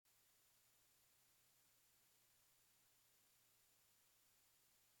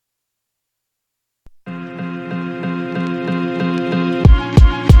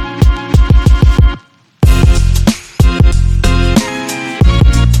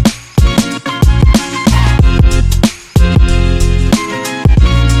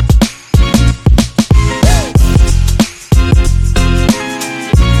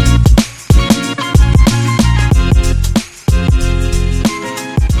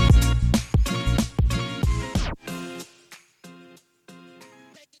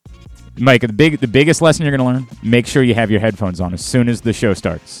Mike, the biggest lesson you're going to learn, make sure you have your headphones on as soon as the show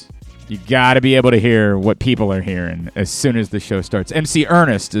starts. You got to be able to hear what people are hearing as soon as the show starts. MC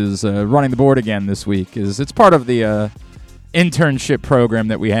Ernest is running the board again this week. It's part of the internship program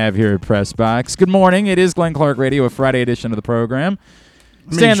that we have here at Press Box. Good morning. It is Glenn Clark Radio, a Friday edition of the program.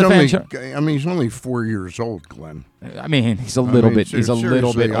 He's only 4 years old, Glenn. I mean, he's a little bit. He's a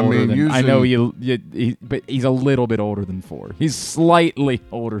little bit older than. I know but he's a little bit older than 4. He's slightly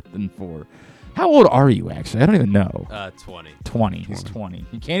older than 4. How old are you, actually? I don't even know. 20. 20. He's 20.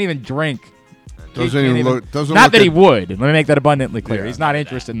 He can't even drink. Doesn't look he would. Let me make that abundantly clear. Yeah. He's not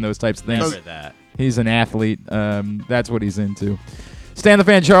interested in those types of things. Never that. He's an athlete. That's what he's into. Stan the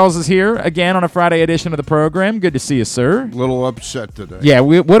Fan Charles is here again on a Friday edition of the program. Good to see you, sir. A little upset today. Yeah,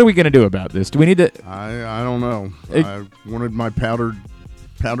 what are we going to do about this? Do we need to... I don't know. I wanted my powdered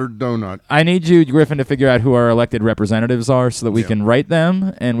donut. I need you, Griffin, to figure out who our elected representatives are so that we can write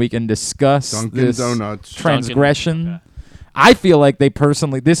them and we can discuss Dunkin' this Donuts. transgression. Okay. I feel like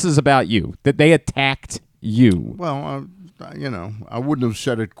this is about you, that they attacked you. Well, I wouldn't have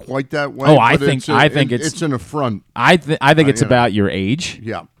said it quite that way. Oh, but I think it's an affront. I think it's about your age.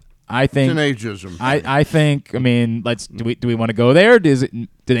 Yeah. I think it's an ageism. I think. I mean, do we want to go there? Do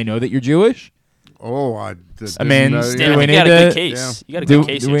they know that you're Jewish? Oh, I mean, Stan, do we you need got a to? good case. You got a good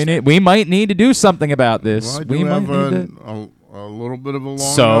case. We might need to do something about this. Well, I we do might have need to. a little bit of a long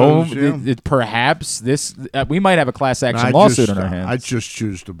So nose, yeah. perhaps this we might have a class action lawsuit on our hands. I just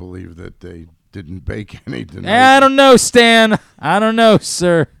choose to believe that they didn't bake any tonight. I don't know, Stan. I don't know,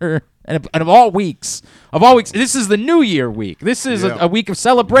 sir. And of all weeks, this is the New Year week. This is a week of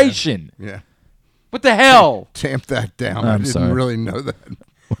celebration. Yeah. What the hell? Tamp that down. I'm I sorry. didn't really know that.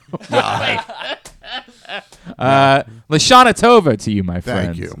 Lashana Tova to you, my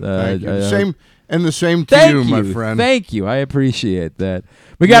friend. Thank you. Thank you. Same to Thank you, my friend. Thank you. I appreciate that.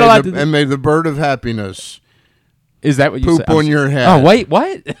 We got a lot to. And may the bird of happiness Is that what you poop say? on your head. Oh wait,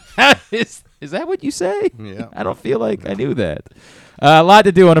 what? Is that what you say? Yeah. I don't feel like I knew that. A lot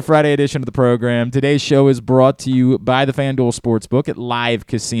to do on a Friday edition of the program. Today's show is brought to you by the FanDuel Sportsbook at Live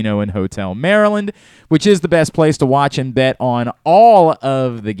Casino and Hotel Maryland, which is the best place to watch and bet on all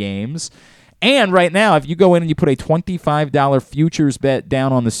of the games. And right now, if you go in and you put a $25 futures bet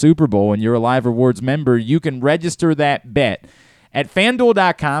down on the Super Bowl and you're a Live Rewards member, you can register that bet at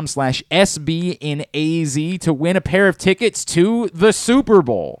FanDuel.com/SBNAZ to win a pair of tickets to the Super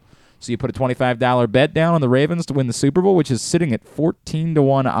Bowl. So you put a $25 bet down on the Ravens to win the Super Bowl, which is sitting at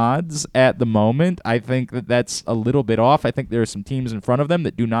 14-1 odds at the moment. I think that's a little bit off. I think there are some teams in front of them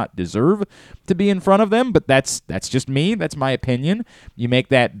that do not deserve to be in front of them, but that's just me. That's my opinion. You make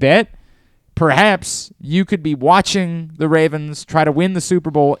that bet. Perhaps you could be watching the Ravens try to win the Super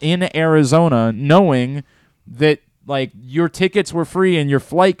Bowl in Arizona, knowing that your tickets were free and your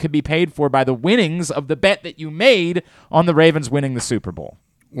flight could be paid for by the winnings of the bet that you made on the Ravens winning the Super Bowl.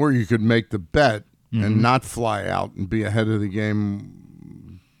 Or you could make the bet and not fly out and be ahead of the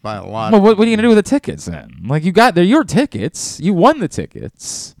game by a lot. Well, what are you going to do with the tickets then? They're your tickets. You won the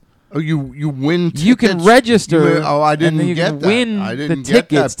tickets. Oh, you win tickets? You can register. I didn't and then you get can that. win I didn't the get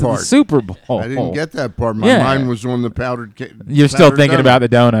tickets that part. to the Super Bowl. I didn't get that part. My Yeah. mind was on the powdered cake. You're still thinking about the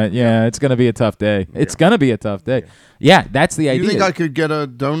donut. Yeah, it's going to be a tough day. It's going to be a tough day. Yeah, that's the idea. You think I could get a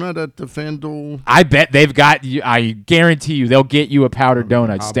donut at the FanDuel? I bet they've got you. I guarantee you they'll get you a powdered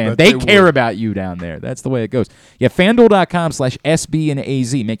donut, I'll Stan. bet They they care would. about you down there. That's the way it goes. Yeah,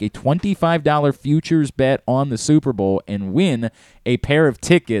 FanDuel.com/SBNAZ. Make a $25 futures bet on the Super Bowl and win a pair of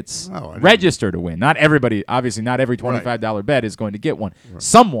tickets. Register to win. Not everybody, obviously, not every $25 bet is going to get one. Right.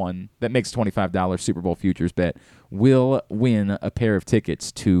 Someone that makes $25 Super Bowl futures bet will win a pair of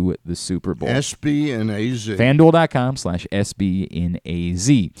tickets to the Super Bowl. SBNAZ.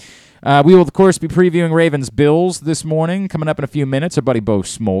 FanDuel.com/SBNAZ. We will, of course, be previewing Ravens-Bills this morning. Coming up in a few minutes, our buddy Bo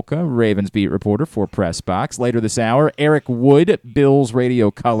Smolka, Ravens beat reporter for Press Box. Later this hour, Eric Wood, Bills radio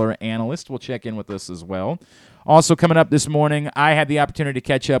color analyst, will check in with us as well. Also coming up this morning, I had the opportunity to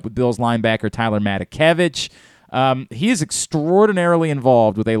catch up with Bills linebacker Tyler Matakevich. He is extraordinarily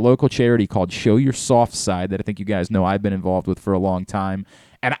involved with a local charity called Show Your Soft Side that I think you guys know I've been involved with for a long time.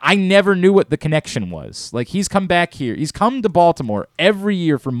 And I never knew what the connection was. He's come back here. He's come to Baltimore every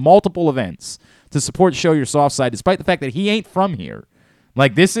year for multiple events to support Show Your Soft Side, despite the fact that he ain't from here.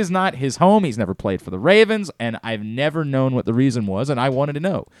 This is not his home. He's never played for the Ravens, and I've never known what the reason was, and I wanted to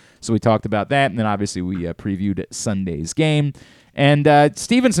know. So we talked about that, and then obviously we previewed Sunday's game. And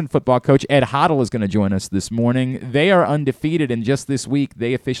Stevenson football coach Ed Hoddle is going to join us this morning. They are undefeated, and just this week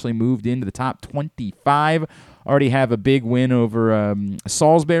they officially moved into the top 25. Already have a big win over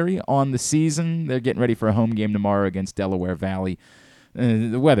Salisbury on the season. They're getting ready for a home game tomorrow against Delaware Valley.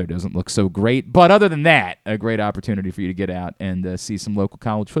 The weather doesn't look so great. But other than that, a great opportunity for you to get out and see some local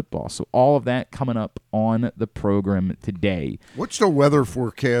college football. So all of that coming up on the program today. What's the weather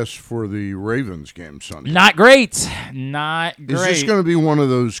forecast for the Ravens game Sunday? Not great. Not great. Is this going to be one of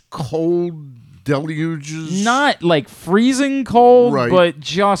those cold deluges? Not like freezing cold, Right. but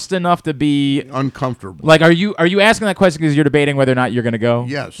just enough to be Uncomfortable. like. Are you asking that question because you're debating whether or not you're going to go?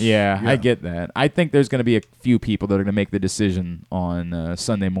 Yes. Yeah, Yeah. I get that. I think there's going to be a few people that are going to make the decision on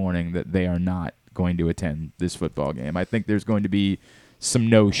Sunday morning that they are not going to attend this football game. I think there's going to be some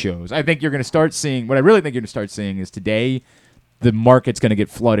no-shows. I think you're going to start seeing. What I really think you're going to start seeing is today, the market's going to get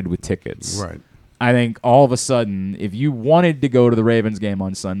flooded with tickets. Right. I think all of a sudden, if you wanted to go to the Ravens game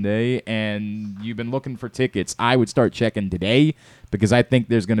on Sunday and you've been looking for tickets, I would start checking today because I think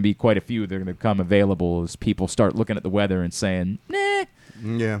there's going to be quite a few that are going to become available as people start looking at the weather and saying, nah.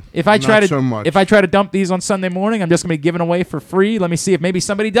 Yeah. If I try Not to so much. if I try to dump these on Sunday morning, I'm just going to be giving away for free. Let me see if maybe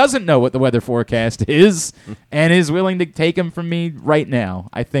somebody doesn't know what the weather forecast is and is willing to take them from me right now.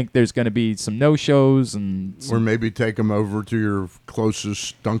 I think there's going to be some no-shows and Or maybe take them over to your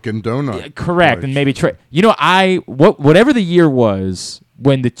closest Dunkin' Donut. correct, place. and maybe whatever the year was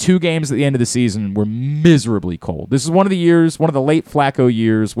when the two games at the end of the season were miserably cold. This is one of the late Flacco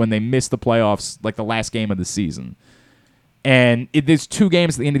years when they missed the playoffs, like the last game of the season. And there's two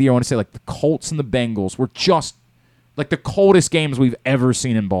games at the end of the year. I want to say like the Colts and the Bengals were just like the coldest games we've ever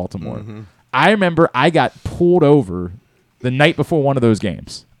seen in Baltimore. Mm-hmm. I remember I got pulled over the night before one of those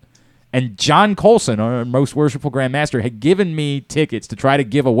games. And John Colson, our most worshipful Grandmaster, had given me tickets to try to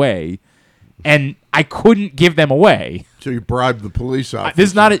give away, and I couldn't give them away. So you bribe the police officer. This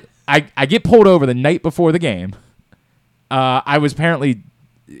is not a. I get pulled over the night before the game. I was apparently.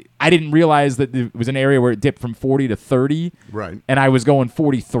 I didn't realize that it was an area where it dipped from 40 to 30. Right. And I was going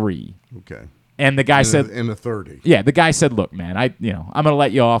 43. Okay. And the guy said, in a 30. yeah, the guy said, look, man, I'm going to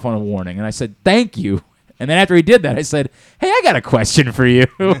let you off on a warning. And I said, thank you. And then after he did that, I said, hey, I got a question for you.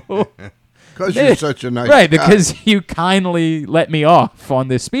 Because you're such a nice Right, guy. because you kindly let me off on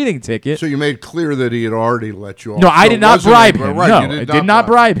this speeding ticket. So you made clear that he had already let you off. No, I So did it not wasn't bribe a- him. Right, No, you I did not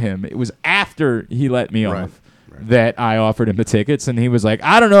bribe him. It was after he let me Right, off that I offered him the tickets, and he was like,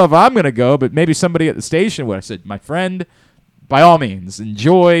 I don't know if I'm going to go, but maybe somebody at the station would. I said, my friend, by all means,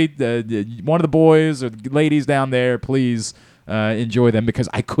 enjoy one of the boys or the ladies down there, please enjoy them, because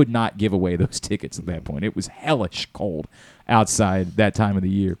I could not give away those tickets at that point. It was hellish cold outside that time of the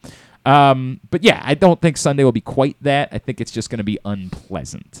year. But yeah, I don't think Sunday will be quite that. I think it's just going to be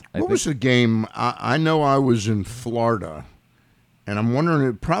unpleasant. What was the game? I know I was in Florida, and I'm wondering,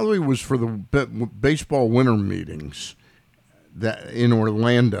 it probably was for the baseball winter meetings that in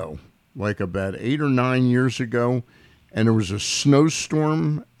Orlando, like about 8 or 9 years ago, and there was a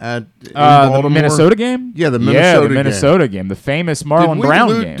snowstorm in Baltimore. the Minnesota game? Yeah, the Minnesota game. The famous Marlon Did we Brown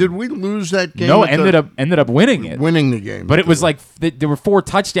lo- game. Did we lose that game? No, at ended up winning it. winning the game. But it was like there were 4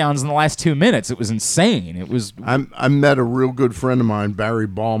 touchdowns in the last 2 minutes. It was insane. It was I met a real good friend of mine, Barry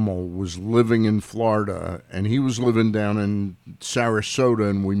Baumel, was living in Florida, and he was living down in Sarasota,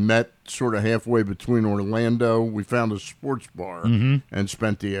 and we met sort of halfway between Orlando. We found a sports bar and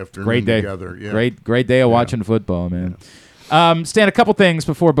spent the afternoon great day together. Yeah. Great day of watching football, man. Stan, a couple things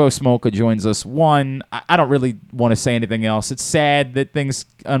before Bo Smolka joins us. One, I don't really want to say anything else. It's sad that things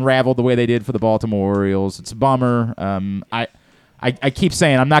unraveled the way they did for the Baltimore Orioles. It's a bummer. I keep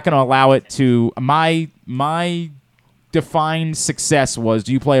saying I'm not going to allow it to. My defined success was,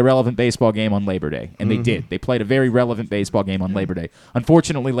 do you play a relevant baseball game on Labor Day? And they did. They played a very relevant baseball game on Labor Day.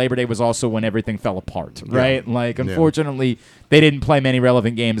 Unfortunately, Labor Day was also when everything fell apart, right? Like, unfortunately, they didn't play many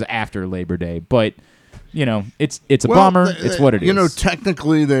relevant games after Labor Day. But, it's a bummer. It's what it is.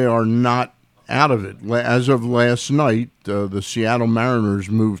 Technically they are not out of it. As of last night, the Seattle Mariners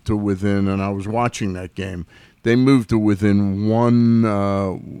moved to within, and I was watching that game, they moved to within one.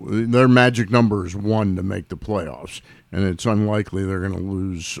 Their magic number is 1 to make the playoffs, and it's unlikely they're going to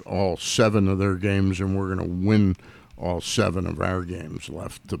lose all 7 of their games, and we're going to win all 7 of our games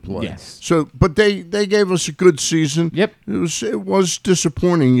left to play. Yes. So, but they gave us a good season. Yep. It was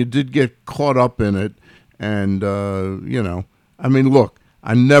disappointing. You did get caught up in it, and I mean, look,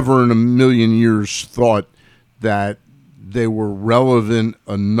 I never in a million years thought that they were relevant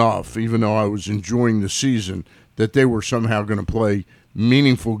enough, even though I was enjoying the season, that they were somehow going to play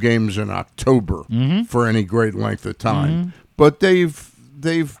meaningful games in October for any great length of time. But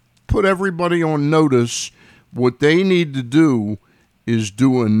they've put everybody on notice. What they need to do is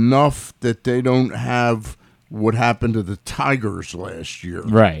do enough that they don't have what happened to the Tigers last year,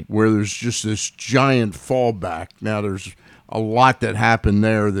 Right. where there's just this giant fallback. Now there's a lot that happened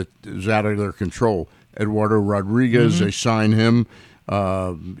there that is out of their control. Eduardo Rodriguez, they signed him.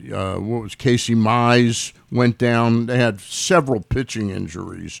 What was Casey Mize went down. They had several pitching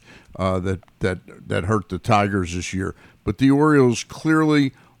injuries that hurt the Tigers this year. But the Orioles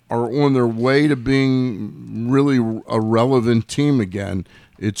clearly are on their way to being really a relevant team again.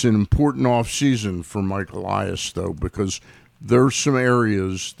 It's an important offseason for Mike Elias, though, because there's some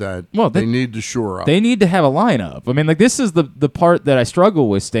areas that they need to shore up. They need to have a lineup. I mean, like, this is the part that I struggle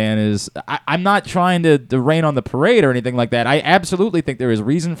with, Stan, is I'm not trying to rain on the parade or anything like that. I absolutely think there is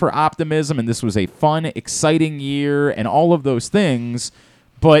reason for optimism, and this was a fun, exciting year and all of those things.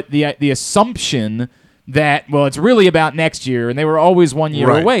 But the assumption that, well, it's really about next year, and they were always 1 year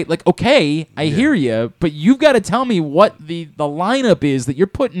away. Like, okay, I hear you, but you've got to tell me what the lineup is that you're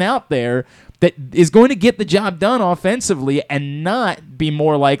putting out there that is going to get the job done offensively and not be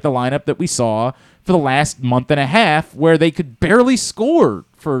more like the lineup that we saw for the last month and a half, where they could barely score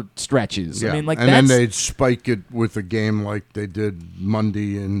for stretches. Yeah. I mean, like, then they'd spike it with a game like they did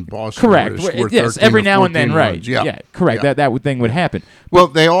Monday in Boston. Correct. Yes, every now and then, right. Runs. Yeah, correct. Yeah. That thing would happen. Well,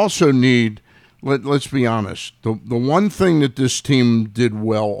 they also need. Let's be honest. The one thing that this team did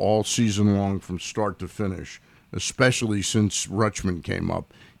well all season long from start to finish, especially since Rutschman came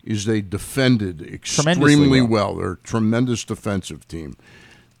up, is they defended extremely well. They're a tremendous defensive team.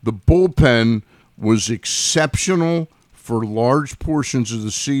 The bullpen was exceptional for large portions of the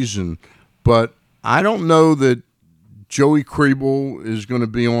season, but I don't know that Joey Kriebel is going to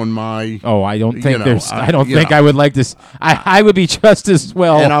be on my. Oh, I don't think there's. I don't think I would like this. I would be just as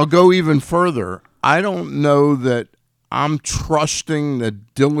well. And I'll go even further. I don't know that I'm trusting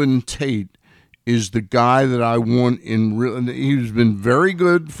that Dylan Tate is the guy that I want in real. He's been very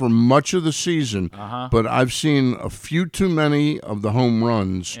good for much of the season, but I've seen a few too many of the home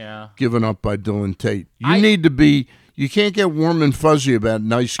runs given up by Dylan Tate. Need to be. You can't get warm and fuzzy about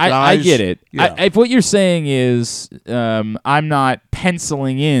nice guys. I get it. Yeah. If what you're saying is I'm not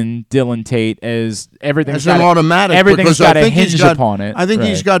penciling in Dylan Tate as everything's an automatic. Everything's got to hinge upon it. I think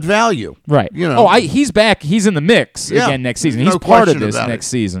he's got value. Right. You know. He's back. He's in the mix again next season. He's No part of question this about next it.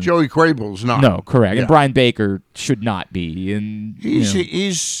 season. Joey Crable's not. No, correct. Yeah. And Brian Baker should not be. And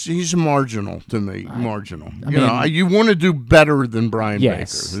he's marginal to me. Marginal. You want to do better than Brian Baker.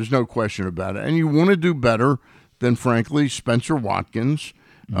 There's no question about it. And you want to do better than, frankly, Spencer Watkins.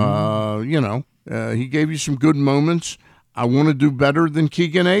 He gave you some good moments. I want to do better than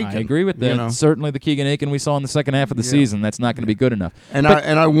Keegan Aiken. I agree with that. Certainly the Keegan Aiken we saw in the second half of the season, that's not going to be good enough. And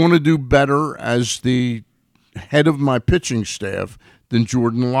I want to do better as the head of my pitching staff than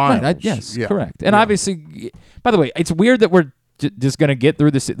Jordan Lyles. Right, correct. And obviously, by the way, it's weird that we're just going to get through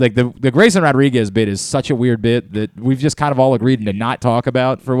this. Like, the Grayson Rodriguez bit is such a weird bit that we've just kind of all agreed to not talk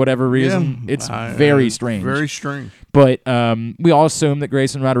about for whatever reason. It's very strange. Very strange. But we all assume that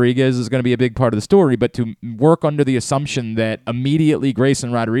Grayson Rodriguez is going to be a big part of the story, but to work under the assumption that immediately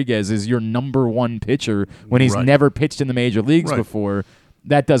Grayson Rodriguez is your number one pitcher when he's never pitched in the major leagues before,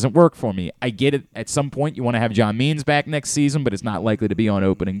 that doesn't work for me. I get it. At some point, you want to have John Means back next season, but it's not likely to be on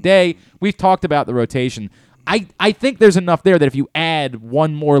opening day. We've talked about the rotation. I think there's enough there that if you add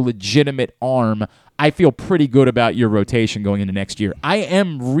one more legitimate arm, I feel pretty good about your rotation going into next year. I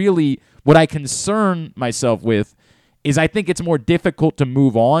am really, what I concern myself with is I think it's more difficult to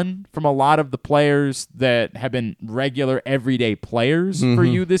move on from a lot of the players that have been regular everyday players for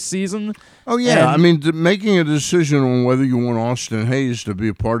you this season. Oh, yeah. Making a decision on whether you want Austin Hayes to be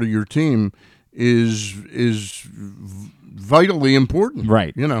a part of your team is vitally important.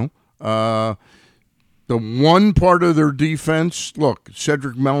 Right. The one part of their defense, look,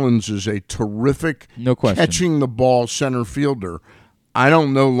 Cedric Mullins is a terrific catching the ball center fielder. I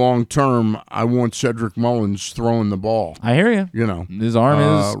don't know long term I want Cedric Mullins throwing the ball. I hear you. His arm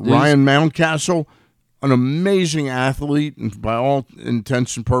is Ryan Mountcastle, an amazing athlete, and by all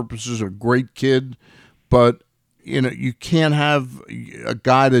intents and purposes, a great kid. But you can't have a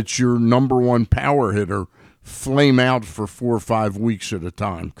guy that's your number one power hitter flame out for 4 or 5 weeks at a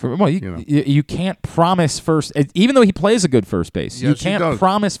time. Well, you can't promise first, even though he plays a good first base. Yes, you can't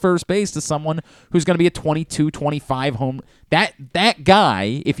promise first base to someone who's going to be a 22, 25 home. That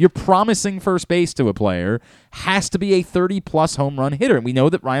guy, if you're promising first base to a player, has to be a 30-plus home run hitter. And we know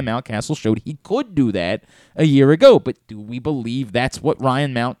that Ryan Mountcastle showed he could do that a year ago. But do we believe that's what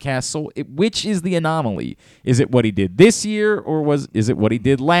Ryan Mountcastle, which is the anomaly? Is it what he did this year, or is it what he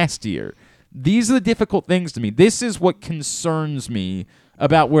did last year? These are the difficult things to me. This is what concerns me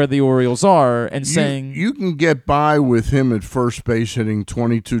about where the Orioles are and saying... You can get by with him at first base hitting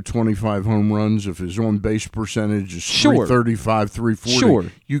 22, 25 home runs if his on-base percentage is 335, 340. Sure.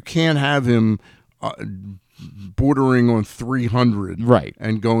 You can't have him bordering on 300 right.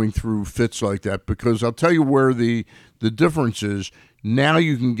 and going through fits like that, because I'll tell you where the difference is. Now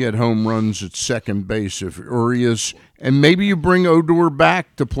you can get home runs at second base if Urias, and maybe you bring Odor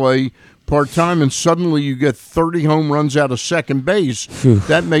back to play part-time, and suddenly you get 30 home runs out of second base.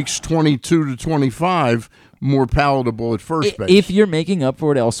 That makes 22 to 25 more palatable at first base. If you're making up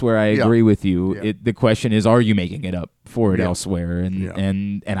for it elsewhere, I agree with you. The question is, are you making it up for it elsewhere?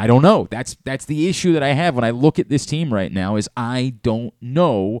 And I don't know. That's the issue that I have when I look at this team right now is I don't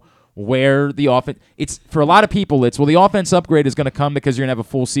know where the offense. It's for a lot of people. It's the offense upgrade is going to come because you're going to have a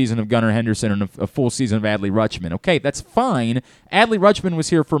full season of Gunnar Henderson and a full season of Adley Rutschman. Okay, that's fine. Adley Rutschman was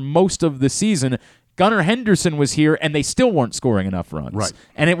here for most of the season. Gunnar Henderson was here, and they still weren't scoring enough runs. Right.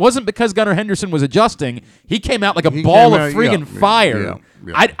 And it wasn't because Gunnar Henderson was adjusting. He came out like a ball of friggin' fire.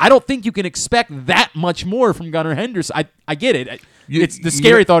 Yeah. I don't think you can expect that much more from Gunnar Henderson. I get it. It's the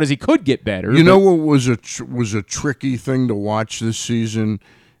scary thought is he could get better. You know what was a tricky thing to watch this season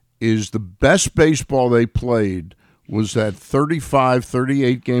is the best baseball they played was that 35,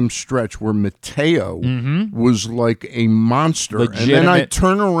 38-game stretch where Mateo was like a monster. Legitimate. And then I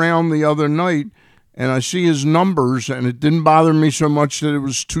turn around the other night and I see his numbers, and it didn't bother me so much that it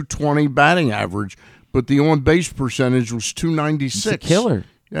was 220 batting average, but the on-base percentage was 296. It's a killer.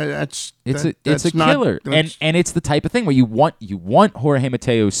 Yeah, It's a killer, and it's the type of thing where you want Jorge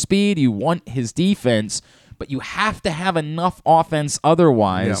Mateo's speed, you want his defense, but you have to have enough offense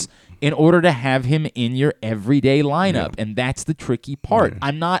otherwise in order to have him in your everyday lineup, and that's the tricky part.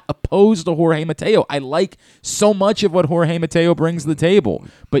 I'm not opposed to Jorge Mateo. I like so much of what Jorge Mateo brings to the table,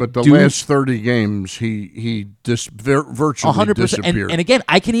 but the last 30 games, he virtually 100%. disappeared. And again,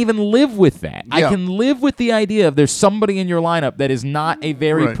 I can even live with that. I can live with the idea of there's somebody in your lineup that is not a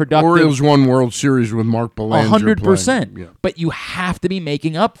very productive. Orioles won World Series with Mark Belanger 100%. But you have to be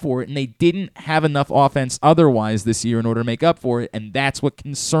making up for it, and they didn't have enough offense otherwise this year in order to make up for it, and that's what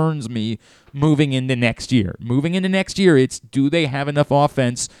concerns me moving into next year. Moving into next year, it's do they have enough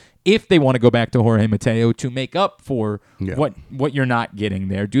offense if they want to go back to Jorge Mateo to make up for what you're not getting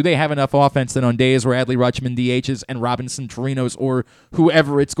there? Do they have enough offense that on days where Adley Rutschman DHs and Robinson Chirinos or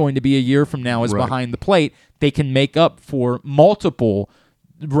whoever it's going to be a year from now is behind the plate, they can make up for multiple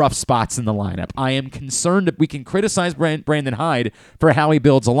rough spots in the lineup? I am concerned that we can criticize Brandon Hyde for how he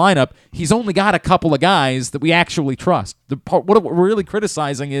builds a lineup. He's only got a couple of guys that we actually trust. What we're really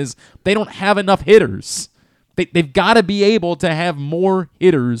criticizing is they don't have enough hitters. They've got to be able to have more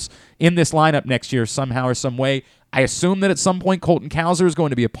hitters in this lineup next year somehow or some way. I assume that at some point Colton Cowser is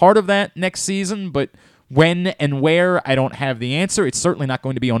going to be a part of that next season, but when and where, I don't have the answer. It's certainly not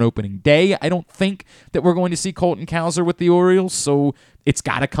going to be on opening day. I don't think that we're going to see Colton Cowser with the Orioles, so it's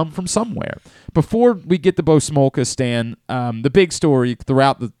got to come from somewhere. Before we get to Bo Smolka, Stan, the big story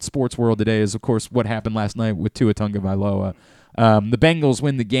throughout the sports world today is, of course, what happened last night with Tua Tagovailoa. The Bengals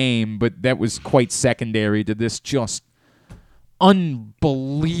win the game, but that was quite secondary to this just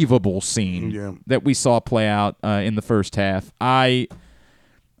unbelievable scene that we saw play out in the first half. I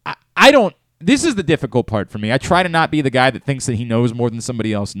don't. This is the difficult part for me. I try to not be the guy that thinks that he knows more than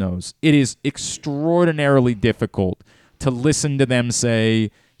somebody else knows. It is extraordinarily difficult to listen to them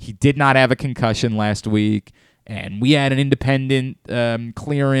say he did not have a concussion last week, and we had an independent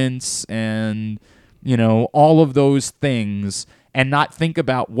clearance, and all of those things, and not think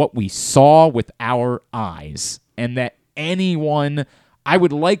about what we saw with our eyes, and that anyone. I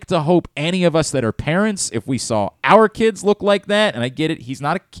would like to hope any of us that are parents, if we saw our kids look like that, and I get it, he's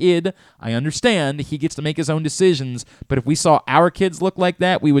not a kid, I understand, he gets to make his own decisions, but if we saw our kids look like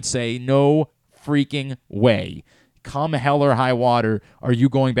that, we would say, no freaking way. Come hell or high water, are you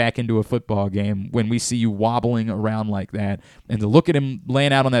going back into a football game when we see you wobbling around like that? And to look at him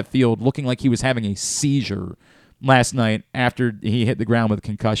laying out on that field looking like he was having a seizure last night after he hit the ground with a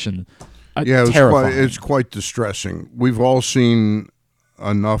concussion. Terrifying. It's quite distressing. We've all seen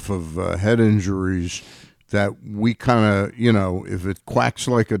enough of head injuries that we kind of, if it quacks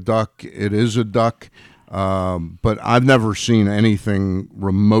like a duck, it is a duck. But I've never seen anything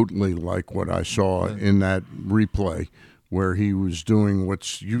remotely like what I saw in that replay where he was doing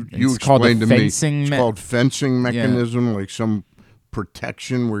what's you explained to me. It's called fencing mechanism, like some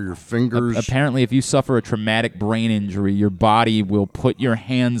protection where your fingers. Apparently, if you suffer a traumatic brain injury, your body will put your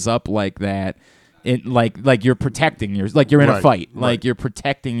hands up like that. Like you're protecting like you're in a fight, like you're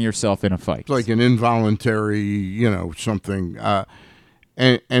protecting yourself in a fight. It's like an involuntary, something.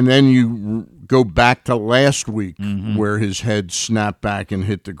 And then you go back to last week where his head snapped back and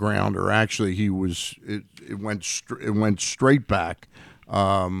hit the ground, or actually it went straight back.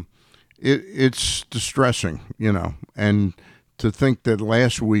 It's distressing, and to think that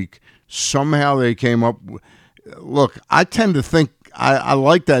last week somehow they came up. Look, I tend to think. I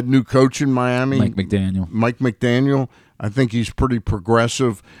like that new coach in Miami, Mike McDaniel. I think he's pretty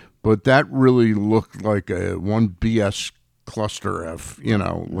progressive, but that really looked like a one BS cluster F,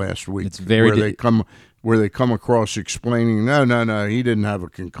 last week. It's very where they come across explaining, no, he didn't have a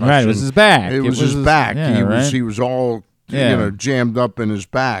concussion. Right, it was his back. It was his back. Yeah, he was all jammed up in his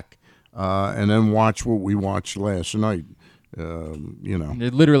back. And then watch what we watched last night. They're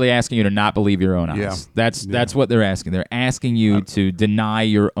literally asking you to not believe your own eyes. Yeah. That's what they're asking. They're asking you to deny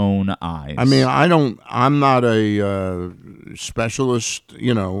your own eyes. I mean, I'm not a specialist,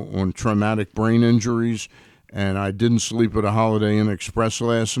 on traumatic brain injuries, and I didn't sleep at a Holiday Inn Express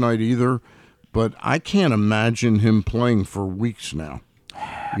last night either. But I can't imagine him playing for weeks now.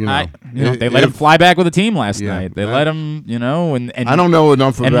 They let him fly back with the team last night. They let him, and I don't know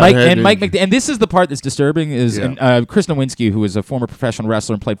enough about Mike and this is the part that's disturbing is Chris Nowinski, who is a former professional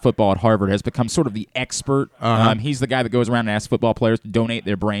wrestler and played football at Harvard, has become sort of the expert. He's the guy that goes around and asks football players to donate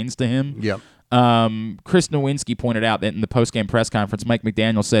their brains to him. Yep. Chris Nowinski pointed out that in the post-game press conference, Mike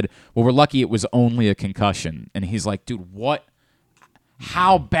McDaniel said, "Well, we're lucky it was only a concussion," and he's like, "Dude, what?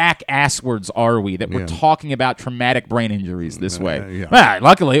 How back-asswards are we that we're talking about traumatic brain injuries this way?" Well,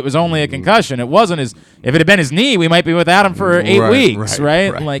 luckily, it was only a concussion. It wasn't if it had been his knee, we might be without him for 8 weeks,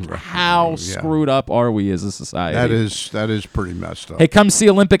 right? How screwed up are we as a society? That is pretty messed up. Hey, come see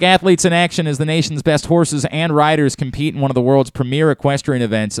Olympic athletes in action as the nation's best horses and riders compete in one of the world's premier equestrian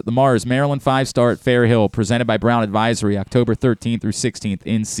events at the Mars Maryland 5-Star at Fair Hill, presented by Brown Advisory, October 13th through 16th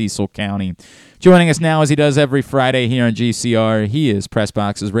in Cecil County. Joining us now, as he does every Friday here on GCR, he is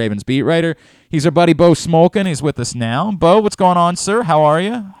Pressbox's Ravens beat writer. He's our buddy Bo Smolka, and he's with us now. Bo, what's going on, sir? How are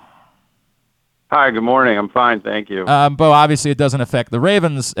you? Hi, good morning. I'm fine, thank you. Bo, obviously it doesn't affect the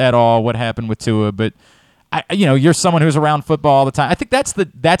Ravens at all, what happened with Tua, but you're someone who's around football all the time. I think that's the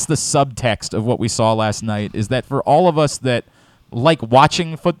subtext of what we saw last night, is that for all of us that like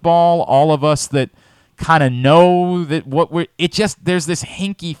watching football, all of us that kind of know that there's this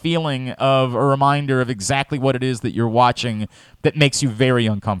hinky feeling of a reminder of exactly what it is that you're watching that makes you very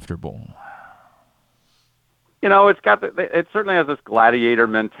uncomfortable. It certainly has this gladiator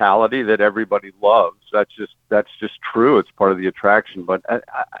mentality that everybody loves. That's just true. It's part of the attraction. But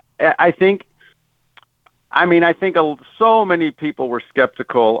I think so many people were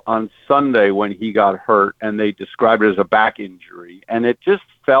skeptical on Sunday when he got hurt, and they described it as a back injury, and it just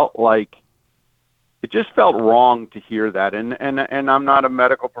felt wrong to hear that. And I'm not a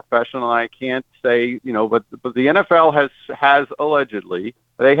medical professional. I can't say, but the NFL has allegedly,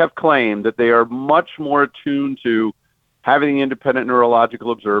 they have claimed that they are much more attuned to having independent neurological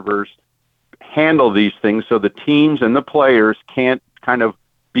observers handle these things so the teams and the players can't kind of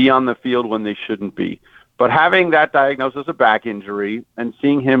be on the field when they shouldn't be. But having that diagnosed as a back injury and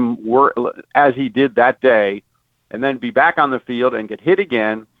seeing him work as he did that day and then be back on the field and get hit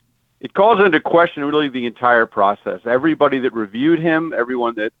again, it calls into question really the entire process. Everybody that reviewed him,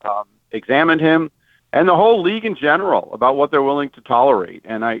 everyone that examined him, and the whole league in general about what they're willing to tolerate.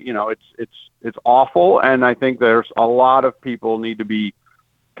 And it's awful. And I think there's a lot of people need to be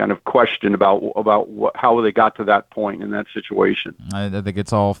kind of questioned about how they got to that point in that situation. I think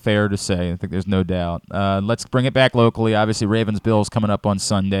it's all fair to say. I think there's no doubt. Let's bring it back locally. Obviously, Ravens-Bills coming up on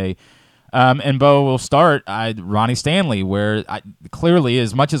Sunday. And Bo, will start Ronnie Stanley, where clearly,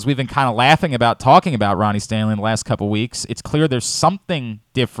 as much as we've been kind of laughing about talking about Ronnie Stanley in the last couple of weeks, it's clear there's something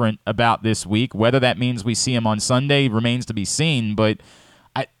different about this week. Whether that means we see him on Sunday remains to be seen. But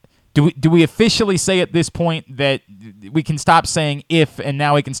do we officially say at this point that we can stop saying if and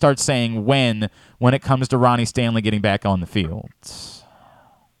now we can start saying when it comes to Ronnie Stanley getting back on the field?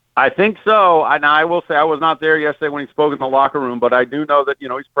 I think so. And I will say I was not there yesterday when he spoke in the locker room, but I do know that,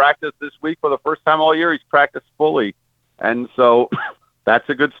 he's practiced this week for the first time all year. He's practiced fully. And so that's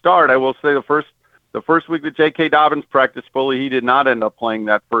a good start. I will say the first week that J.K. Dobbins practiced fully, he did not end up playing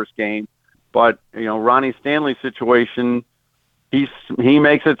that first game. But, Ronnie Stanley's situation, he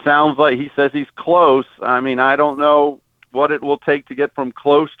makes it sound like he says he's close. I mean, I don't know what it will take to get from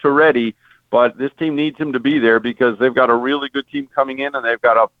close to ready. But this team needs him to be there because they've got a really good team coming in, and they've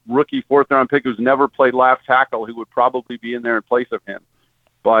got a rookie fourth-round pick who's never played left tackle who would probably be in there in place of him.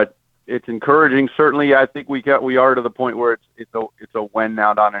 But it's encouraging. Certainly, I think we are to the point where it's a when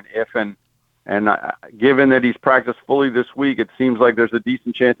now, not an if. And given that he's practiced fully this week, it seems like there's a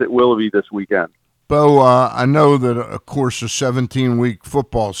decent chance it will be this weekend. Bo, I know that, of course, a 17-week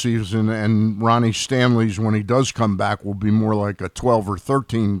football season, and Ronnie Stanley's, when he does come back, will be more like a 12 or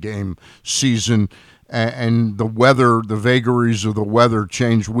 13-game season, and the weather, the vagaries of the weather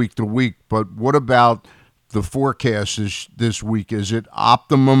change week to week. But what about the forecast this week? Is it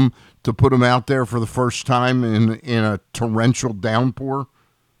optimum to put him out there for the first time in a torrential downpour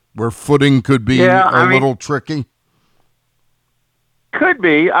where footing could be little tricky? Could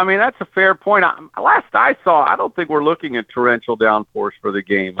be. I mean, that's a fair point. Last I saw, I don't think we're looking at torrential downpours for the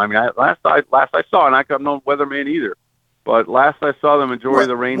game. I mean, last I saw, and I'm no weatherman either, but last I saw, the majority of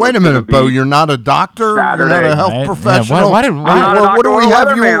the rain. Wait a minute, Bo. You're not a doctor. Saturday. You're not a health professional. What do we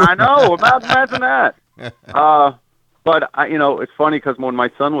have you? I know. Imagine that. But it's funny because when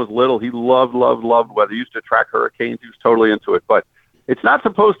my son was little, he loved weather. He used to track hurricanes. He was totally into it. But it's not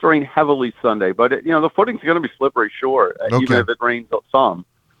supposed to rain heavily Sunday. But the footing's going to be slippery, sure, even if it rains some.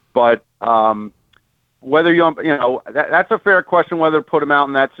 But whether that's a fair question whether to put him out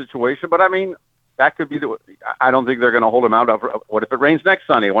in that situation. But I mean, that could be I don't think they're going to hold him out. What if it rains next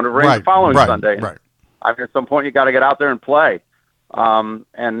Sunday? What if it rains the following Sunday? Right. I mean, at some point you got to get out there and play. And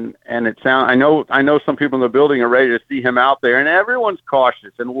it sounds. I know some people in the building are ready to see him out there, and everyone's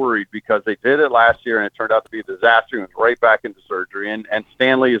cautious and worried because they did it last year and it turned out to be a disaster and right back into surgery. And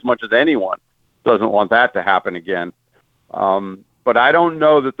Stanley, as much as anyone, doesn't want that to happen again. But I don't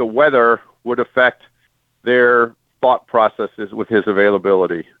know that the weather would affect their thought processes with his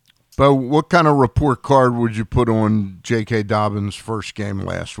availability. But what kind of report card would you put on J.K. Dobbins' first game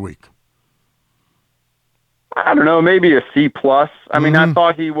last week? I don't know, maybe a C+. I mean, I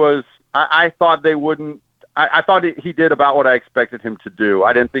thought he was. I thought they wouldn't. I thought he did about what I expected him to do.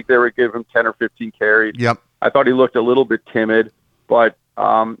 I didn't think they would give him 10 or 15 carries. Yep. I thought he looked a little bit timid, but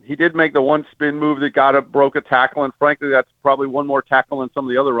he did make the one spin move that broke a tackle, and frankly, that's probably one more tackle than some of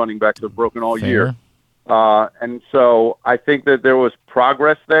the other running backs have broken all year. And so I think that there was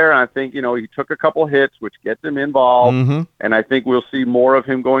progress there. And I think, he took a couple hits, which gets him involved. And I think we'll see more of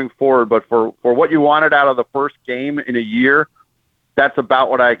him going forward. But for what you wanted out of the first game in a year, that's about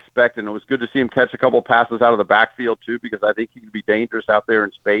what I expect. And it was good to see him catch a couple passes out of the backfield too, because I think he could be dangerous out there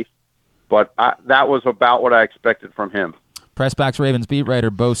in space. But that was about what I expected from him. Pressbox Ravens beat writer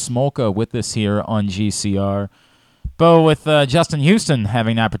Bo Smolka with us here on GCR. Bo, with Justin Houston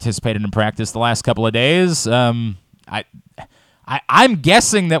having not participated in practice the last couple of days, I'm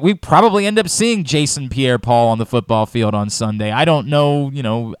guessing that we probably end up seeing Jason Pierre-Paul on the football field on Sunday. I don't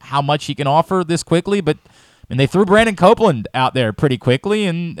know, how much he can offer this quickly, but they threw Brandon Copeland out there pretty quickly,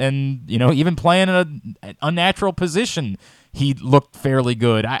 and even playing in an unnatural position, he looked fairly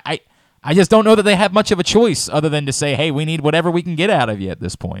good. I just don't know that they have much of a choice other than to say, hey, we need whatever we can get out of you at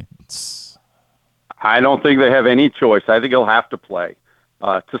this point. I don't think they have any choice. I think he'll have to play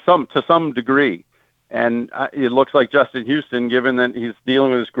to some degree. And it looks like Justin Houston, given that he's dealing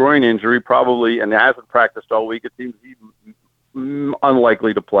with his groin injury, probably, and hasn't practiced all week, it seems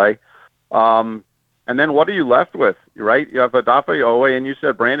unlikely to play. And then what are you left with, right? You have Odafe Oweh, and you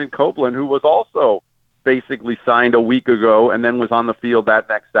said Brandon Copeland, who was also basically signed a week ago and then was on the field that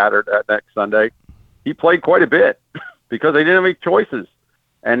next Sunday. He played quite a bit because they didn't have any choices.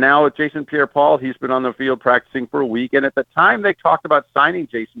 And now with Jason Pierre-Paul, he's been on the field practicing for a week. And at the time they talked about signing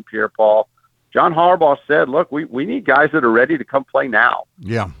Jason Pierre-Paul, John Harbaugh said, look, we need guys that are ready to come play now.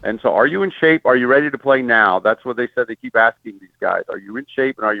 Yeah. And so are you in shape? Are you ready to play now? That's what they said. They keep asking these guys. Are you in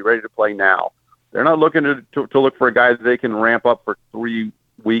shape and are you ready to play now? They're not looking to look for a guy that they can ramp up for 3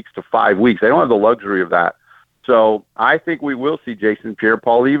 weeks to 5 weeks. They don't have the luxury of that. So I think we will see Jason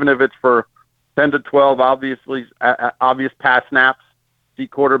Pierre-Paul, even if it's for 10 to 12 obvious pass snaps. See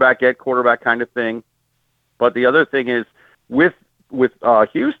quarterback, get quarterback kind of thing. But the other thing is with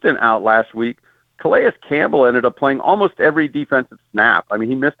Houston out last week, Calais Campbell ended up playing almost every defensive snap. I mean,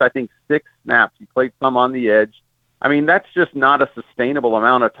 he missed, I think, 6 snaps. He played some on the edge. I mean, that's just not a sustainable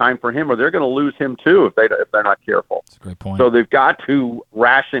amount of time for him, or they're going to lose him too if they're not careful. That's a great point. So they've got to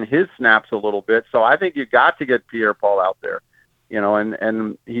ration his snaps a little bit. So I think you've got to get Pierre-Paul out there,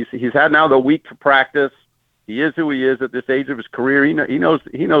 and he's had now the week to practice. He is who he is at this age of his career. He knows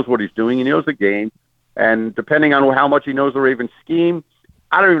what he's doing. He knows the game. And depending on how much he knows the Ravens scheme,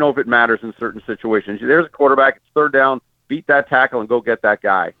 I don't even know if it matters in certain situations. There's a quarterback, it's third down, beat that tackle and go get that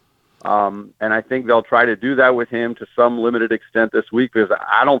guy. And I think they'll try to do that with him to some limited extent this week because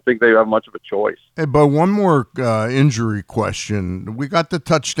I don't think they have much of a choice. Hey, but one more injury question. We got the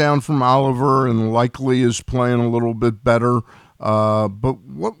touchdown from Oliver and likely is playing a little bit better. But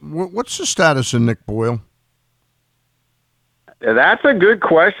what's the status of Nick Boyle? That's a good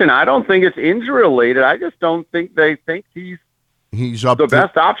question. I don't think it's injury related. I just don't think they think he's up the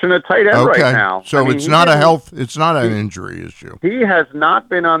best option at tight end right now. So it's not an injury issue. He has not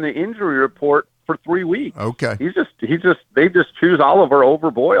been on the injury report for 3 weeks. Okay. They just choose Oliver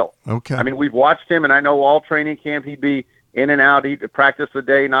over Boyle. Okay. I mean, we've watched him, and I know all training camp he'd be in and out. He'd practice a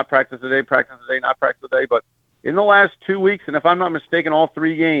day, not practice a day, practice a day, not practice a day. But in the last 2 weeks, and if I'm not mistaken, all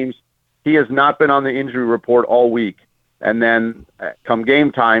 3 games, he has not been on the injury report all week. And then come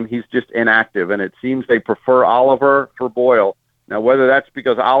game time, he's just inactive. And it seems they prefer Oliver for Boyle. Now, whether that's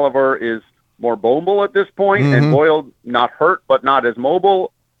because Oliver is more mobile at this point and Boyle not hurt but not as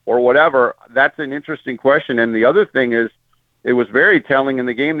mobile or whatever, that's an interesting question. And the other thing is, it was very telling in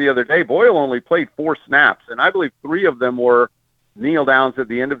the game the other day. Boyle only played 4 snaps, and I believe 3 of them were kneel downs at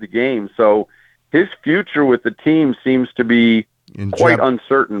the end of the game. So his future with the team seems to be quite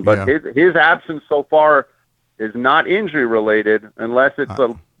uncertain. But his absence so far is not injury related, unless it's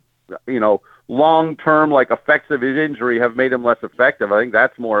long-term effects of his injury have made him less effective. I think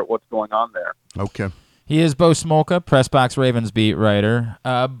that's more what's going on there. Okay. He is Bo Smolka, Press Box Ravens beat writer.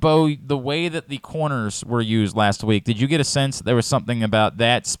 Bo, the way that the corners were used last week, did you get a sense that there was something about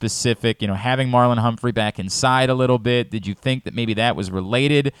that specific, having Marlon Humphrey back inside a little bit? Did you think that maybe that was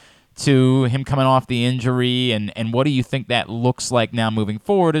related to him coming off the injury? And what do you think that looks like now moving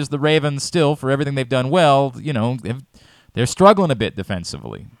forward as the Ravens still, for everything they've done well, they're struggling a bit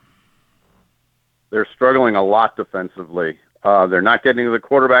defensively? They're struggling a lot defensively. They're not getting to the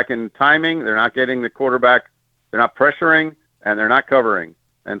quarterback in timing. They're not getting the quarterback. They're not pressuring, and they're not covering.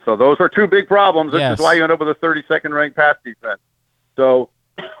 And so those are 2 big problems. This is why you end up with a 32nd ranked pass defense. So,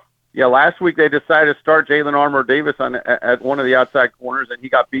 last week they decided to start Jalen Armour-Davis at one of the outside corners, and he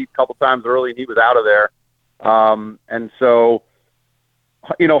got beat a couple times early, and he was out of there. And so,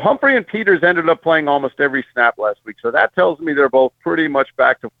 Humphrey and Peters ended up playing almost every snap last week. So that tells me they're both pretty much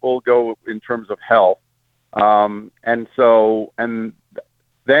back to full go in terms of health. And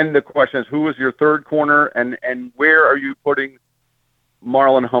then the question is, who is your third corner, and where are you putting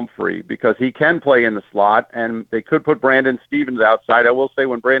Marlon Humphrey? Because he can play in the slot, and they could put Brandon Stevens outside. I will say,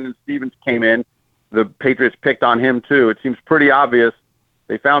 when Brandon Stevens came in, the Patriots picked on him too. It seems pretty obvious.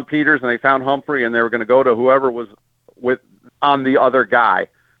 They found Peters and they found Humphrey, and they were going to go to whoever was on the other guy.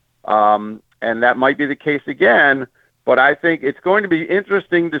 And that might be the case again, but I think it's going to be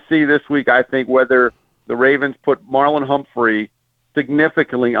interesting to see this week, I think, whether the Ravens put Marlon Humphrey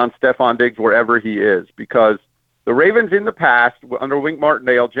significantly on Stephon Diggs wherever he is, because the Ravens in the past, under Wink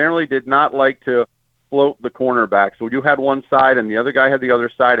Martindale, generally did not like to float the cornerback. So you had one side and the other guy had the other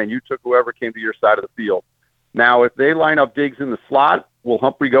side, and you took whoever came to your side of the field. Now, if they line up Diggs in the slot, will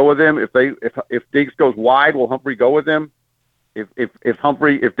Humphrey go with him? If Diggs goes wide, will Humphrey go with him?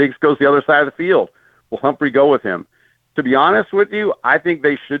 If Diggs goes the other side of the field, will Humphrey go with him? To be honest with you, I think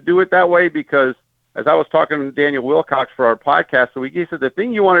they should do it that way, because as I was talking to Daniel Wilcox for our podcast, he said the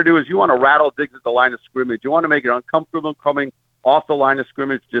thing you want to do is you want to rattle Diggs at the line of scrimmage. You want to make it uncomfortable coming off the line of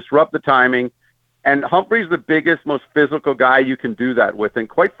scrimmage, disrupt the timing. And Humphrey's the biggest, most physical guy you can do that with. And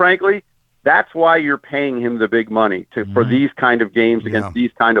quite frankly, that's why you're paying him the big money for these kind of games against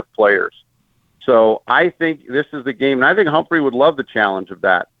these kind of players. So I think this is the game, and I think Humphrey would love the challenge of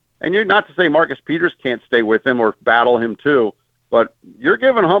that. And you're not to say Marcus Peters can't stay with him or battle him too, but you're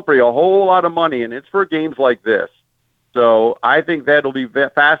giving Humphrey a whole lot of money, and it's for games like this. So I think that'll be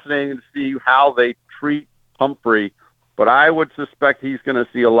fascinating to see how they treat Humphrey, but I would suspect he's going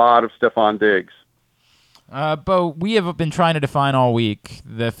to see a lot of Stephon Diggs. Bo, we have been trying to define all week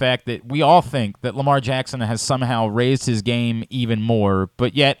the fact that we all think that Lamar Jackson has somehow raised his game even more,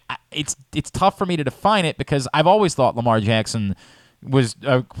 but yet it's tough for me to define it, because I've always thought Lamar Jackson was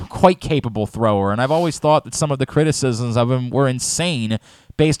a quite capable thrower, and I've always thought that some of the criticisms of him were insane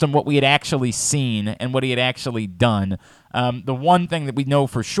based on what we had actually seen and what he had actually done. The one thing that we know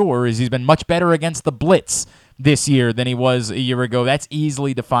for sure is he's been much better against the blitz this year than he was a year ago. That's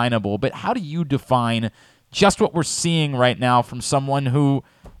easily definable, but how do you define just what we're seeing right now from someone who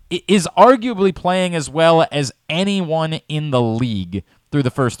is arguably playing as well as anyone in the league through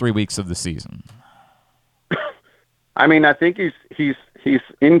the first 3 weeks of the season? I mean, I think he's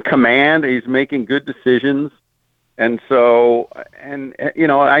in command. He's making good decisions. And so,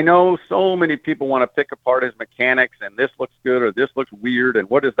 I know so many people want to pick apart his mechanics, and this looks good or this looks weird, and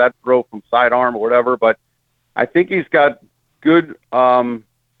what does that throw from sidearm or whatever. But I think he's got good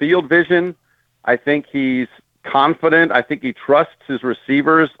field vision. I think he's confident. I think he trusts his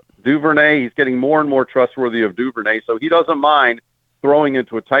receivers. Duvernay, he's getting more and more trustworthy of Duvernay, so he doesn't mind throwing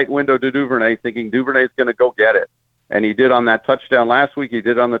into a tight window to Duvernay, thinking Duvernay's going to go get it. And he did on that touchdown last week. He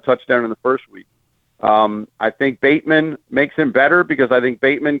did on the touchdown in the first week. I think Bateman makes him better, because I think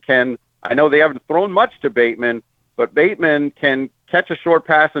Bateman can – I know they haven't thrown much to Bateman, but Bateman can catch a short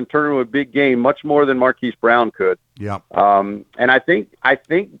pass and turn into a big game much more than Marquise Brown could. Yeah. And I think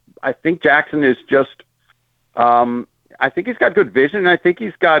Jackson is just I think he's got good vision, and I think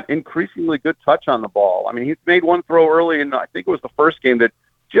he's got increasingly good touch on the ball. I mean, he made one throw early, and I think it was the first game that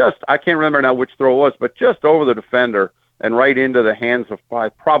I can't remember now which throw it was, but just over the defender and right into the hands of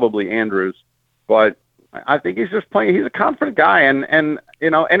probably Andrews. But I think he's just playing. He's a confident guy, and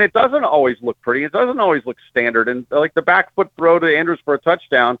it doesn't always look pretty. It doesn't always look standard. And like the back foot throw to Andrews for a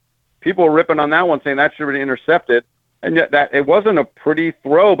touchdown, people were ripping on that one, saying that should have been intercepted. And yet that it wasn't a pretty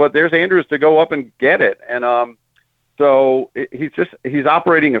throw, but there's Andrews to go up and get it. And so he's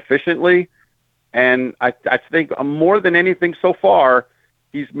operating efficiently. And I think more than anything so far,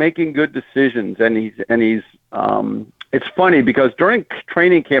 he's making good decisions. And he's it's funny because during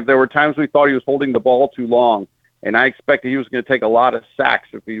training camp, there were times we thought he was holding the ball too long. And I expected he was going to take a lot of sacks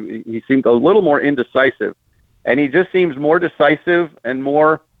if he seemed a little more indecisive. And he just seems more decisive and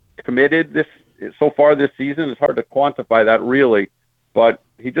more committed so far this season. It's hard to quantify that really, but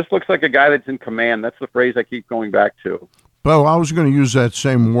he just looks like a guy that's in command. That's the phrase I keep going back to. Bo, I was going to use that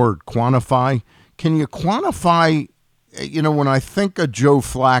same word, quantify. Can you quantify, when I think of Joe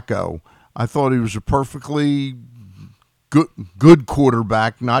Flacco, I thought he was a perfectly good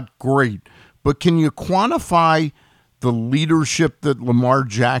quarterback, not great. But can you quantify the leadership that Lamar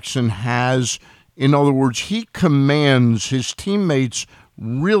Jackson has? In other words, he commands, his teammates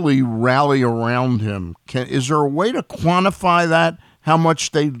really rally around him. Is there a way to quantify that, how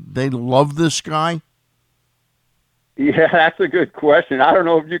much they love this guy? Yeah, that's a good question. I don't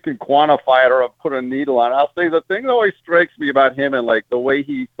know if you can quantify it or put a needle on it. I'll say the thing that always strikes me about him and like the way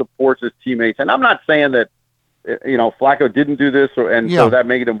he supports his teammates, and I'm not saying that, Flacco didn't do this so that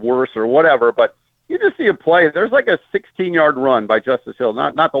made him worse or whatever, but you just see a play. There's like a 16-yard run by Justice Hill,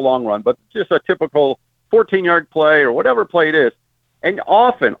 not the long run, but just a typical 14-yard play or whatever play it is. And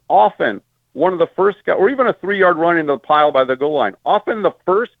often one of the first guy, or even a 3-yard run into the pile by the goal line, often the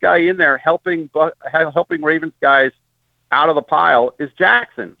first guy in there helping Ravens guys out of the pile is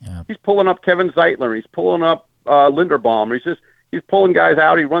Jackson. Yeah. He's pulling up Kevin Zeitler. He's pulling up Linderbaum. He's pulling guys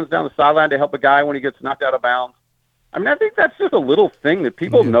out. He runs down the sideline to help a guy when he gets knocked out of bounds. I mean, I think that's just a little thing that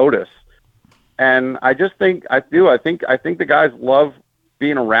people notice. And I just think I think the guys love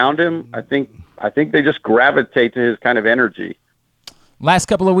being around him. I think they just gravitate to his kind of energy. Last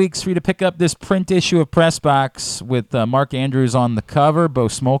couple of weeks for you to pick up this print issue of Press Box with Mark Andrews on the cover. Bo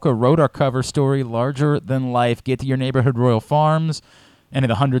Smolka wrote our cover story, larger than life. Get to your neighborhood Royal Farms, any of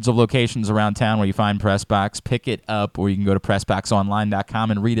the hundreds of locations around town where you find Press Box. Pick it up, or you can go to PressBoxOnline.com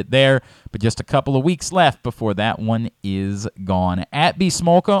and read it there. But just a couple of weeks left before that one is gone. At B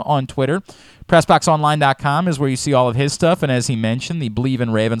Smolka on Twitter. PressBoxOnline.com is where you see all of his stuff. And as he mentioned, the Believe in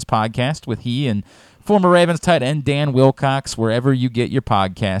Ravens podcast with he and former Ravens tight end Dan Wilcox, wherever you get your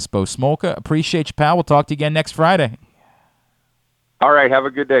podcast. Bo Smolka, appreciate you, pal. We'll talk to you again next Friday. All right, have a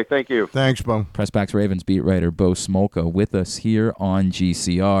good day. Thank you. Thanks, Bo. Pressbox Ravens beat writer Bo Smolka with us here on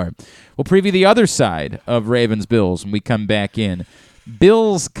GCR. We'll preview the other side of Ravens-Bills when we come back in.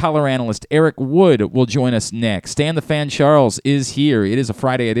 Bills color analyst Eric Wood will join us next. Stan the Fan Charles is here. It is a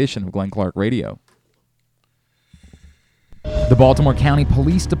Friday edition of Glenn Clark Radio. The Baltimore County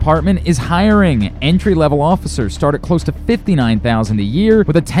Police Department is hiring. Entry-level officers start at close to $59,000 a year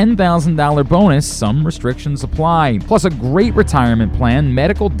with a $10,000 bonus. Some restrictions apply. Plus a great retirement plan,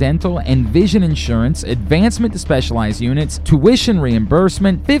 medical, dental, and vision insurance, advancement to specialized units, tuition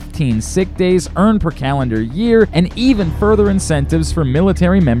reimbursement, 15 sick days earned per calendar year, and even further incentives for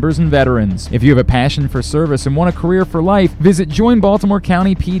military members and veterans. If you have a passion for service and want a career for life, visit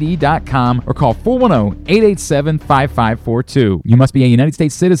joinbaltimorecountypd.com or call 410-887-5542. You must be a United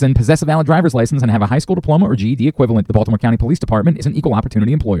States citizen, possess a valid driver's license, and have a high school diploma or GED equivalent. The Baltimore County Police Department is an equal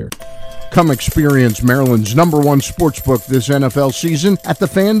opportunity employer. Come experience Maryland's #1 sportsbook this NFL season at the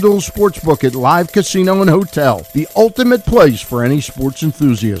FanDuel Sportsbook at Live Casino and Hotel, the ultimate place for any sports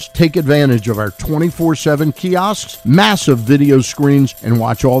enthusiast. Take advantage of our 24/7 kiosks, massive video screens, and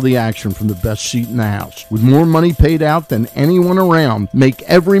watch all the action from the best seat in the house. With more money paid out than anyone around, make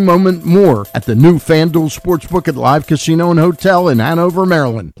every moment more at the new FanDuel Sportsbook at Live Casino and Hotel in Hanover,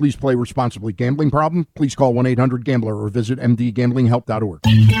 Maryland. Please play responsibly. Gambling problem? Please call 1-800-GAMBLER or visit mdgamblinghelp.org.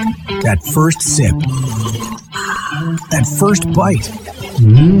 That first sip. That first bite.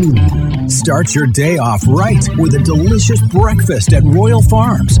 Start your day off right with a delicious breakfast at Royal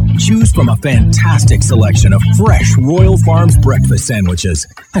Farms. Choose from a fantastic selection of fresh Royal Farms breakfast sandwiches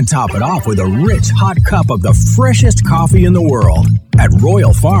and top it off with a rich hot cup of the freshest coffee in the world. At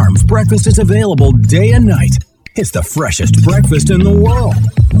Royal Farms, breakfast is available day and night. It's the freshest breakfast in the world.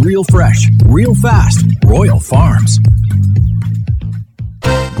 Real fresh, real fast. Royal Farms.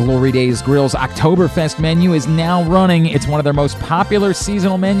 Glory Days Grill's Oktoberfest menu is now running. It's one of their most popular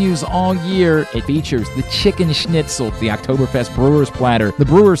seasonal menus all year. It features the chicken schnitzel, the Oktoberfest brewer's platter, the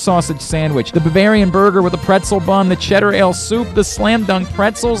brewer's sausage sandwich, the Bavarian burger with a pretzel bun, the cheddar ale soup, the slam dunk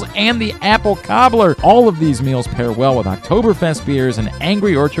pretzels, and the apple cobbler. All of these meals pair well with Oktoberfest beers and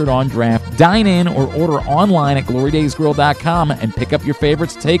Angry Orchard on draft. Dine in or order online at glorydaysgrill.com and pick up your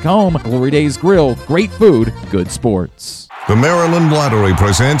favorites to take home. Glory Days Grill, great food, good sports. The Maryland Lottery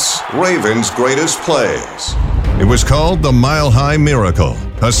presents Ravens' Greatest Plays. It was called the Mile High Miracle,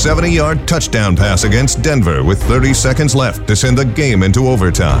 a 70-yard touchdown pass against Denver with 30 seconds left to send the game into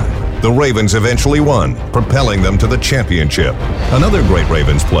overtime. The Ravens eventually won, propelling them to the championship. Another great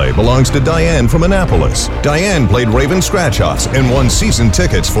Ravens play belongs to Diane from Annapolis. Diane played Ravens Scratch-Offs and won season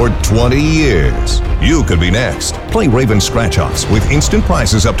tickets for 20 years. You could be next. Play Ravens Scratch-Offs with instant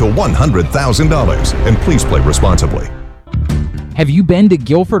prizes up to $100,000. And please play responsibly. Have you been to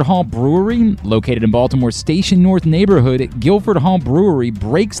Guilford Hall Brewery? Located in Baltimore's Station North neighborhood, Guilford Hall Brewery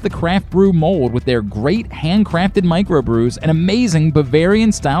breaks the craft brew mold with their great handcrafted microbrews and amazing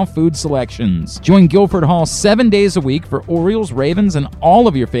Bavarian-style food selections. Join Guilford Hall 7 days a week for Orioles, Ravens, and all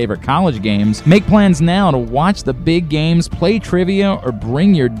of your favorite college games. Make plans now to watch the big games, play trivia, or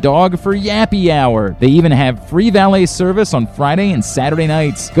bring your dog for Yappy Hour. They even have free valet service on Friday and Saturday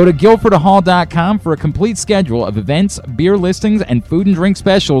nights. Go to guilfordhall.com for a complete schedule of events, beer listings, and food and drink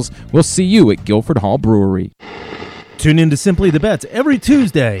specials. We'll see you at Guilford Hall Brewery. Tune in to Simply the Bets every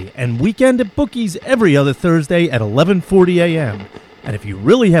Tuesday and Weekend at Bookies every other Thursday at 11:40 a.m. And if you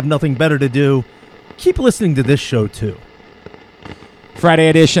really have nothing better to do, keep listening to this show too. Friday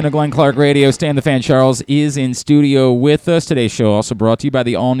edition of Glenn Clark Radio. Stan the Fan Charles is in studio with us. Today's show also brought to you by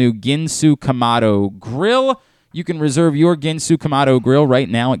the all-new Ginsu Kamado Grill. You can reserve your Ginsu Kamado Grill right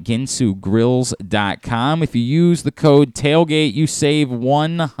now at ginsugrills.com. If you use the code TAILGATE, you save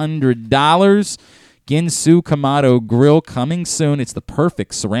 $100. Ginsu Kamado Grill coming soon. It's the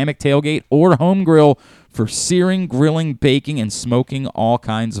perfect ceramic tailgate or home grill for searing, grilling, baking, and smoking all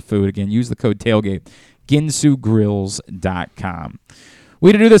kinds of food. Again, use the code TAILGATE. ginsugrills.com. We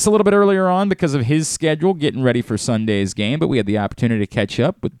had to do this a little bit earlier on because of his schedule getting ready for Sunday's game, but we had the opportunity to catch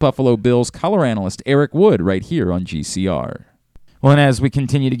up with Buffalo Bills color analyst Eric Wood right here on GCR. Well, and as we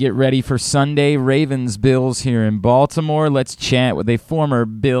continue to get ready for Sunday, Ravens-Bills here in Baltimore, let's chat with a former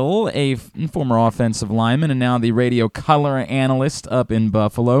Bill, a former offensive lineman, and now the radio color analyst up in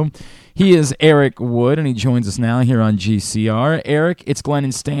Buffalo. He is Eric Wood, and he joins us now here on GCR. Eric, it's Glenn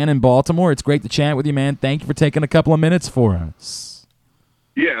and Stan in Baltimore. It's great to chat with you, man. Thank you for taking a couple of minutes for us.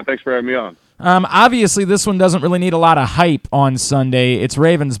 Yeah, thanks for having me on. Obviously, this one doesn't really need a lot of hype on Sunday. It's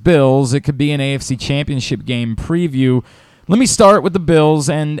Ravens-Bills. It could be an AFC Championship game preview. Let me start with the Bills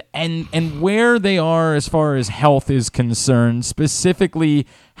and where they are as far as health is concerned. Specifically,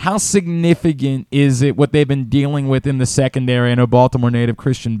 how significant is it what they've been dealing with in the secondary? I know Baltimore native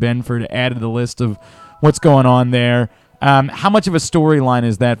Christian Benford added to the list of what's going on there. How much of a storyline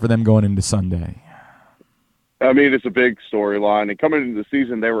is that for them going into Sunday? I mean, it's a big storyline. And coming into the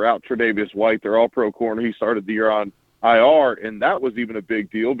season, they were out Tre'Davious White, their all-pro corner. He started the year on IR, and that was even a big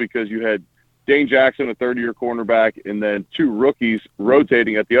deal because you had Dane Jackson, a third-year cornerback, and then two rookies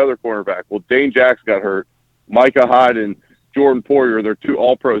rotating at the other cornerback. Well, Dane Jackson got hurt. Micah Hyde and Jordan Poyer, they're two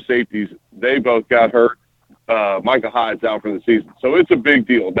all-pro safeties. They both got hurt. Micah Hyde's out for the season. So it's a big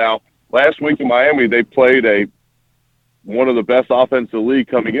deal. Now, last week in Miami, they played one of the best offensive league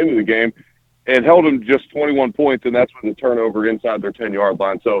coming into the game, and held them just 21 points, and that's with the turnover inside their 10-yard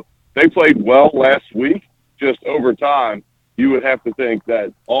line. So they played well last week. Just over time, you would have to think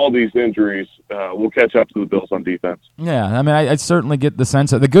that all these injuries will catch up to the Bills on defense. Yeah, I mean, I certainly get the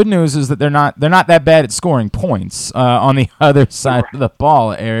sense of the good news is that they're not that bad at scoring points on the other side of the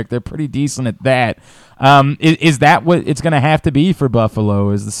ball, Eric. They're pretty decent at that. Is that what it's going to have to be for Buffalo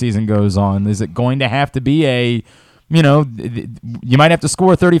as the season goes on? Is it going to have to be you might have to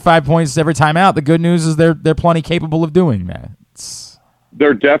score 35 points every time out. The good news is they're plenty capable of doing that.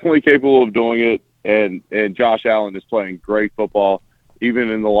 They're definitely capable of doing it, and Josh Allen is playing great football. Even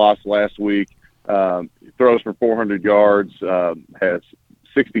in the loss last week, he throws for 400 yards, has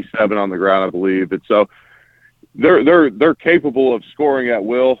 67 on the ground, I believe. And so they're capable of scoring at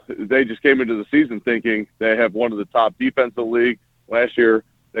will. They just came into the season thinking they have one of the top defensive league. Last year,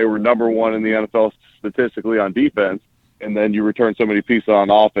 they were number one in the NFL statistically on defense, and then you return so many pieces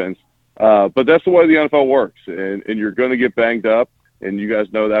on offense. But that's the way the NFL works, and you're going to get banged up, and you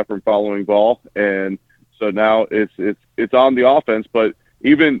guys know that from following ball. And so now it's on the offense. But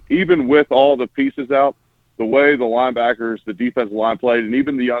even with all the pieces out, the way the linebackers, the defensive line played, and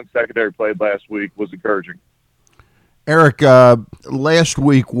even the young secondary played last week was encouraging. Eric, last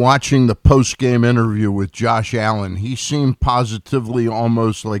week watching the post-game interview with Josh Allen, he seemed positively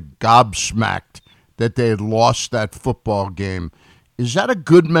almost like gobsmacked that they had lost that football game. Is that a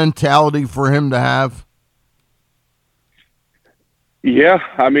good mentality for him to have? Yeah,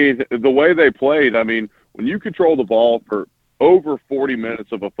 I mean, the way they played, I mean, when you control the ball for over 40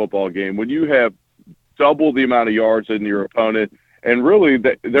 minutes of a football game, when you have double the amount of yards in your opponent, and really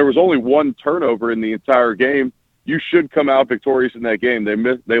there was only one turnover in the entire game, you should come out victorious in that game.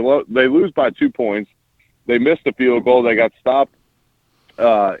 They lose by 2 points. They missed a field goal. They got stopped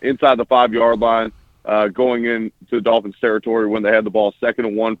inside the 5-yard line going into Dolphins territory when they had the ball 2nd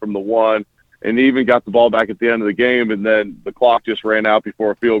and 1 from the 1, and even got the ball back at the end of the game, and then the clock just ran out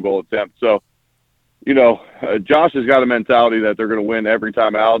before a field goal attempt. So, Josh has got a mentality that they're going to win every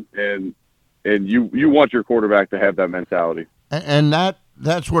time out, and you want your quarterback to have that mentality. And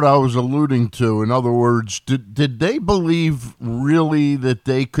that's what I was alluding to. In other words, did they believe really that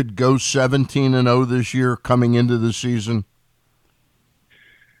they could go 17-0 this year coming into the season?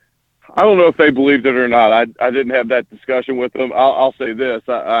 I don't know if they believed it or not. I didn't have that discussion with them. I'll say this.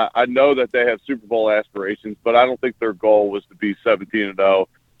 I know that they have Super Bowl aspirations, but I don't think their goal was to be 17-0.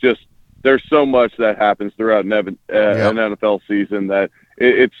 Just there's so much that happens throughout an NFL season that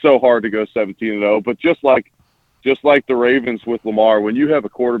it's so hard to go 17-0. But just like the Ravens with Lamar, when you have a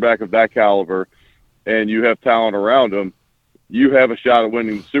quarterback of that caliber and you have talent around him, you have a shot at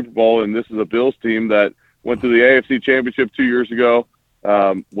winning the Super Bowl. And this is a Bills team that went to the AFC Championship 2 years ago,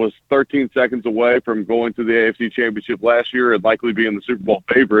 was 13 seconds away from going to the AFC Championship last year and likely being the Super Bowl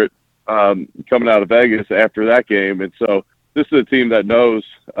favorite coming out of Vegas after that game. And so this is a team that knows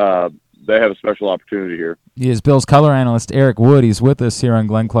they have a special opportunity here. He is Bills color analyst Eric Wood. He's with us here on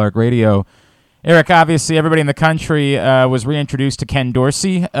Glenn Clark Radio. Eric, obviously everybody in the country was reintroduced to Ken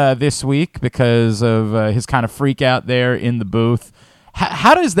Dorsey this week because of his kind of freak out there in the booth.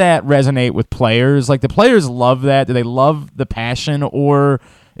 How does that resonate with players? Like, the players love that? Do they love the passion? Or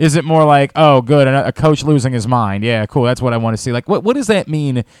is it more like, oh, good, a coach losing his mind? Yeah, cool, that's what I want to see. Like, what does that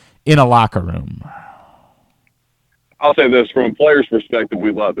mean in a locker room? I'll say this, from a player's perspective,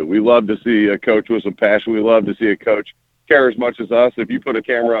 we love it. We love to see a coach with some passion. We love to see a coach care as much as us. If you put a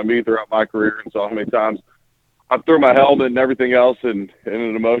camera on me throughout my career and saw how many times I threw my helmet and everything else in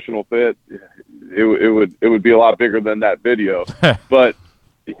an emotional fit, it would be a lot bigger than that video. But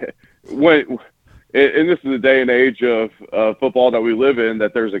and this is the day and age of football that we live in,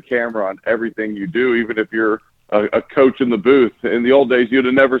 that there's a camera on everything you do, even if you're a coach in the booth. In the old days, you'd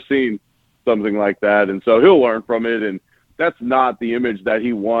have never seen something like that. And so he'll learn from it. And that's not the image that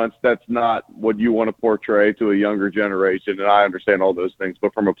he wants. That's not what you want to portray to a younger generation. And I understand all those things.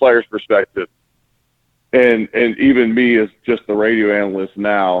 But from a player's perspective, and even me as just the radio analyst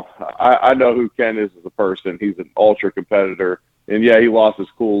now, I know who Ken is as a person. He's an ultra competitor. And, yeah, he lost his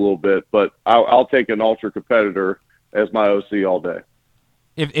cool a little bit. But I'll take an ultra competitor as my OC all day.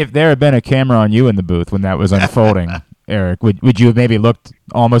 If there had been a camera on you in the booth when that was unfolding, Eric, would you have maybe looked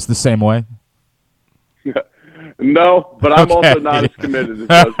almost the same way? No, but I'm also not as committed as those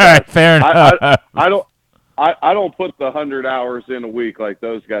guys. All right, fair enough. I don't put the 100 hours in a week like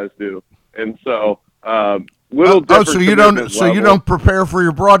those guys do, and so little different. So you don't prepare for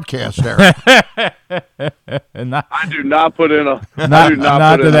your broadcast, Eric. I do not put in a.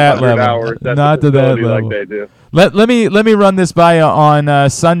 Not to that level. Hours. That's not to that level. Like they do. Let me run this by you. On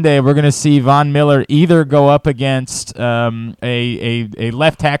Sunday, we're going to see Von Miller either go up against a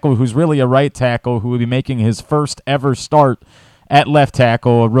left tackle who's really a right tackle who will be making his first ever start at left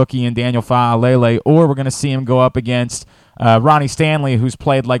tackle, a rookie in Daniel Fa'alele, or we're going to see him go up against Ronnie Stanley, who's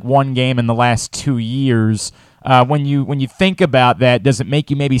played like one game in the last 2 years. When you think about that, does it make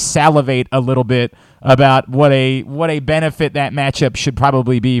you maybe salivate a little bit about what a benefit that matchup should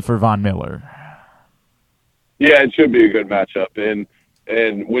probably be for Von Miller? Yeah, it should be a good matchup.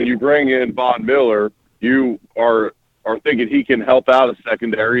 And when you bring in Von Miller, you are thinking he can help out a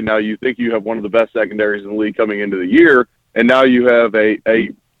secondary. Now you think you have one of the best secondaries in the league coming into the year, and now you have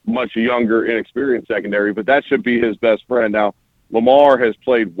a much younger, inexperienced secondary, but that should be his best friend. Now, Lamar has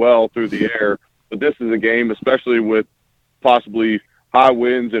played well through the air, but this is a game, especially with possibly high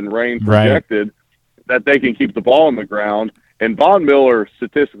winds and rain projected, that they can keep the ball on the ground. And Von Miller,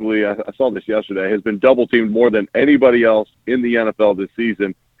 statistically, I saw this yesterday, has been double-teamed more than anybody else in the NFL this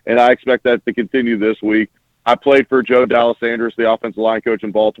season, and I expect that to continue this week. I played for Joe Dallas-Sanders, the offensive line coach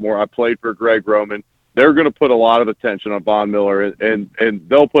in Baltimore. I played for Greg Roman. They're going to put a lot of attention on Von Miller, and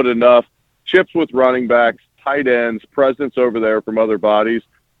they'll put enough chips with running backs, tight ends, presence over there from other bodies,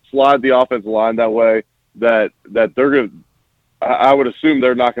 slide the offensive line that way, that they're going to – I would assume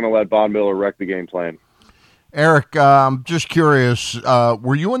they're not going to let Von Miller wreck the game plan. Eric, I'm just curious,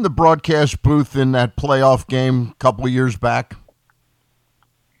 were you in the broadcast booth in that playoff game a couple of years back?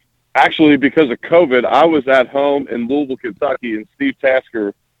 Actually, because of COVID, I was at home in Louisville, Kentucky, and Steve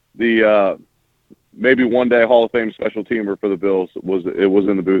Tasker, the maybe one day Hall of Fame special teamer for the Bills, was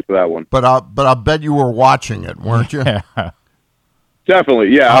in the booth for that one. But I bet you were watching it, weren't you? Yeah. Definitely,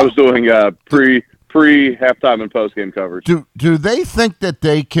 yeah. I was doing pre halftime and post game coverage. Do they think that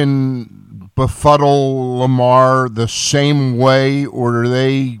they can befuddle Lamar the same way, or do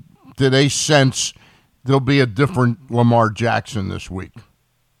they sense there'll be a different Lamar Jackson this week?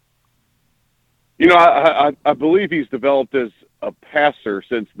 You know, I believe he's developed as a passer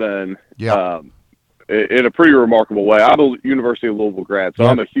since then. Yeah. In a pretty remarkable way. I'm a University of Louisville grad, so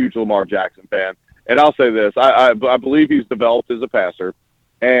I'm a huge Lamar Jackson fan. And I'll say this, I believe he's developed as a passer,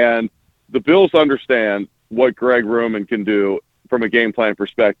 and the Bills understand what Greg Roman can do from a game plan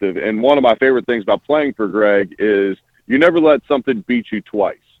perspective. And one of my favorite things about playing for Greg is you never let something beat you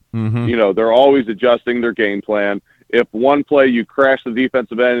twice. Mm-hmm. You know, they're always adjusting their game plan. If one play you crash the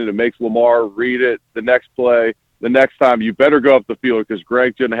defensive end and it makes Lamar read it, the next play, the next time, you better go up the field because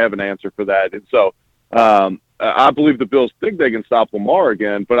Greg didn't have an answer for that. And so I believe the Bills think they can stop Lamar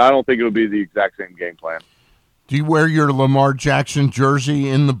again, but I don't think it'll be the exact same game plan. Do you wear your Lamar Jackson jersey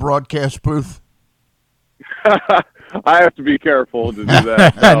in the broadcast booth? I have to be careful to do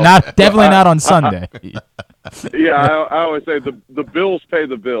that. No. Definitely not on Sunday. Yeah, I always say the Bills pay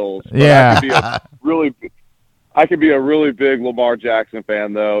the bills. Yeah. I could be a really big Lamar Jackson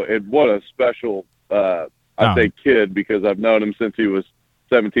fan, though. And what a special, I'd say, kid, because I've known him since he was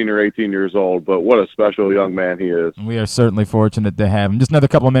 17 or 18 years old. But what a special young man he is. We are certainly fortunate to have him. Just another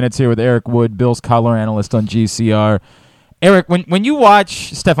couple of minutes here with Eric Wood, Bills color analyst on GCR. Eric, when you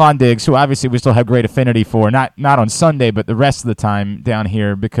watch Stephon Diggs, who obviously we still have great affinity for, not on Sunday, but the rest of the time down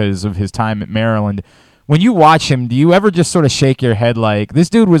here because of his time at Maryland, when you watch him, do you ever just sort of shake your head like, this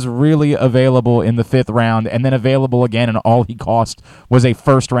dude was really available in the 5th round and then available again, and all he cost was a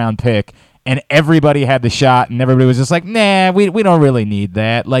first-round pick, and everybody had the shot, and everybody was just like, nah, we don't really need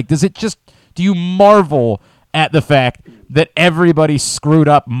that. Like, do you marvel at the fact that everybody screwed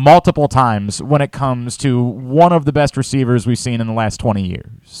up multiple times when it comes to one of the best receivers we've seen in the last 20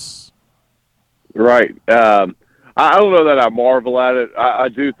 years? Right. I don't know that I marvel at it. I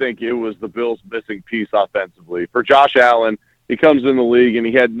do think it was the Bills' missing piece offensively. For Josh Allen, he comes in the league, and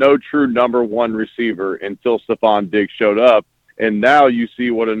he had no true number one receiver until Stephon Diggs showed up. And now you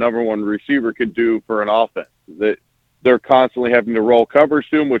see what a number one receiver can do for an offense. That they're constantly having to roll coverage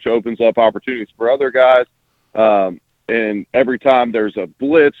to him, which opens up opportunities for other guys. And every time there's a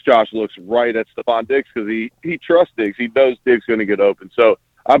blitz, Josh looks right at Stephon Diggs because he trusts Diggs. He knows Diggs is going to get open. So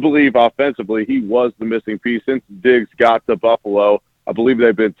I believe offensively he was the missing piece. Since Diggs got to Buffalo, I believe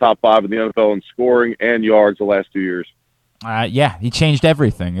they've been top 5 in the NFL in scoring and yards the last 2 years. Yeah, he changed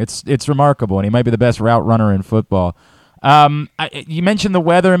everything. It's remarkable, and he might be the best route runner in football. You mentioned the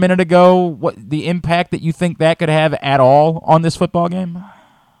weather a minute ago. What the impact that you think that could have at all on this football game?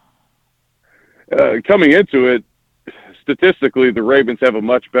 Coming into it, statistically, the Ravens have a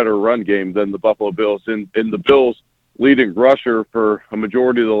much better run game than the Buffalo Bills. And the Bills' leading rusher for a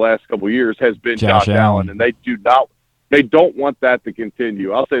majority of the last couple of years has been Josh Allen, and they don't want that to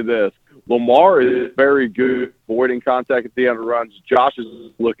continue. I'll say this. Lamar is very good avoiding contact at the end of runs. Josh is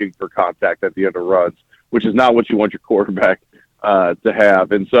looking for contact at the end of runs, which is not what you want your quarterback to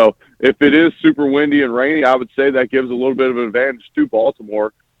have. And so if it is super windy and rainy, I would say that gives a little bit of an advantage to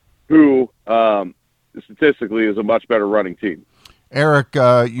Baltimore, who statistically is a much better running team. Eric,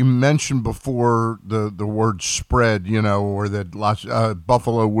 you mentioned before the word spread, or that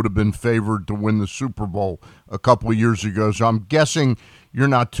Buffalo would have been favored to win the Super Bowl a couple of years ago. So I'm guessing you're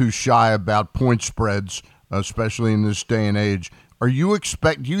not too shy about point spreads, especially in this day and age. Do you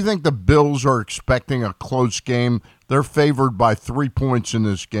think the Bills are expecting a close game? They're favored by 3 points in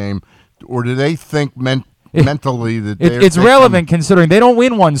this game, or do they think mentally that it's relevant considering they don't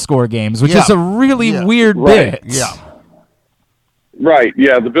win one-score games, which is a really weird bit. Yeah. Right,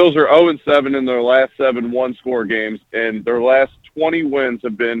 yeah. The Bills are 0-7 in their last 7 one-score games, and their last 20 wins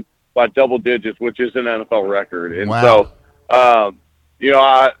have been by double digits, which is an NFL record. And so, I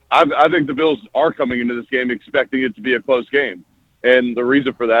think the Bills are coming into this game expecting it to be a close game. And the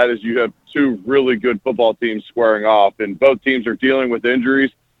reason for that is you have 2 really good football teams squaring off, and both teams are dealing with injuries.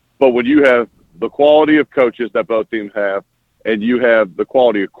 But when you have the quality of coaches that both teams have, and you have the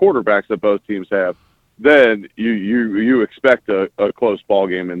quality of quarterbacks that both teams have, then you expect a close ball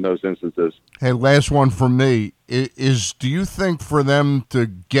game in those instances. Hey, last one from me is: do you think for them to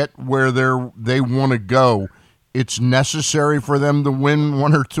get where they want to go, it's necessary for them to win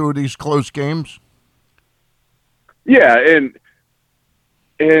 1 or 2 of these close games? Yeah,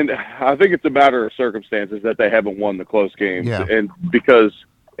 and I think it's a matter of circumstances that they haven't won the close games. Yeah. And because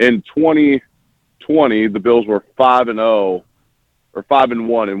in 2020 the Bills were 5-0 or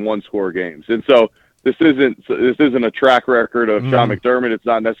 5-1 in one-score games, and so this isn't a track record of Sean McDermott. It's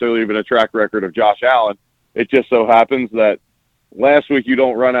not necessarily even a track record of Josh Allen. It just so happens that last week you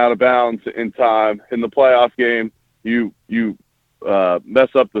don't run out of bounds in time. In the playoff game, you mess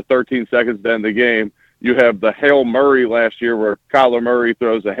up the 13 seconds to end the game. You have the Hail Murray last year where Kyler Murray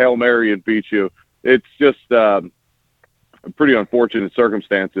throws a Hail Mary and beats you. It's just pretty unfortunate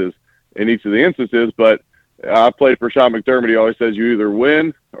circumstances in each of the instances. But I played for Sean McDermott. He always says you either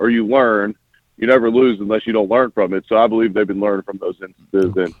win or you learn. You never lose unless you don't learn from it. So I believe they've been learning from those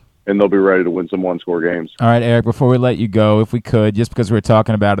instances, and they'll be ready to win some one-score games. All right, Eric, before we let you go, if we could, just because we were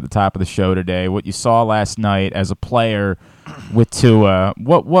talking about at the top of the show today, what you saw last night as a player with Tua,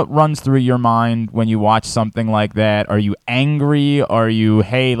 what runs through your mind when you watch something like that? Are you angry? Are you,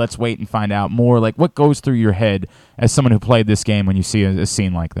 hey, let's wait and find out more? Like, what goes through your head as someone who played this game when you see a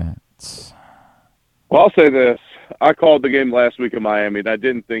scene like that? Well, I'll say this. I called the game last week in Miami, and I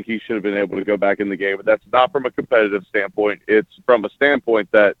didn't think he should have been able to go back in the game. But that's not from a competitive standpoint. It's from a standpoint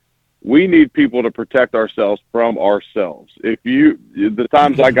that we need people to protect ourselves from ourselves. The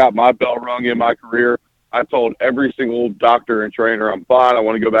times I got my bell rung in my career, I told every single doctor and trainer, I'm fine, I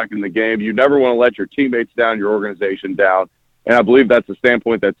want to go back in the game. You never want to let your teammates down, your organization down. And I believe that's the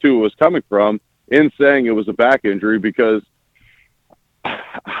standpoint that Tua was coming from in saying it was a back injury, because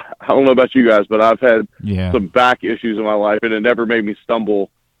I don't know about you guys, but I've had some back issues in my life, and it never made me stumble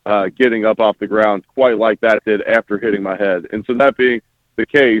getting up off the ground quite like that did after hitting my head. And so that being the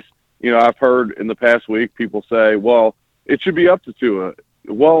case, I've heard in the past week people say, well, it should be up to Tua.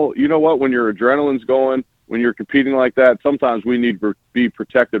 Well, you know what? When your adrenaline's going, when you're competing like that, sometimes we need to be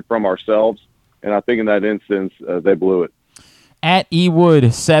protected from ourselves. And I think in that instance, they blew it. At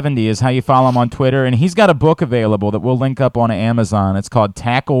ewood70 is how you follow him on Twitter, and he's got a book available that we'll link up on Amazon. It's called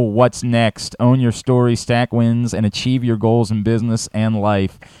Tackle What's Next, Own Your Story, Stack Wins, and Achieve Your Goals in Business and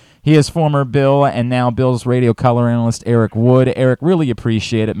Life. He is former Bill and now Bills radio color analyst Eric Wood. Eric, really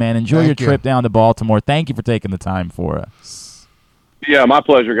appreciate it, man. Enjoy your trip down to Baltimore. Thank you for taking the time for us. Yeah, my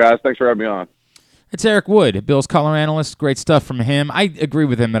pleasure, guys. Thanks for having me on. It's Eric Wood, Bills color analyst. Great stuff from him. I agree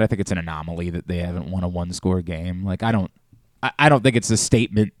with him that I think it's an anomaly that they haven't won a one-score game. Like, I don't think it's a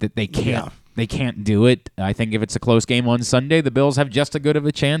statement that they can't do it. I think if it's a close game on Sunday, the Bills have just as good of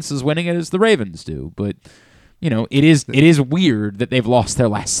a chance as winning it as the Ravens do. But it is weird that they've lost their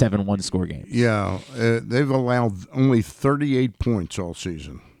last 7 one-score games. Yeah, they've allowed only 38 points all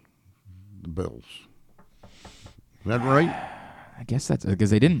season. The Bills. Is that right? I guess that's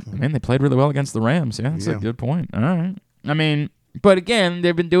because they didn't. I mean, they played really well against the Rams. Yeah, that's a good point. All right. I mean, but again,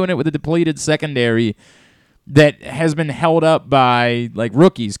 they've been doing it with a depleted secondary that has been held up by like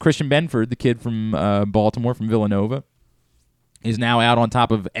rookies. Christian Benford, the kid from Baltimore, from Villanova, is now out on top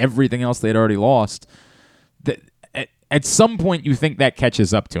of everything else they had already lost. At some point, you think that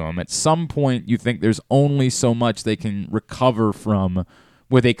catches up to them. At some point, you think there's only so much they can recover from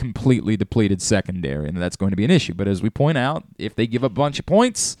with a completely depleted secondary, and that's going to be an issue. But as we point out, if they give a bunch of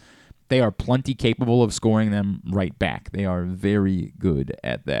points, they are plenty capable of scoring them right back. They are very good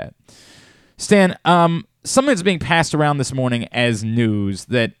at that. Stan, something that's being passed around this morning as news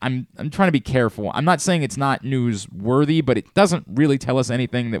that I'm trying to be careful. I'm not saying it's not newsworthy, but it doesn't really tell us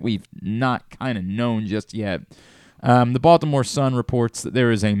anything that we've not kind of known just yet. The Baltimore Sun reports that there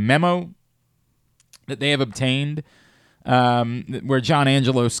is a memo that they have obtained where John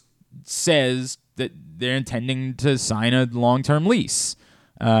Angelo says that they're intending to sign a long-term lease.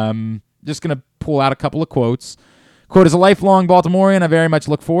 Just going to pull out a couple of quotes. Quote, as a lifelong Baltimorean, I very much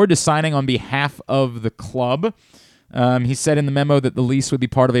look forward to signing on behalf of the club. He said in the memo that the lease would be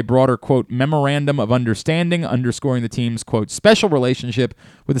part of a broader, quote, memorandum of understanding, underscoring the team's, quote, special relationship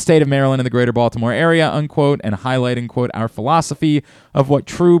with the state of Maryland and the greater Baltimore area, unquote, and highlighting, quote, our philosophy of what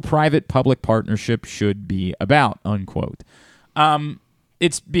true private-public partnership should be about, unquote.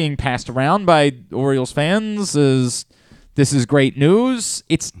 It's being passed around by Orioles fans as this is great news.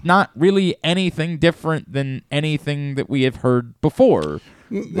 It's not really anything different than anything that we have heard before.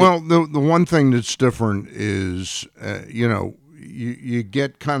 Well, the one thing that's different is, you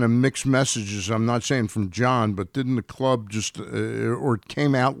get kind of mixed messages. I'm not saying from John, but didn't the club just, or it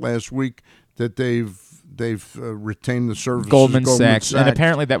came out last week that they've retained the services of Goldman Sachs, and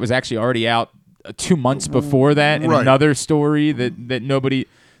apparently that was actually already out 2 months before that in another story that nobody.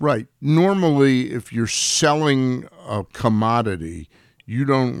 Right. Normally, if you're selling a commodity, you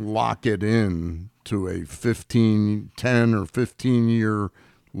don't lock it in to a 10 or 15-year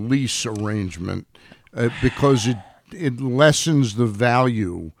lease arrangement because it lessens the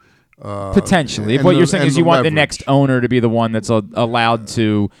value. Potentially. What you're saying is you want the next owner to be the one that's allowed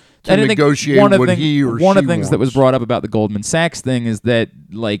to negotiate what he or she one of the things that was wants. brought up about the Goldman Sachs thing is that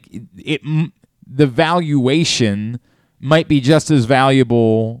like the valuation might be just as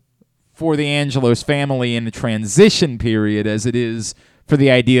valuable for the Angelos family in the transition period as it is for the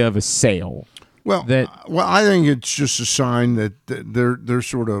idea of a sale. Well, I think it's just a sign that they're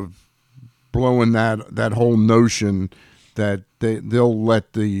sort of blowing that whole notion that they'll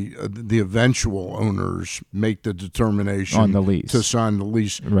let the eventual owners make the determination on the lease to sign the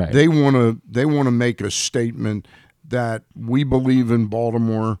lease. Right. They want to make a statement that we believe in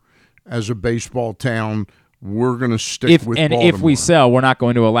Baltimore as a baseball town. We're going to stick with Baltimore. If we sell, we're not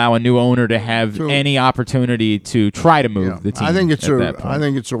going to allow a new owner to have any opportunity to try to move the team. I think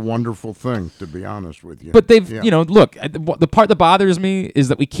it's a wonderful thing, to be honest with you. But they've, look, the part that bothers me is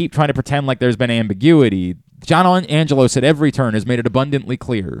that we keep trying to pretend like there's been ambiguity. John Angelos at every turn has made it abundantly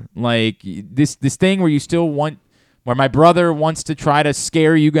clear. Like this thing where my brother wants to try to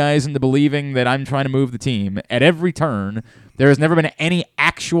scare you guys into believing that I'm trying to move the team. At every turn, there has never been any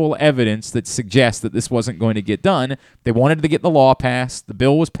actual evidence that suggests that this wasn't going to get done. They wanted to get the law passed. The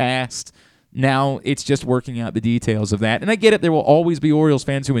bill was passed. Now it's just working out the details of that. And I get it. There will always be Orioles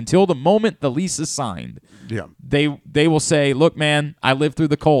fans who, until the moment the lease is signed, they will say, look, man, I lived through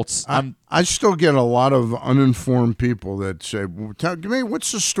the Colts. I still get a lot of uninformed people that say, well, give me,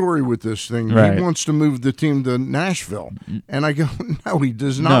 what's the story with this thing? Right. He wants to move the team to Nashville. And I go, no, he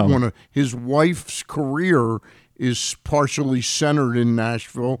does not want to. His wife's career is partially centered in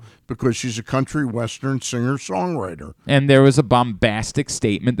Nashville because she's a country western singer-songwriter. And there was a bombastic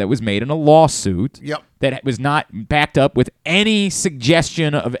statement that was made in a lawsuit that was not backed up with any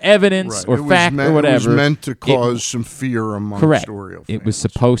suggestion of evidence or fact or whatever. It was meant to cause some fear amongst Oriole fans. It was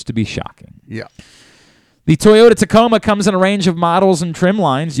supposed to be shocking. Yeah. The Toyota Tacoma comes in a range of models and trim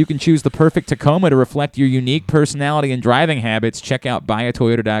lines. You can choose the perfect Tacoma to reflect your unique personality and driving habits. Check out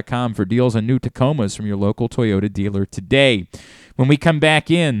buyatoyota.com for deals on new Tacomas from your local Toyota dealer today. When we come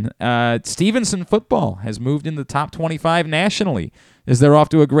back in, Stevenson football has moved into the top 25 nationally as they're off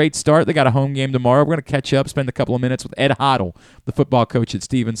to a great start. They got a home game tomorrow. We're going to catch up, spend a couple of minutes with Ed Hoddle, the football coach at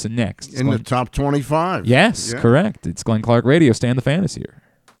Stevenson next. In the top 25. Yes, correct. It's Glenn Clark Radio. Stan the Fan is here.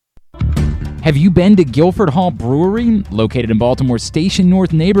 Have you been to Guilford Hall Brewery? Located in Baltimore's Station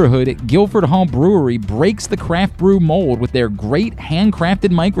North neighborhood, Guilford Hall Brewery breaks the craft brew mold with their great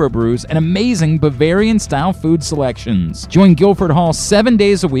handcrafted microbrews and amazing Bavarian-style food selections. Join Guilford Hall 7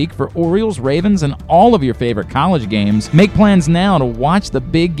 days a week for Orioles, Ravens, and all of your favorite college games. Make plans now to watch the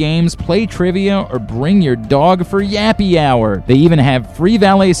big games, play trivia, or bring your dog for Yappy Hour. They even have free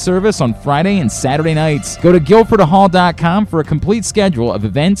valet service on Friday and Saturday nights. Go to guilfordhall.com for a complete schedule of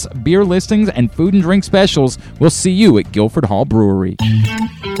events, beer listings, and food and drink specials. We'll see you at Guilford Hall Brewery.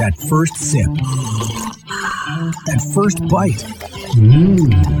 That first sip. That first bite.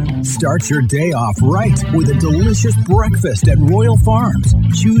 Start your day off right with a delicious breakfast at Royal Farms.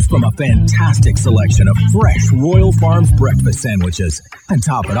 Choose from a fantastic selection of fresh Royal Farms breakfast sandwiches and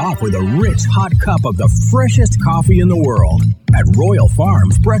top it off with a rich hot cup of the freshest coffee in the world. At Royal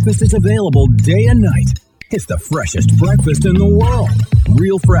Farms, breakfast is available day and night. It's the freshest breakfast in the world.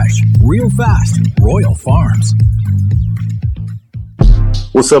 Real fresh, real fast. Royal Farms.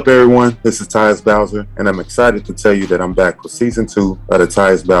 What's up, everyone? This is Tyus Bowser, and I'm excited to tell you that I'm back for Season 2 of The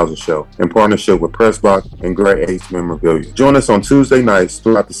Tyus Bowser Show in partnership with PressBox and Great Ace Memorabilia. Join us on Tuesday nights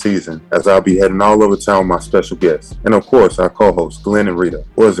throughout the season as I'll be heading all over town with my special guests. And of course, our co-hosts, Glenn and Rita.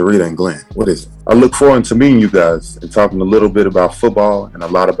 Or is it Rita and Glenn? What is it? I look forward to meeting you guys and talking a little bit about football and a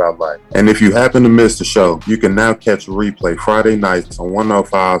lot about life. And if you happen to miss the show, you can now catch a replay Friday nights on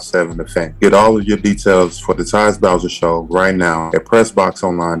 105.7 The Fan. Get all of your details for The Tyus Bowser Show right now at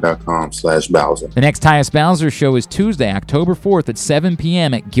PressBoxOnline.com/Bowser. The next Tyus Bowser Show is Tuesday, October 4th at 7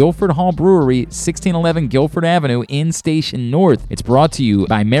 p.m. at Guilford Hall Brewery, 1611 Guilford Avenue in Station North. It's brought to you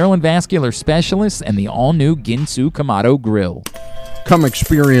by Maryland Vascular Specialists and the all-new Ginsu Kamado Grill. Come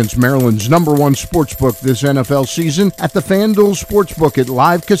experience Maryland's #1 sportsbook this NFL season at the FanDuel Sportsbook at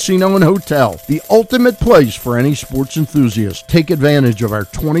Live Casino and Hotel, the ultimate place for any sports enthusiast. Take advantage of our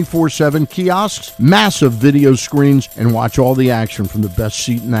 24/7 kiosks, massive video screens, and watch all the action from the best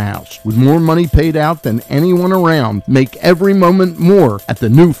seat in the house. With more money paid out than anyone around, make every moment more at the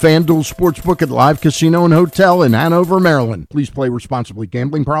new FanDuel Sportsbook at Live Casino and Hotel in Hanover, Maryland. Please play responsibly.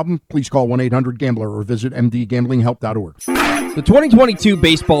 Gambling problem? Please call 1-800-GAMBLER or visit mdgamblinghelp.org. The 2022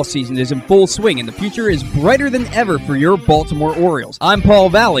 baseball season is in full swing, and the future is brighter than ever for your Baltimore Orioles. I'm Paul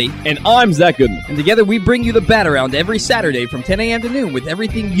Valley. And I'm Zach Goodman. And together we bring you the Bat Around every Saturday from 10 a.m. to noon with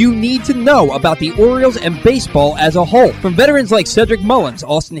everything you need to know about the Orioles and baseball as a whole. From veterans like Cedric Mullins,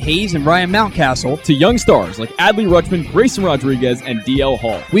 Austin Hayes, and Ryan Mountcastle, to young stars like Adley Rutschman, Grayson Rodriguez, and DL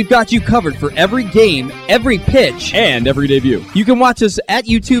Hall. We've got you covered for every game, every pitch, and every debut. You can watch us at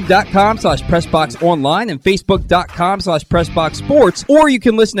youtube.com/PressBoxOnline and Facebook.com/PressBoxSports, or you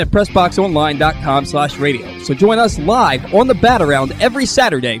can listen at PressBoxOnline.com/radio. So join us live on the Bat Around every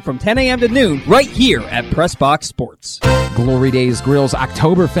Saturday from 10 a.m. to noon right here at PressBox Sports. Glory Days Grill's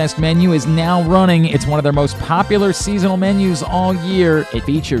Oktoberfest menu is now running. It's one of their most popular seasonal menus all year. It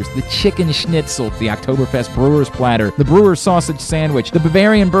features the chicken schnitzel, the Oktoberfest Brewer's Platter, the Brewer's Sausage Sandwich, the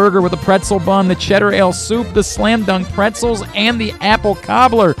Bavarian Burger with a pretzel bun, the Cheddar Ale Soup, the Slam Dunk Pretzels, and the Apple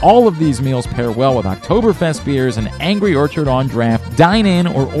Cobbler. All of these meals pair well with Oktoberfest beers and Angry Orchard on draft. Dine in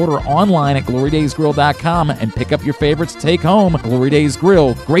or order online at GloryDaysGrill.com and pick up your favorites to take home. Glory Days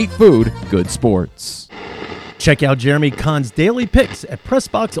Grill, great food, good sports. Check out Jeremy Kahn's daily picks at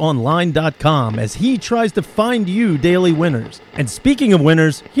PressBoxOnline.com as he tries to find you daily winners. And speaking of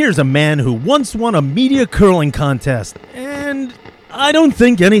winners, here's a man who once won a media curling contest, and I don't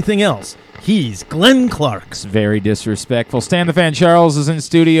think anything else. He's Glenn Clark. It's very disrespectful. Stan the Fan Charles is in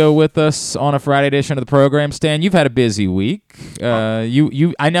studio with us on a Friday edition of the program. Stan, you've had a busy week. I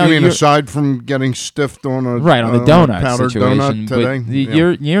know. You mean aside from getting stiffed on a the donut powdered situation donut today?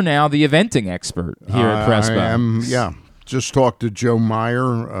 But you're now the eventing expert here at PressBox. I am. Yeah. Just talked to Joe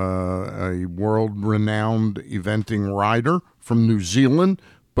Meyer, a world-renowned eventing rider from New Zealand,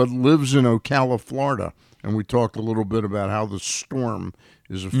 but lives in Ocala, Florida, and we talked a little bit about how the storm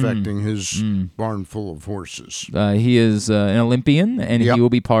is affecting his barn full of horses. He is an Olympian, and he will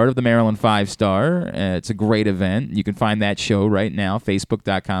be part of the Maryland 5-Star. It's a great event. You can find that show right now,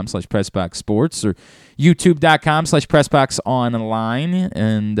 Facebook.com/PressBoxSports or YouTube.com/PressBoxOnline.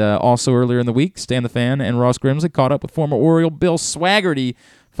 And also earlier in the week, Stan the Fan and Ross Grimsley caught up with former Oriole Bill Swaggerty.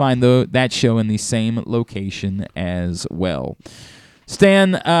 Find that show in the same location as well.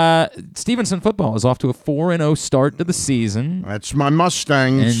 Stan, Stevenson football is off to a 4-0 start to the season. That's my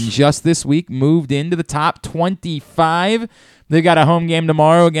Mustangs. And just this week moved into the top 25. They've got a home game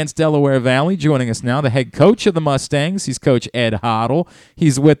tomorrow against Delaware Valley. Joining us now, the head coach of the Mustangs. He's Coach Ed Hoddle.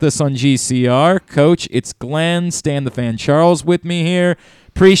 He's with us on GCR. Coach, it's Glenn, Stan the Fan Charles with me here.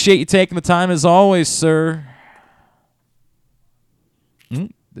 Appreciate you taking the time as always, sir.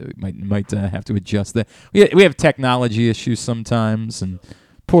 Might have to adjust that. We have technology issues sometimes, and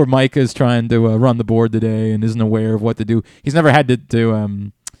poor Micah is trying to run the board today and isn't aware of what to do. He's never had to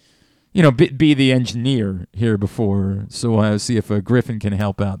be the engineer here before, so we'll see if Griffin can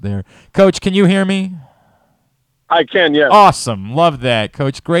help out there. Coach, can you hear me? I can, yes. Awesome. Love that,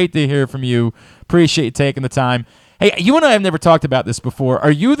 Coach. Great to hear from you. Appreciate you taking the time. Hey, you and I have never talked about this before.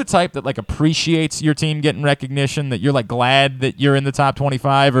 Are you the type that appreciates your team getting recognition, that you're glad that you're in the top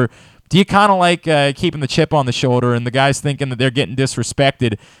 25, or do you kind of like keeping the chip on the shoulder and the guys thinking that they're getting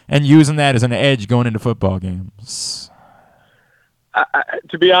disrespected and using that as an edge going into football games?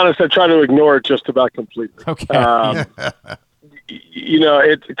 To be honest, I try to ignore it just about completely. Okay.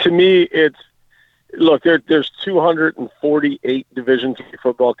 To me, it's look. There's 248 Division III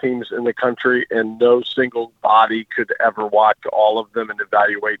football teams in the country, and no single body could ever watch all of them and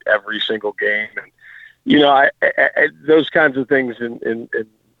evaluate every single game. And those kinds of things. In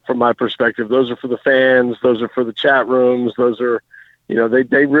from my perspective, those are for the fans. Those are for the chat rooms. Those are,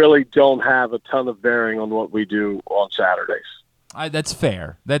 they really don't have a ton of bearing on what we do on Saturdays. That's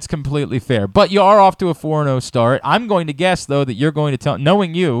fair. That's completely fair. But you are off to a 4-0 start. I'm going to guess, though, that you're going to tell,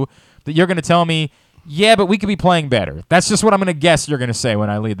 knowing you, that you're going to tell me, yeah, but we could be playing better. That's just what I'm going to guess you're going to say when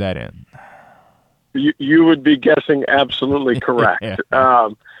I lead that in. You would be guessing absolutely correct.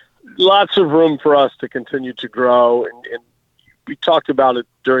 Lots of room for us to continue to grow, and we talked about it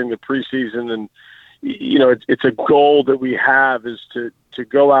during the preseason, and it's a goal that we have is to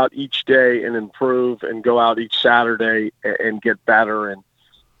go out each day and improve, and go out each Saturday and get better. And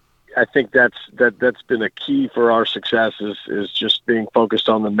I think that's been a key for our success is just being focused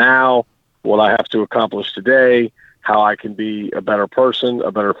on the now, what I have to accomplish today, how I can be a better person,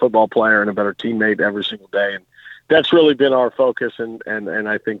 a better football player, and a better teammate every single day. And that's really been our focus, and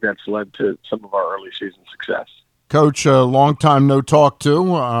I think that's led to some of our early season success. Coach, a long time no talk to.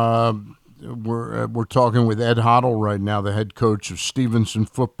 We're talking with Ed Hoddle right now, the head coach of Stevenson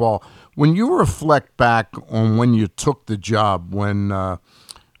football. When you reflect back on when you took the job, when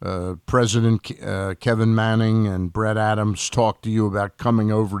President Kevin Manning and Brett Adams talked to you about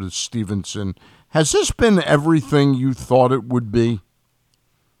coming over to Stevenson, Has this been everything you thought it would be?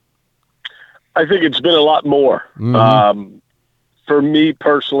 I think it's been a lot more. Mm-hmm. For me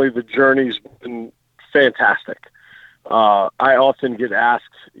personally, the journey's been fantastic. I often get asked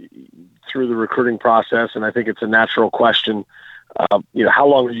through the recruiting process, and I think it's a natural question, how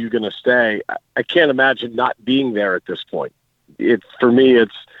long are you going to stay? I can't imagine not being there at this point. For me,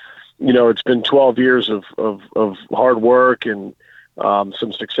 it's been 12 years of hard work and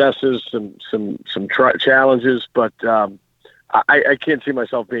some successes, some challenges, but I can't see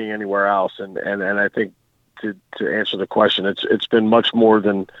myself being anywhere else. And I think to answer the question, it's been much more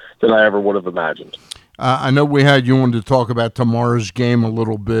than I ever would have imagined. I know we had you on to talk about tomorrow's game a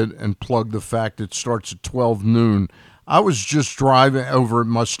little bit and plug the fact it starts at 12 noon. I was just driving over at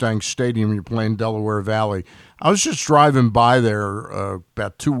Mustang Stadium. You're playing Delaware Valley. I was just driving by there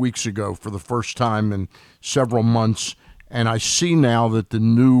about 2 weeks ago for the first time in several months, and I see now that the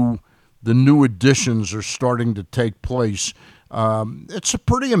new additions are starting to take place. It's a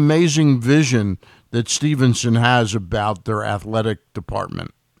pretty amazing vision that Stevenson has about their athletic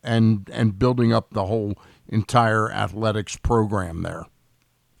department and building up the whole entire athletics program there.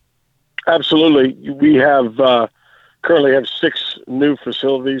 Absolutely. We currently have 6 new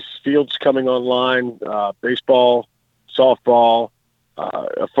facilities, fields coming online, baseball, softball,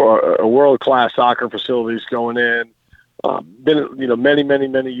 for a world-class soccer facilities going in. Been,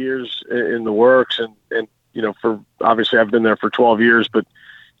 many years in the works, and for obviously I've been there for 12 years, but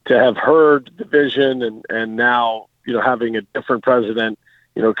to have heard the vision and now, having a different president,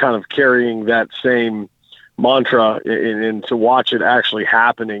 kind of carrying that same mantra and to watch it actually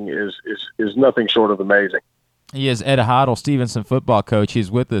happening is nothing short of amazing. He is Ed Hoddle, Stevenson football coach.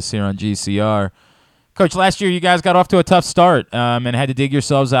 He's with us here on GCR. Coach, last year you guys got off to a tough start and had to dig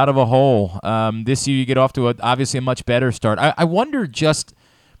yourselves out of a hole. This year you get off to obviously a much better start. I wonder, just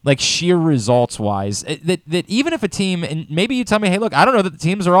like sheer results-wise, that even if a team, and maybe you tell me, hey, look, I don't know that the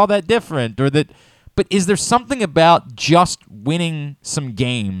teams are all that different, but is there something about just winning some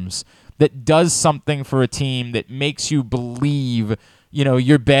games that does something for a team that makes you believe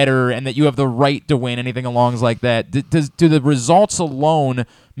you're better and that you have the right to win, anything along like that? Do the results alone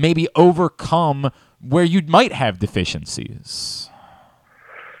maybe overcome where you might have deficiencies?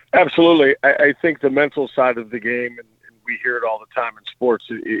 Absolutely. I think the mental side of the game, and we hear it all the time in sports,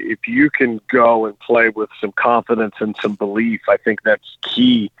 if you can go and play with some confidence and some belief, I think that's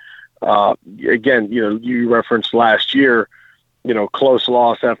key. Again, you referenced last year, close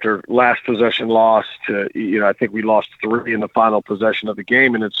loss after last possession loss to, I think we lost 3 in the final possession of the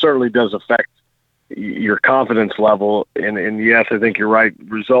game, and it certainly does affect your confidence level. And yes, I think you're right.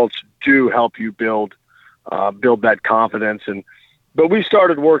 Results do help you build that confidence. But we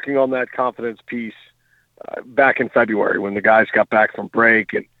started working on that confidence piece back in February when the guys got back from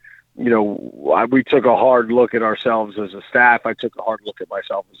break, and we took a hard look at ourselves as a staff. I took a hard look at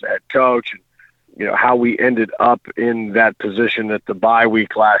myself as a head coach, and how we ended up in that position at the bye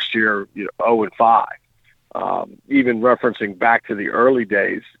week last year, 0-5. Even referencing back to the early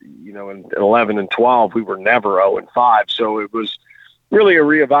days, in 11 and 12, we were never 0-5. So it was really a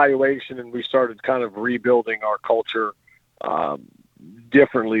reevaluation, and we started kind of rebuilding our culture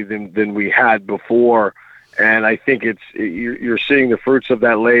differently than we had before. And I think you're seeing the fruits of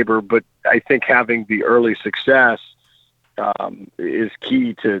that labor, but I think having the early success is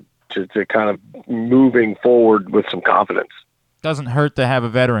key to kind of moving forward with some confidence. Doesn't hurt to have a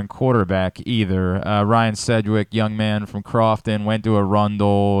veteran quarterback either. Ryan Sedgwick, young man from Crofton, went to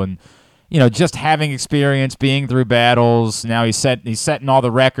Arundel, and just having experience, being through battles. Now he's setting all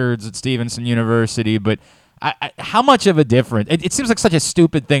the records at Stevenson University. But how much of a difference? It seems like such a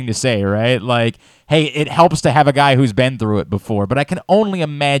stupid thing to say, right? Like, hey, it helps to have a guy who's been through it before. But I can only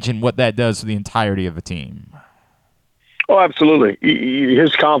imagine what that does to the entirety of a team. Oh, absolutely.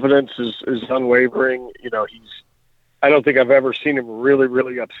 His confidence is unwavering. I don't think I've ever seen him really,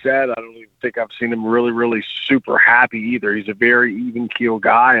 really upset. I don't even think I've seen him really, really super happy either. He's a very even-keeled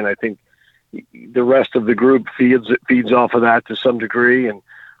guy, and I think the rest of the group feeds off of that to some degree. And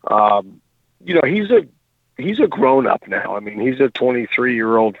he's a grown-up now. I mean, he's a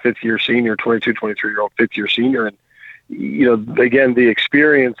 23-year-old fifth-year senior, 23-year-old fifth-year senior, and again, the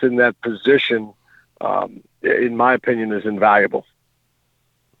experience in that position, in my opinion, is invaluable.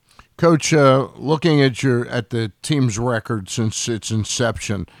 Coach, looking at the team's record since its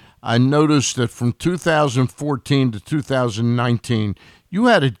inception, I noticed that from 2014 to 2019, you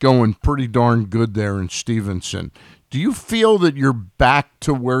had it going pretty darn good there in Stevenson. Do you feel that you're back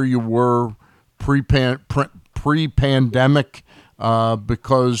to where you were pre-pandemic?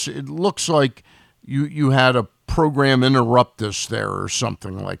 Because it looks like you had a program interruptus there or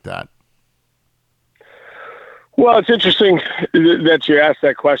something like that. Well, it's interesting that you asked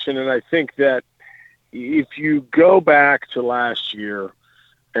that question, and I think that if you go back to last year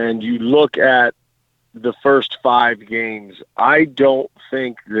and you look at the first 5 games, I don't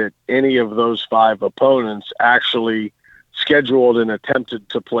think that any of those 5 opponents actually scheduled and attempted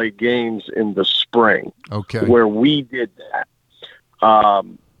to play games in the spring. Okay. Where we did that.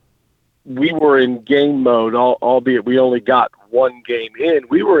 We were in game mode, albeit we only got 1 game in.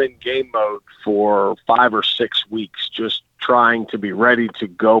 We were in game mode for 5 or 6 weeks, just trying to be ready to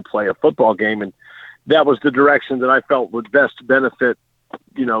go play a football game. And that was the direction that I felt would best benefit,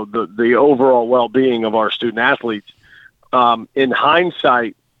 the overall well-being of our student athletes. In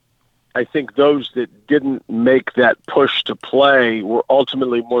hindsight, I think those that didn't make that push to play were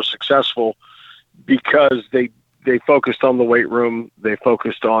ultimately more successful because they focused on the weight room. They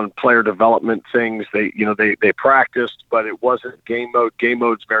focused on player development things. They practiced, but it wasn't game mode. Game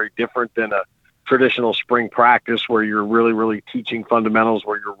mode's very different than a traditional spring practice where you're really, really teaching fundamentals,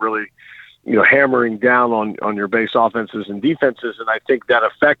 where you're really, hammering down on your base offenses and defenses. And I think that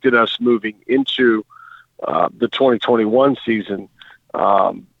affected us moving into the 2021 season.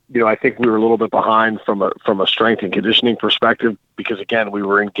 I think we were a little bit behind from a strength and conditioning perspective because, again, we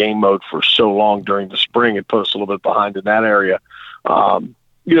were in game mode for so long during the spring. It put us a little bit behind in that area.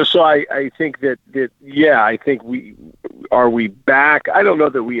 So I think that I think are we back? I don't know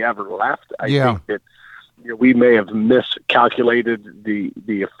that we ever left. I think that we may have miscalculated the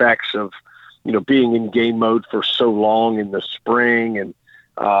effects of being in game mode for so long in the spring and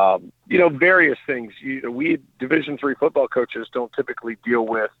various things. We Division III football coaches don't typically deal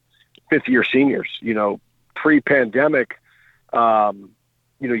with fifth-year seniors. Pre-pandemic,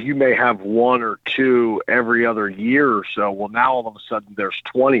 you may have 1 or 2 every other year or so. Well, now all of a sudden there's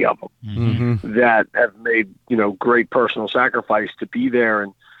 20 of them that have made, great personal sacrifice to be there.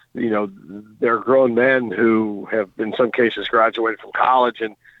 And, they're grown men who have, in some cases, graduated from college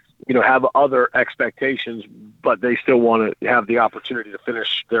and, have other expectations, but they still want to have the opportunity to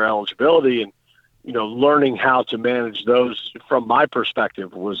finish their eligibility. And, learning how to manage those from my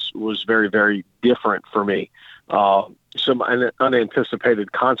perspective was very, very different for me. Some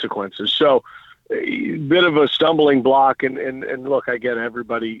unanticipated consequences. So a bit of a stumbling block. And look, I get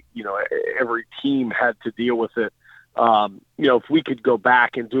everybody, every team had to deal with it. If we could go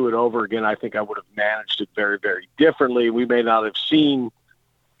back and do it over again, I think I would have managed it very, very differently. We may not have seen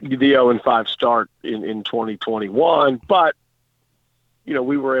the 0-5 start in 2021, but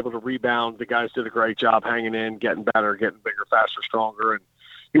we were able to rebound. The guys did a great job hanging in, getting better, getting bigger, faster, stronger, and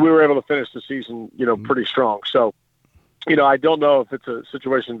we were able to finish the season, pretty strong. So, I don't know if it's a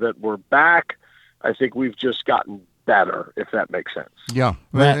situation that we're back. I think we've just gotten better, if that makes sense. Yeah,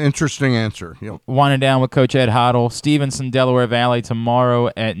 interesting answer. Winding down with Coach Ed Hoddle, Stevenson, Delaware Valley tomorrow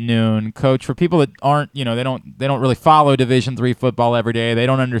at noon. Coach, for people that aren't, they don't really follow Division III football every day. They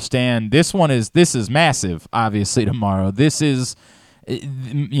don't understand. This is massive. Obviously tomorrow. This is,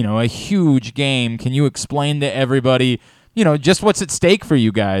 a huge game. Can you explain to everybody, just what's at stake for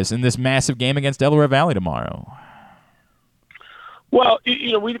you guys in this massive game against Delaware Valley tomorrow? Well,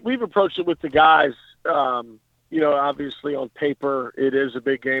 we've approached it with the guys. Obviously on paper, it is a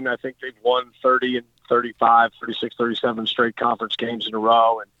big game. I think they've won 30 and 35, 36, 37 straight conference games in a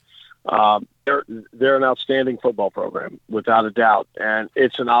row. And they're an outstanding football program, without a doubt. And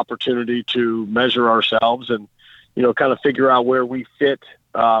it's an opportunity to measure ourselves and, kind of figure out where we fit,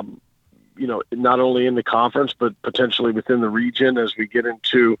 not only in the conference, but potentially within the region as we get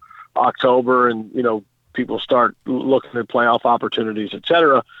into October and, people start looking at playoff opportunities, et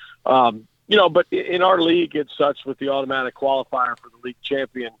cetera. But in our league, it's such with the automatic qualifier for the league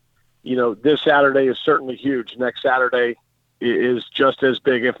champion, this Saturday is certainly huge. Next Saturday is just as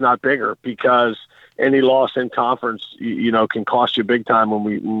big, if not bigger, because any loss in conference, can cost you big time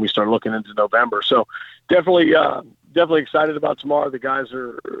when we start looking into November. So definitely excited about tomorrow. The guys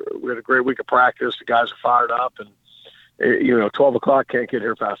we had a great week of practice. The guys are fired up and, 12 o'clock can't get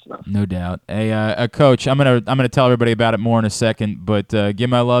here fast enough. No doubt. Hey, Coach, I'm gonna tell everybody about it more in a second, but give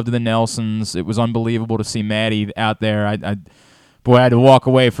my love to the Nelsons. It was unbelievable to see Maddie out there. I had to walk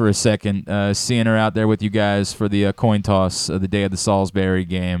away for a second, seeing her out there with you guys for the coin toss the day of the Salisbury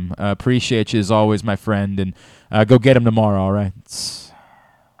game. Appreciate you as always, my friend, and go get him tomorrow, all right?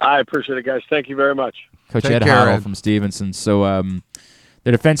 I appreciate it, guys. Thank you very much. Coach Ed Hoddle from Stevenson. So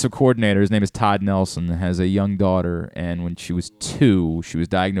the defensive coordinator, his name is Todd Nelson, has a young daughter, and when she was 2, she was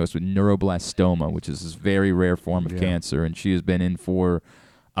diagnosed with neuroblastoma, which is this very rare form of cancer, and she has been in for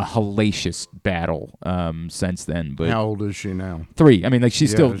a hellacious battle since then. But how old is she now? 3. I mean,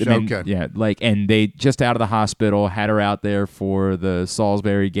 she's still okay. Yeah, and they just out of the hospital, had her out there for the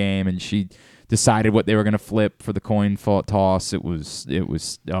Salisbury game, and decided what they were going to flip for the coin toss. It was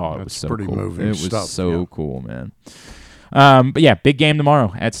so pretty cool. moving It was stuff, so cool, man. But yeah, big game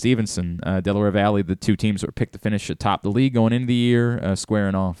tomorrow at Stevenson. Delaware Valley, the two teams that were picked to finish atop the league going into the year,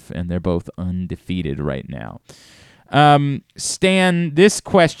 squaring off, and they're both undefeated right now. Stan, this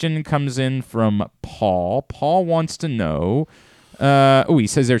question comes in from Paul. Paul wants to know. He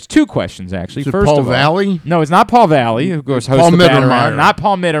says there's two questions actually. Is it First Paul of all, Valley? No, it's not Paul Valley, who goes host Paul the Battle Mittermeier. Round. Not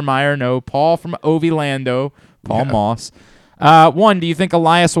Paul Mittermeier. No, Paul from Ovilando. Paul Moss. One, do you think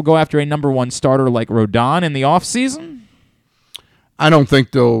Elias will go after a number one starter like Rodon in the offseason? I don't think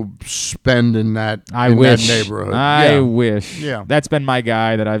they'll spend in that that neighborhood. I wish. Yeah. That's been my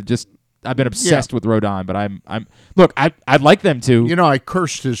guy that I've been obsessed with Rodon, but I'd like them to. You know, I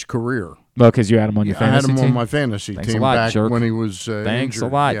cursed his career. Well, because you had him on your fantasy team? I had him on my fantasy Thanks team a lot, back jerk. when he was Thanks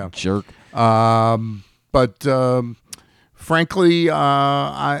injured. a lot, jerk. But frankly,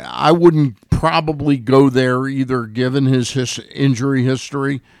 I wouldn't probably go there either, given his injury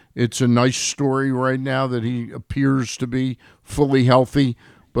history. It's a nice story right now that he appears to be fully healthy,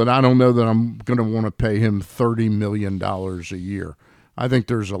 but I don't know that I'm going to want to pay him $30 million a year. I think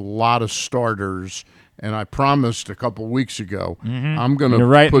there's a lot of starters. And I promised a couple weeks ago, I'm going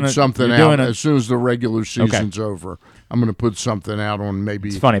to put something out as soon as the regular season's over. I'm going to put something out on maybe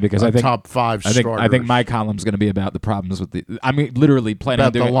it's funny because I think top five starters. I think my column's going to be about the problems with literally planning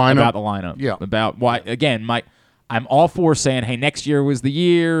on doing about the lineup. Yeah. About why, again, I'm all for saying, hey, next year was the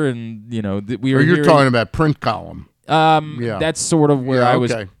year, and we were. You're talking about print column. That's sort of where I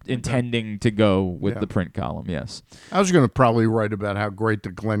was intending to go with the print column. Yes, I was going to probably write about how great the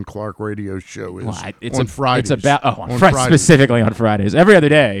Glenn Clark radio show is on Fridays. It's about on Fridays. Specifically on Fridays. Every other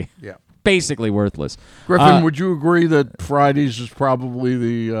day, basically worthless. Griffin, would you agree that Fridays is probably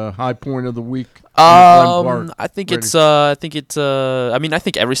the high point of the week? I think it's. I think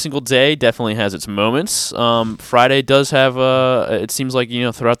every single day definitely has its moments. Friday does have. It seems like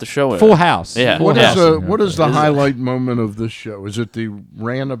throughout the show. Full house. Yeah. What is the highlight moment of this show? Is it the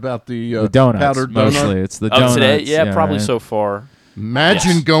rant about the donuts? Powdered Mostly, donut? it's the donuts. Today, probably right. so far.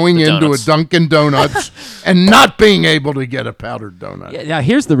 Imagine going into a Dunkin' Donuts and not being able to get a powdered donut. Yeah. Now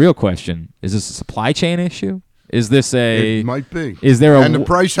here's the real question: is this a supply chain issue? Is this It might be. Is there and the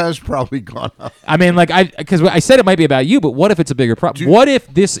price has probably gone up. I mean, because I said it might be about you, but what if it's a bigger problem? What if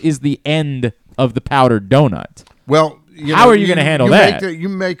this is the end of the powdered donut? Well, how are you going to handle that? You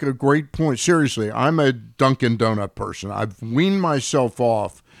make a great point. Seriously, I'm a Dunkin' Donut person. I've weaned myself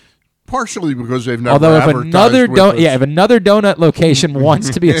off. Partially because they've never advertised with us. If another donut location wants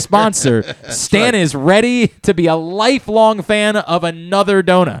to be a sponsor, Stan is ready to be a lifelong fan of another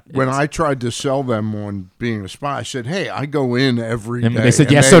donut. When I tried to sell them on being a sponsor, I said, "Hey, I go in every day." They said,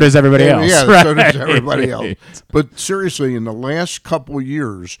 "Yes, so does everybody else." Yeah, right. so does everybody else. But seriously, in the last couple of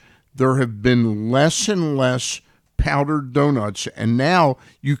years, there have been less and less powdered donuts, and now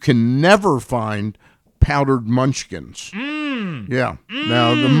you can never find powdered munchkins. Yeah.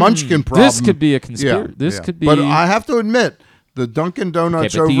 Now the munchkin problem. This could be a conspiracy. This could be. But I have to admit, the Dunkin'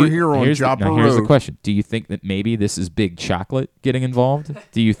 Donuts over here on Joppa Road. Here's the question: do you think that maybe this is Big Chocolate getting involved?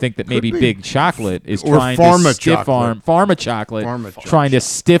 Do you think that maybe Big Chocolate is trying to stiff arm Pharma Chocolate, trying to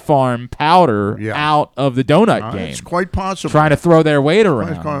stiff arm powder out of the donut game? It's quite possible. Trying to throw their weight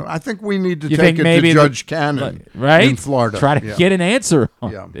around. I think we need to take it to Judge Cannon, right? In Florida. Try to get an answer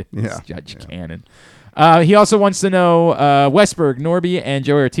on this, Judge Cannon. He also wants to know Westberg, Norby, and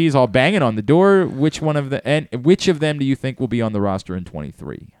Joe Ortiz all banging on the door. Which of them do you think will be on the roster in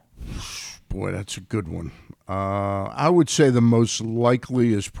 23? Boy, that's a good one. I would say the most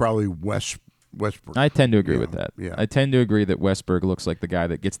likely is probably Westberg. I tend to agree with that. Yeah. I tend to agree that Westberg looks like the guy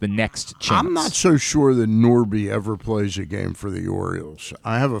that gets the next chance. I'm not so sure that Norby ever plays a game for the Orioles.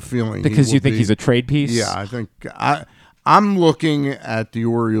 I have a feeling because you think he's a trade piece. Yeah, I think I'm looking at the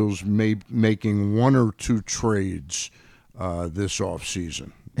Orioles making one or two trades this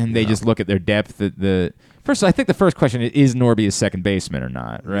offseason. And they just look at their depth. First, I think the first question is Norby a second baseman or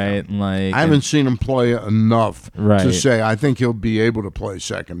not, right? Yeah. I haven't seen him play enough to say I think he'll be able to play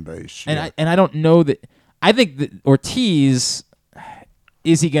second base. And I don't know that. I think that Ortiz,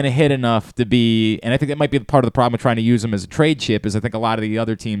 is he going to hit enough to be? And I think that might be part of the problem with trying to use him as a trade chip. Is I think a lot of the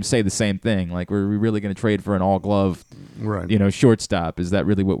other teams say the same thing. Like, we're really going to trade for an all-glove, shortstop. Is that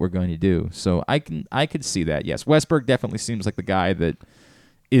really what we're going to do? So I could see that. Yes, Westberg definitely seems like the guy that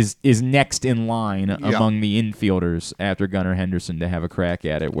is next in line among the infielders after Gunnar Henderson to have a crack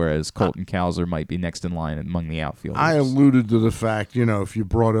at it, whereas Colton Cowser might be next in line among the outfielders. I alluded to the fact, if you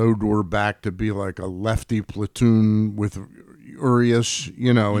brought Odor back to be like a lefty platoon with Urias,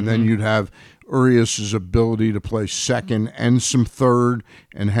 and then you'd have Urias' ability to play second and some third,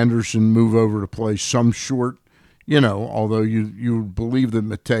 and Henderson move over to play some short. Although you believe that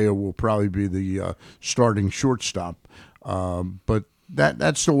Mateo will probably be the starting shortstop. But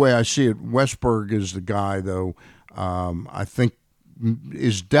that's the way I see it. Westberg is the guy, though, I think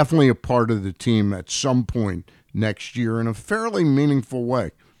is definitely a part of the team at some point next year in a fairly meaningful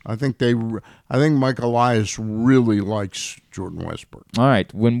way. I think Mike Elias really likes Jordan Westberg. All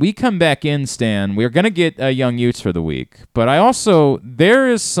right. When we come back in, Stan, we're going to get Young Utes for the week. But there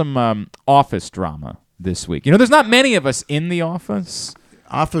is some office drama this week. There's not many of us in the office.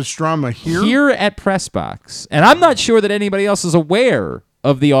 Office drama here? Here at Pressbox. And I'm not sure that anybody else is aware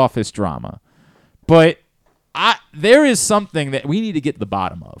of the office drama. But there is something that we need to get to the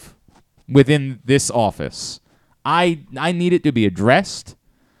bottom of within this office. I need it to be addressed.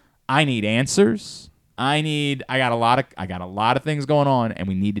 I need answers. I got a lot of things going on, and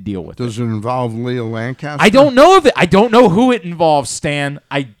we need to deal with it. Does it involve Leo Lancaster? I don't know of it. I don't know who it involves, Stan.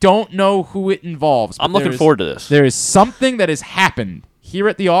 I don't know who it involves. I'm looking forward to this. There is something that has happened here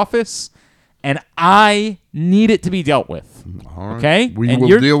at the office, and I need it to be dealt with. All right. Okay? We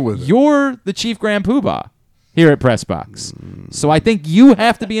will deal with it. You're the chief grand poobah here at Pressbox. So I think you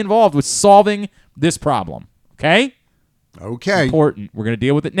have to be involved with solving this problem. Okay? Okay. It's important. We're going to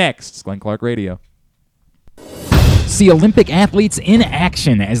deal with it next. It's Glenn Clark Radio. See Olympic athletes in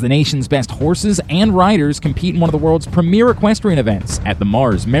action as the nation's best horses and riders compete in one of the world's premier equestrian events at the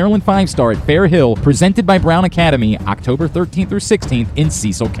Mars Maryland 5-Star at Fair Hill, presented by Brown Academy, October 13th through 16th in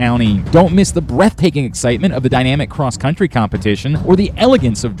Cecil County. Don't miss the breathtaking excitement of the dynamic cross-country competition or the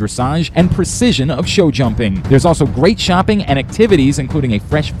elegance of dressage and precision of show jumping. There's also great shopping and activities, including a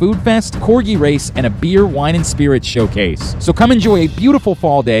fresh food fest, corgi race, and a beer, wine, and spirits showcase. So come enjoy a beautiful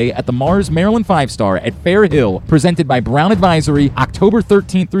fall day at the Mars Maryland 5-Star at Fair Hill, presented by Brown Advisory, October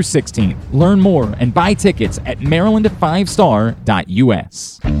 13th through 16th. Learn more and buy tickets at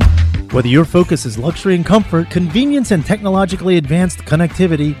maryland5star.us. Whether your focus is luxury and comfort, convenience and technologically advanced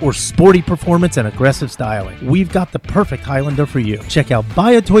connectivity, or sporty performance and aggressive styling, we've got the perfect Highlander for you. Check out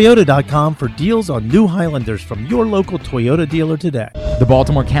buyatoyota.com for deals on new Highlanders from your local Toyota dealer today. The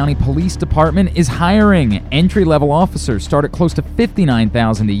Baltimore County Police Department is hiring. Entry-level officers start at close to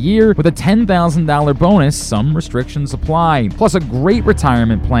 $59,000 a year with a $10,000 bonus. Some restrictions apply. Plus a great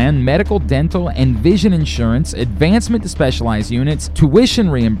retirement plan, medical, dental, and vision insurance, advancement to specialized units, tuition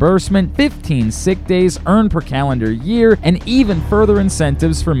reimbursement, 15 sick days earned per calendar year, and even further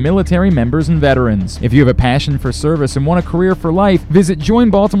incentives for military members and veterans. If you have a passion for service and want a career for life, visit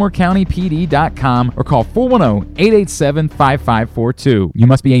joinbaltimorecountypd.com or call 410-887-5542. You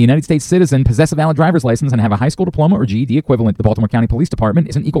must be a United States citizen, possess a valid driver's license, and have a high school diploma or GED equivalent. The Baltimore County Police Department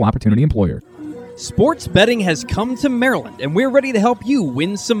is an equal opportunity employer. Sports betting has come to Maryland, and we're ready to help you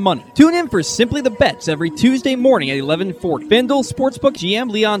win some money. Tune in for Simply the Bets every Tuesday morning at 11:40. FanDuel Sportsbook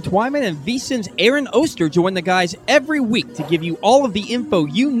GM Leon Twyman and VSiN's Aaron Oster join the guys every week to give you all of the info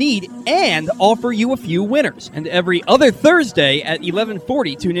you need and offer you a few winners. And every other Thursday at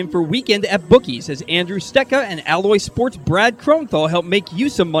 11:40, tune in for Weekend at Bookies as Andrew Stecca and Alloy Sports' Brad Kronthal help make you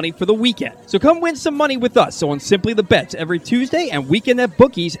some money for the weekend. So come win some money with us on Simply the Bets every Tuesday and Weekend at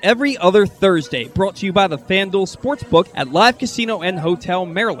Bookies every other Thursday. Brought to you by the FanDuel Sportsbook at Live Casino and Hotel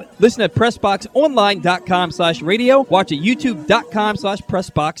Maryland. Listen at PressBoxOnline.com/radio. Watch at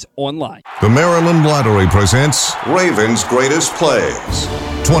YouTube.com/PressBoxOnline. The Maryland Lottery presents Ravens' Greatest Plays.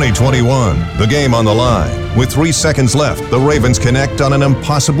 2021, the game on the line. With 3 seconds left, the Ravens connect on an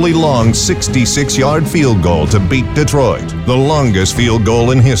impossibly long 66-yard field goal to beat Detroit, the longest field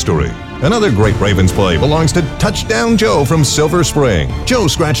goal in history. Another great Ravens play belongs to Touchdown Joe from Silver Spring. Joe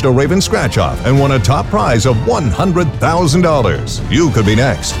scratched a Ravens scratch-off and won a top prize of $100,000. You could be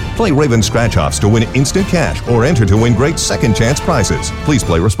next. Play Ravens scratch-offs to win instant cash or enter to win great second-chance prizes. Please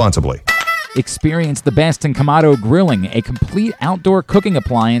play responsibly. Experience the best in Kamado Grilling, a complete outdoor cooking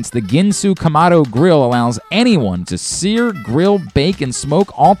appliance. The Ginsu Kamado Grill allows anyone to sear, grill, bake, and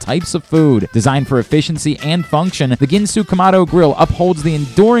smoke all types of food. Designed for efficiency and function, the Ginsu Kamado Grill upholds the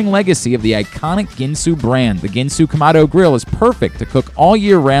enduring legacy of the iconic Ginsu brand. The Ginsu Kamado Grill is perfect to cook all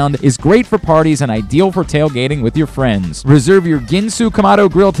year round, is great for parties, and ideal for tailgating with your friends. Reserve your Ginsu Kamado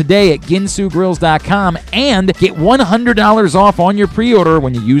Grill today at ginsugrills.com and get $100 off on your pre-order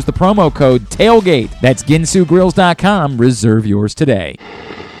when you use the promo code TAILGATE. That's ginsugrills.com. Reserve yours today.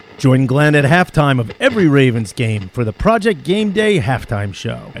 Join Glenn at halftime of every Ravens game for the Project Game Day halftime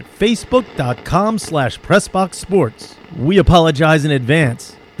show at facebook.com/PressBoxSports. We apologize in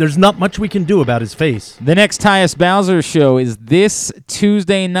advance. there's not much we can do about his face. The next Tyus Bowser show is this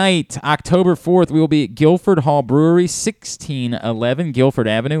Tuesday night, October 4th. We will be at Guilford Hall Brewery, 1611 Guilford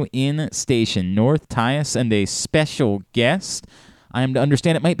Avenue in Station North. Tyus and a special guest. I am to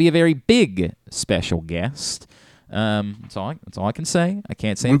understand it might be a very big special guest. That's all I can say. I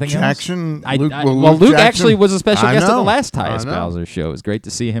can't say Luke anything Jackson, else. Luke Luke Jackson actually was a special guest at the last I Tyus know. Bowser show. It was great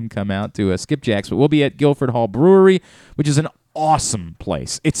to see him come out to Skipjacks. But we'll be at Guilford Hall Brewery, which is an awesome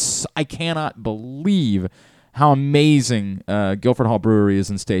place. I cannot believe how amazing Guilford Hall Brewery is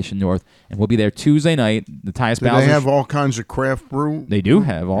in Station North, and we'll be there Tuesday night. The Tyus Bowser. They have all kinds of craft brew. They do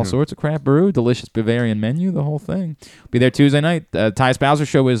have all sorts of craft brew, delicious Bavarian menu, the whole thing. Be there Tuesday night. Tyus Bowser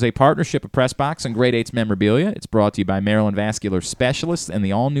Show is a partnership of Pressbox and Grade 8's Memorabilia. It's brought to you by Maryland Vascular Specialists and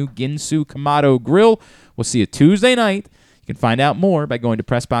the all-new Ginsu Kamado Grill. We'll see you Tuesday night. You can find out more by going to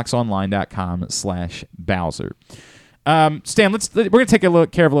PressBoxOnline.com/Bowser. Stan, we're going to take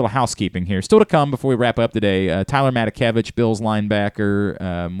care of a little housekeeping here. Still to come before we wrap up today, Tyler Matakevich, Bills linebacker.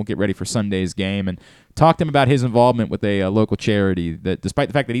 We'll get ready for Sunday's game and talk to him about his involvement with a local charity that, despite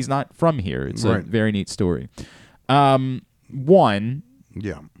the fact that he's not from here, it's a very neat story. Griffin's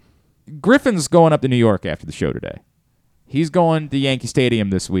going up to New York after the show today. He's going to Yankee Stadium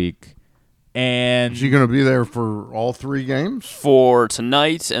this week. And is he going to be there for all 3 games? For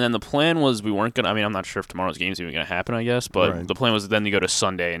tonight, and then the plan was we weren't going to, I'm not sure if tomorrow's game's even going to happen, I guess, but the plan was then to go to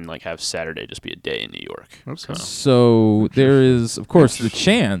Sunday and have Saturday just be a day in New York. Okay. So there is, of course, the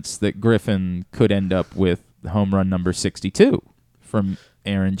chance that Griffin could end up with home run number 62 from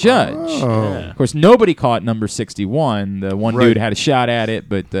Aaron Judge. Oh. Of course, nobody caught number 61. The one dude had a shot at it,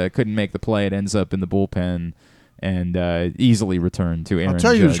 but couldn't make the play. It ends up in the bullpen and easily returned to Aaron Judge.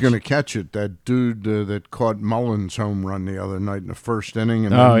 I'll tell you who's going to catch it. That dude that caught Mullins' home run the other night in the first inning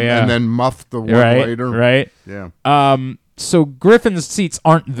and then muffed the one later. Right. Yeah. So Griffin's seats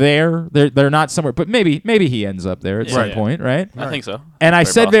aren't there. They're not somewhere, but maybe he ends up there at some point, right? I think so. And I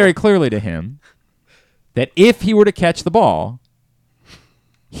said very clearly to him that if he were to catch the ball,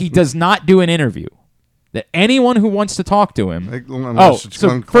 he does not do an interview. That anyone who wants to talk to him.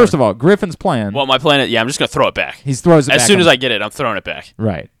 First of all, Griffin's plan. Well, my plan is, I'm just going to throw it back. He throws it back. As soon as I get it, I'm throwing it back.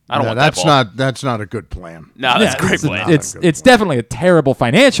 Right. I don't want that ball. That's not a good plan. No, that's a great plan. It's definitely a terrible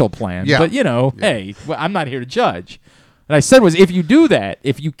financial plan. Yeah. But, hey, I'm not here to judge. What I said was if you do that,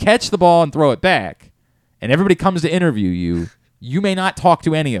 if you catch the ball and throw it back, and everybody comes to interview you, you may not talk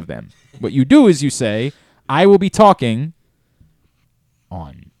to any of them. What you do is you say, I will be talking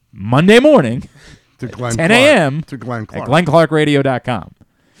on Monday morning to 10 a.m. to Glenn Clark at GlennClarkRadio.com.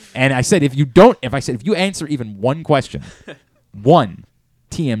 And I said, if you answer even one question, one,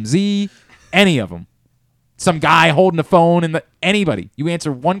 TMZ, any of them, some guy holding the phone and anybody, you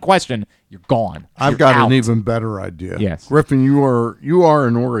answer one question, you're gone. I've got an even better idea. Yes. Griffin, you are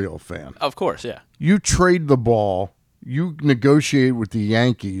an Oriole fan. Of course, yeah. You trade the ball, you negotiate with the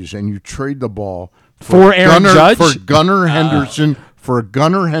Yankees, and you trade the ball for Aaron Judge? For Gunnar Henderson, for a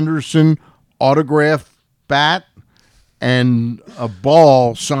Gunnar Henderson autograph bat and a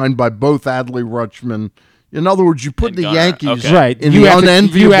ball signed by both Adley Rutschman. In other words, you put the Yankees in the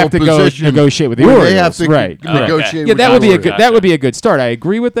unenviable position. Go negotiate with the Orioles. They have to negotiate. Yeah, that would be a good start. I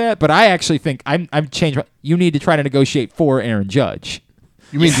agree with that, but I actually think I've changed. You need to try to negotiate for Aaron Judge.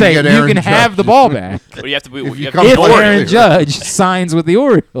 You mean say you can have the ball back But you have to be. if Aaron Judge signs with the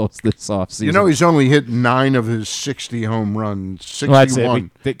Orioles this offseason. He's only hit 9 of his 60 home runs. 61. Well, that's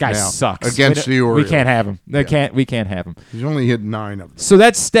it. The guy sucks against the Orioles. We can't have him. We can't have him. He's only hit 9 of them. So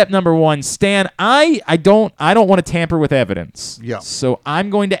that's step number 1. Stan, I don't want to tamper with evidence. Yeah. So I'm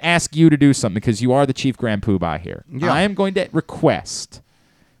going to ask you to do something because you are the chief grand poobah here. Yeah. I am going to request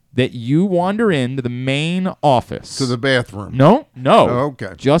that you wander into the main office. To the bathroom. No. Oh,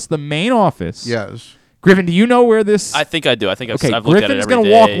 okay. Just the main office. Yes. Griffin, do you know where this? I think I do. I think I've looked at it Griffin's every going to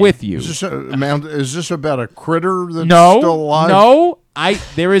day. walk with you. Is this about a critter that's No. still alive?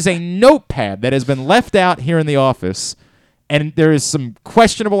 There is a notepad that has been left out here in the office, and there is some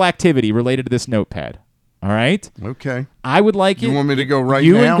questionable activity related to this notepad. All right? Okay. I would like You want me to go right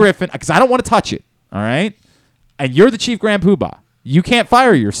you now? and Griffin, because I don't want to touch it. All right? And you're the chief grand poobah. You can't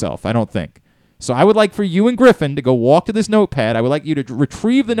fire yourself, I don't think. So I would like for you and Griffin to go walk to this notepad. I would like you to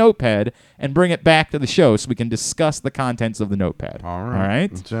retrieve the notepad and bring it back to the show so we can discuss the contents of the notepad. All right. All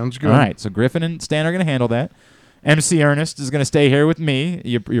right? That sounds good. All right. So Griffin and Stan are going to handle that. MC Ernest is going to stay here with me.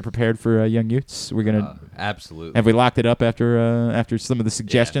 You're prepared for Young Utes? We're going to absolutely. Have we locked it up after some of the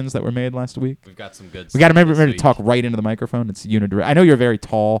suggestions that were made last week? We've got some good. We got to remember to talk right into the microphone. It's unidirect. I know you're very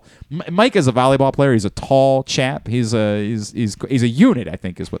tall. Mike is a volleyball player. He's a tall chap. He's a unit. I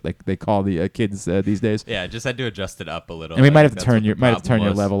think is what they call the kids these days. Yeah, just had to adjust it up a little. And we might have to turn your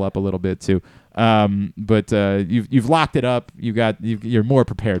level up a little bit too. But you've locked it up. You're more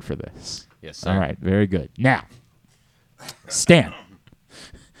prepared for this. Yes, sir. All right, very good. Now, Stan.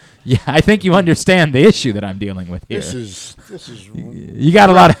 Yeah, I think you understand the issue that I'm dealing with here. This is. You got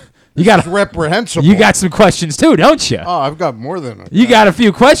a lot of. You got reprehensible. You got some questions too, don't you? Oh, I've got more than. You got a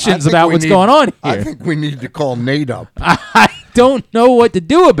few questions about what's going on here. I think we need to call Nate up. I don't know what to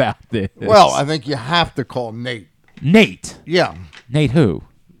do about this. Well, I think you have to call Nate. Nate. Yeah. Nate who?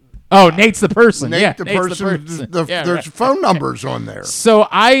 Oh, Nate's the person. Nate's the Nate's person. Yeah, there's phone numbers on there. So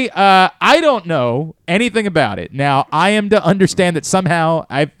I don't know anything about it. Now, I am to understand that somehow,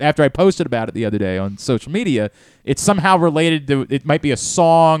 after I posted about it the other day on social media, it's somehow related to, it might be a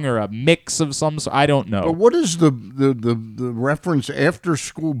song or a mix of some sort. I don't know. But what is the reference, after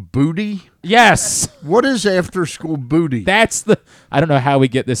school booty? Yes. What is after school booty? That's I don't know how we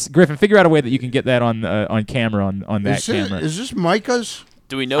get this. Griffin, figure out a way that you can get that on camera, on that camera. Is this Micah's?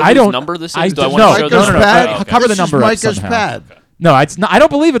 Do we know whose number this is? Do I want to show no, this? No. Cover the number up somehow. Pad. No, it's not. I don't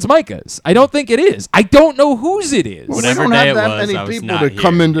believe it's Micah's. I don't think it is. I don't know whose it is. Well, whatever day it was, I was not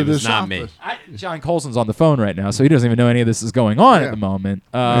here. Into this office. John Colson's on the phone right now, so he doesn't even know any of this is going on at the moment.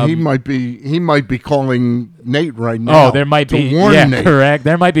 He might be calling Nate right now. Oh, there might be. Nate. Correct.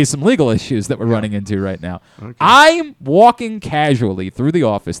 There might be some legal issues that we're running into right now. Okay. I'm walking casually through the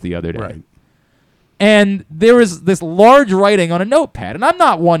office the other day. Right. And there was this large writing on a notepad, and I'm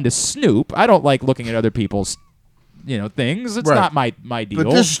not one to snoop. I don't like looking at other people's, things. It's not my deal. But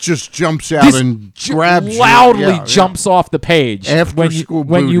this just jumps out and grabs loudly jumps off the page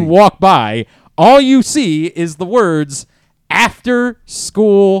when you walk by. All you see is the words "after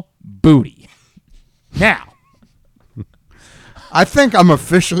school booty." Now, I think I'm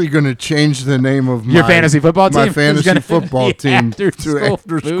officially going to change the name of your fantasy football team. My fantasy football team to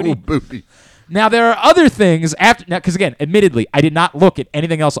after school booty. Now, there are other things because again, admittedly, I did not look at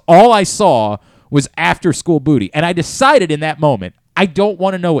anything else. All I saw was after school booty. And I decided in that moment, I don't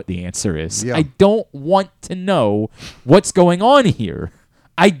want to know what the answer is. Yeah. I don't want to know what's going on here.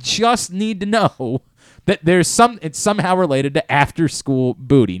 I just need to know that it's somehow related to after school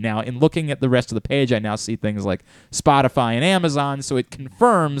booty. Now, in looking at the rest of the page, I now see things like Spotify and Amazon, so it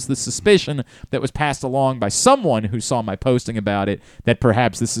confirms the suspicion that was passed along by someone who saw my posting about it, that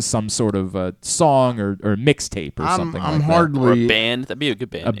perhaps this is some sort of song or mixtape or something like that. Or a band. That'd be a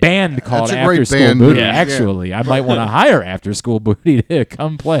good band. A band called After School Booty, actually. I might want to hire After School Booty to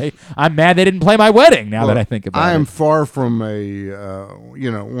come play. I'm mad they didn't play my wedding now that I think about it. I am far from a,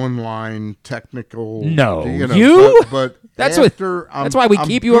 online technical... No, but that's why we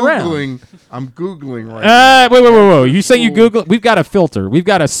keep you around. I'm Googling right now. Wait. You say you Google? We've got a filter. We've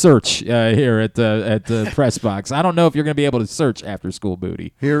got a search here at the press box. I don't know if you're going to be able to search after school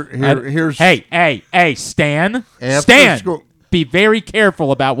booty. Here's. Hey, Stan. Stan, be very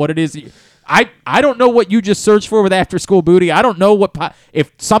careful about what it is. I don't know what you just searched for with after school booty. I don't know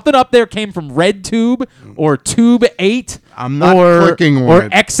if something up there came from RedTube or Tube 8. I'm not clicking on or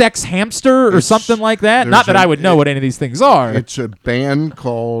it. XX Hamster or something like that. Not that I would know what any of these things are. It's a band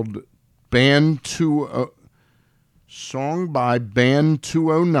called Band 2. Song by Band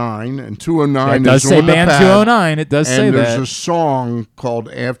 209, and 209 does is say on the Band pad, 209. It does say and that. there's a song called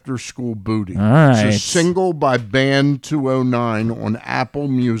After School Booty. All right. It's a single by Band 209 on Apple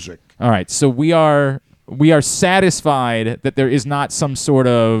Music. All right, so we are satisfied that there is not some sort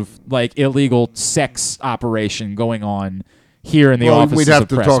of like illegal sex operation going on here in the office. We'd have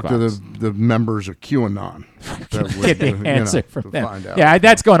to Press talk Box. to the members of QAnon. Get the answer from them. Find out. Yeah,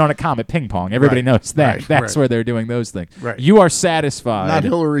 that's going on at Comet Ping Pong. Everybody knows that. Right, that's where they're doing those things. Right. You are satisfied. Not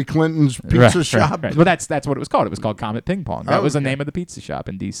Hillary Clinton's pizza shop. Right. Well, that's what it was called. It was called Comet Ping Pong. That was the name of the pizza shop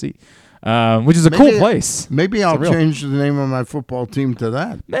in D.C., which is a cool place. Maybe I'll change the name of my football team to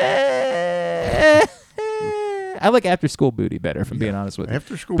that. I like After School Booty better, if I'm being honest with you.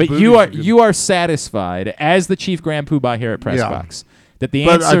 After School but Booty. you are satisfied as the Chief Grand Poobah here at Pressbox that the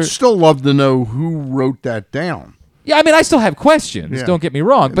answer. But I'd still love to know who wrote that down. Yeah, I mean, I still have questions. Yeah. Don't get me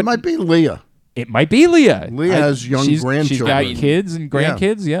wrong, but it might be Leah. It might be Leah. Leah has young grandchildren. She's got kids and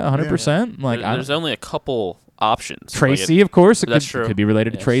grandkids. Yeah, 100%. Like there's only a couple options. Tracy, of course. It could be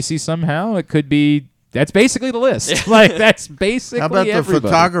related to Tracy somehow. It could be. That's basically the list. Like that's basically. How about everybody. the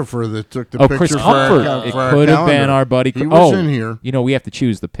photographer that took the picture Chris for Comfort. our It could have been our buddy. He was in here. You know, we have to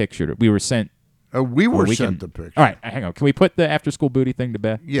choose the picture. We were sent We were we sent can, the picture. All right, hang on. Can we put the after-school booty thing to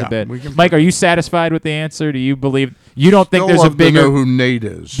bed? Yeah, to bed? we can Mike, are you satisfied with the answer? Do you believe you don't think Still there's a love to bigger know who Nate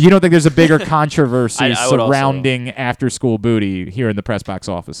is? You don't think there's a bigger controversy I would also- surrounding after-school booty here in the press box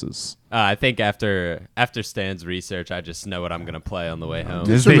offices? I think after Stan's research, I just know what I'm going to play on the way home.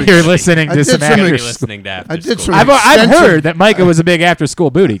 You're listening to some after-school. I've heard that Micah was a big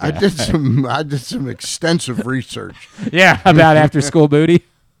after-school booty guy. I did some extensive research. Yeah, about after-school booty.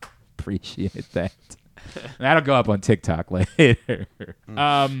 Appreciate that. That'll go up on TikTok later.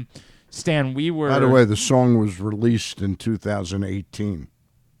 Stan, we were. By the way, the song was released in 2018.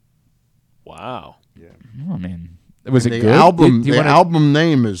 Wow. Yeah. Oh man, was And it the good? album? Do you The wanna- album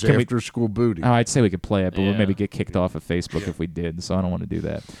name is Can we- After School Booty. Oh, I'd say we could play it, but we'll maybe get kicked off of Facebook if we did. So I don't want to do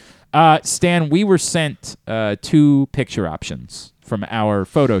that. Stan, we were sent 2 picture options from our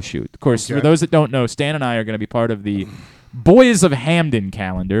photo shoot. Of course, for those that don't know, Stan and I are going to be part of the Boys of Hamden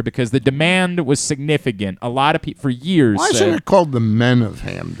calendar because the demand was significant. A lot of people for years. Why isn't it called the Men of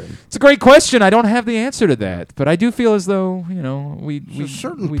Hamden? It's a great question. I don't have the answer to that, but I do feel as though we There's a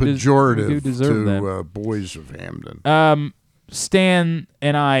certain we do pejorative deserve that. to Boys of Hamden. Stan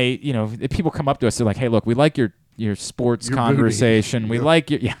and I, if people come up to us, they're like, "Hey, look, we like your sports Your conversation. booty. We like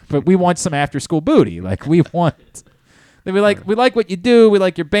your but we want some after school booty. Like we want." We like what you do. We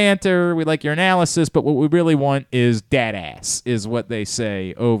like your banter. We like your analysis. But what we really want is dad ass, is what they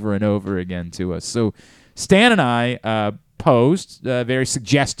say over and over again to us. So Stan and I posed very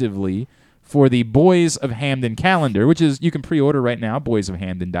suggestively for the Boys of Hamden calendar, which is you can pre-order right now,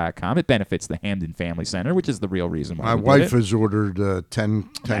 boysofhamden.com. It benefits the Hamden Family Center, which is the real reason why My we did wife it. has ordered 10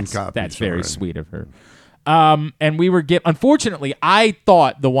 copies. That's very already. sweet of her. And we were unfortunately, I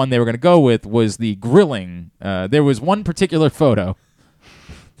thought the one they were going to go with was the grilling. There was one particular photo,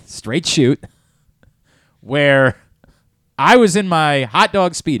 straight shoot, where I was in my hot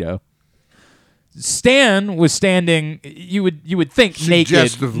dog Speedo. Stan was standing. You would think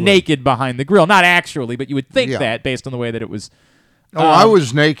naked behind the grill, not actually, but you would think that based on the way that it was. I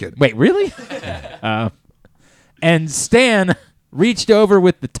was naked. Wait, really? And Stan reached over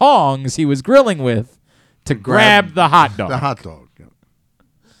with the tongs he was grilling with to grab the hot dog. The hot dog. Yeah.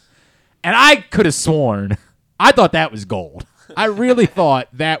 And I could have sworn, I thought that was gold. I really thought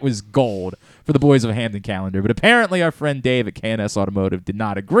that was gold for the Boys of Hamden calendar. But apparently our friend Dave at KNS Automotive did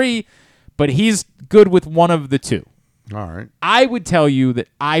not agree, but he's good with one of the two. All right. I would tell you that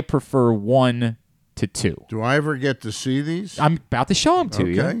I prefer 1 to 2. Do I ever get to see these? I'm about to show them to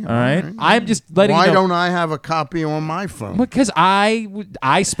you. Okay, All right. I'm just letting Why you know. don't I have a copy on my phone? Because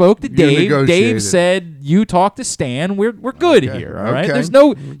I spoke to Dave. Dave negotiated. said, "You talk to Stan. We're good here. All right. Okay. There's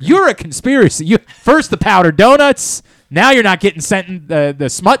no. You're a conspiracy. First the powdered donuts. Now you're not getting sent the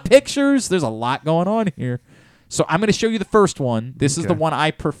smut pictures. There's a lot going on here. So I'm going to show you the first one. This is the one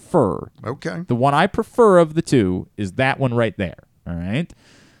I prefer. Okay. The one I prefer of the two is that one right there. All right.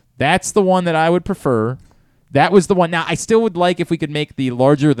 That's the one that I would prefer. That was the one. Now, I still would like if we could make the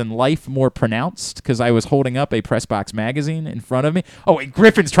larger than life more pronounced because I was holding up a Press Box magazine in front of me. Oh, and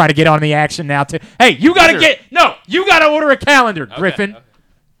Griffin's trying to get on the action now, too. Hey, you got to you got to order a calendar, Griffin. Okay.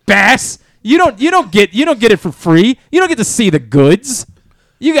 Bass, you don't get it for free. You don't get to see the goods.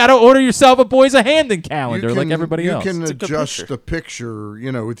 You got to order yourself a Boys of Hamden calendar like everybody else. You can adjust the picture,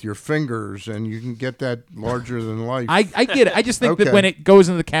 with your fingers, and you can get that larger than life. I get it. I just think that when it goes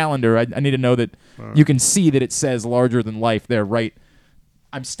into the calendar, I need to know that you can see that it says larger than life there, right?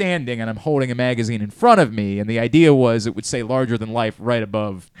 I'm standing and I'm holding a magazine in front of me, and the idea was it would say larger than life right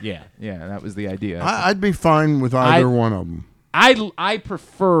above. Yeah, that was the idea. I'd be fine with either one of them. I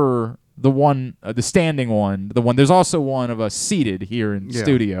prefer the one, the standing one, the one. There's also one of us seated here in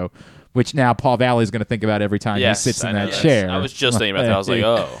studio, which now Paul Valley is going to think about every time he sits in that chair. I was just thinking about that. I was like,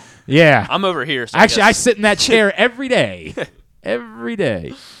 oh. Yeah. I'm over here. So actually, I sit in that chair every day. Every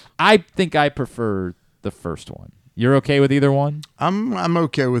day. I think I prefer the first one. You're okay with either one? I'm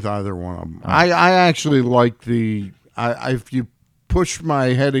okay with either one of them. I actually like if you push my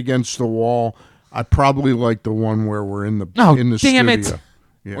head against the wall, I probably like the one where we're in the damn studio. It.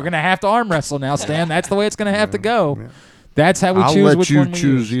 Yeah. We're going to have to arm wrestle now, Stan. That's the way it's going to have to go. Yeah. That's how we I'll choose let which you one we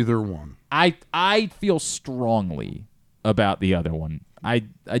choose use. either one. I feel strongly about the other one. I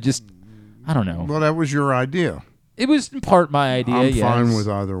don't know. Well, that was your idea. It was in part my idea, I'm yes. fine with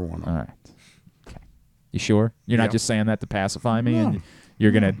either one. All right. Okay. You sure? You're not just saying that to pacify me? And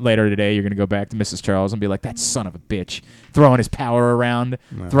you're going to, later today, you're going to go back to Mrs. Charles and be like, that son of a bitch, throwing his power around,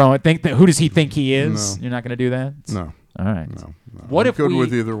 who does he think he is? No. You're not going to do that? No. All right. No. What I'm if good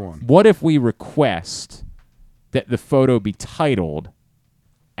with either one. What if we request that the photo be titled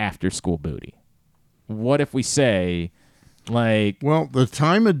After School Booty? What if we say, like... Well, the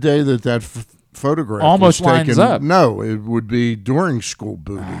time of day that photograph almost was taken, lines up. No, it would be during school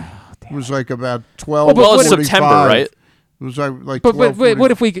booty. It was like about 12. Well, it's September, right? It was like but what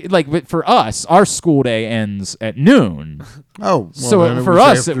if we like for us? Our school day ends at noon. Oh, well, so for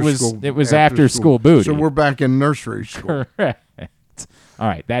us it was after school booty. So we're back in nursery school. Correct. All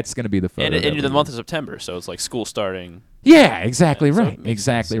right, that's going to be the photo. And into the month of September, so it's like school starting. Yeah, exactly right.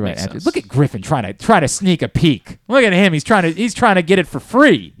 Exactly right. Look at Griffin trying to sneak a peek. Look at him. He's trying to get it for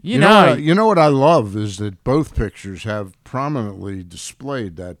free. You know what I love is that both pictures have prominently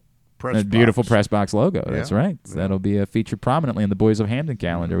displayed that beautiful press box logo. Yeah. That's right. Yeah. That'll be featured prominently in the Boys of Hamden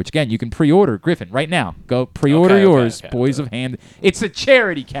calendar, which again you can pre-order. Griffin, right now, go pre-order yours. Okay. Boys of Hamden. It's a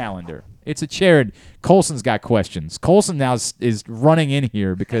charity calendar. It's a charity. Colson's got questions. Colson now is running in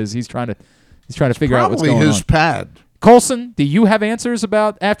here because he's trying to figure out what's going on. Probably his pad. Colson, do you have answers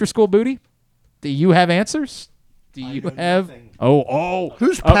about after school booty? Do you have answers? Do you have? Nothing. Oh.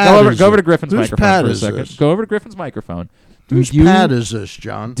 Whose pad? Go over to Griffin's microphone for a second. This? Go over to Griffin's microphone. Whose pad is this,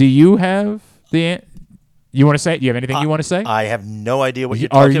 John? Do you have the? You want to say? Do you have anything you want to say? I have no idea what you're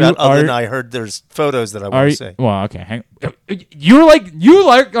talking about. Other than I heard there's photos that I want to say. Well, okay. You are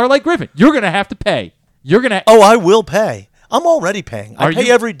like Griffin. You're gonna have to pay. You're gonna. Oh, I will pay. I'm already paying. I pay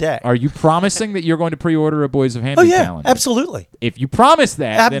every day. Are you promising that you're going to pre-order a Boys of Hamden calendar? Absolutely. If you promise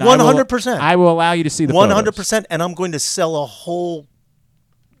that, then 100%. I will allow you to see the 100%, and I'm going to sell a whole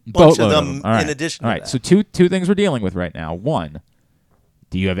bunch of them in addition to that. All right, so two things we're dealing with right now. One,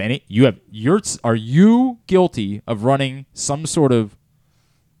 do you have any? Are you guilty of running some sort of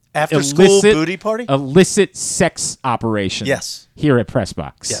after-school booty party? Illicit sex operation? Yes. Here at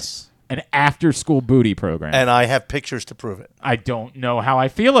Pressbox. Yes. An after-school booty program. And I have pictures to prove it. I don't know how I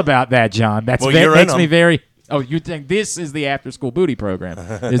feel about that, John. That makes me very... Oh, you think this is the after-school booty program,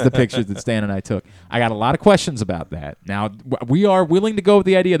 is the pictures that Stan and I took. I got a lot of questions about that. Now, we are willing to go with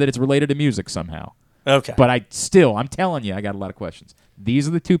the idea that it's related to music somehow. Okay. But I'm telling you, I got a lot of questions. These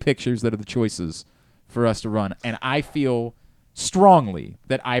are the two pictures that are the choices for us to run, and I feel strongly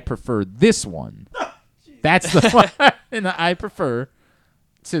that I prefer this one. That's the one and I prefer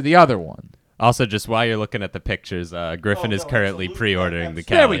to the other one. Also, just while you're looking at the pictures, Griffin is currently pre-ordering the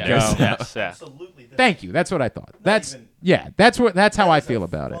calendar. There we go. Yes, absolutely. Thank you. That's what I thought. That's how I feel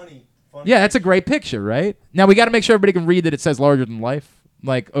about it. Yeah, that's a great picture, right? Now we got to make sure everybody can read that it says larger than life,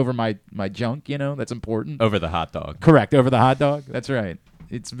 like over my junk. That's important. Over the hot dog. Correct. Over the hot dog. That's right.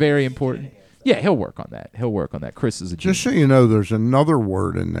 It's very important. Yeah, he'll work on that. Chris is a genius. Just so you know, there's another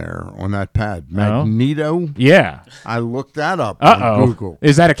word in there on that pad. Magneto. Yeah. I looked that up on Google.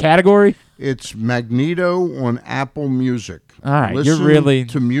 Is that a category? It's Magneto on Apple Music. All right, Listen you're really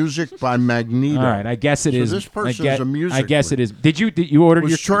to music by Magneto. All right, I guess it is. This person is a music. I guess it is. Did you order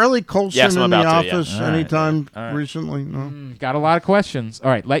Was your Charlie Colson in the office anytime right. recently? No. Got a lot of questions. All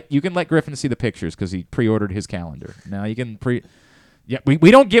right, you can let Griffin see the pictures because he pre-ordered his calendar. Now you can Yeah, we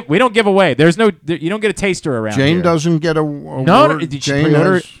don't give away. There's no you don't get a taster around Jane here. doesn't get a no. Did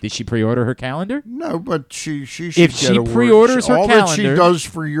she pre-order her calendar? No, but she should if she pre-orders her all calendar, that she does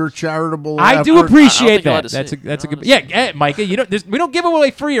for your charitable. I do appreciate that. That's a good. Yeah, Micah. We don't give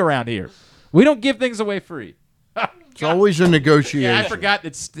away free around here. We don't give things away free. It's always a negotiation. Yeah, I forgot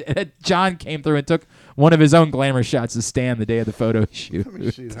that John came through and took one of his own glamour shots to Stan the day of the photo shoot. Let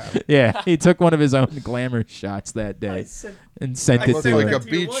me see that. Yeah, he took one of his own glamour shots that day and sent it to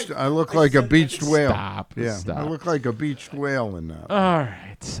her. I look like a beached whale. Stop. I look like a beached whale in that. All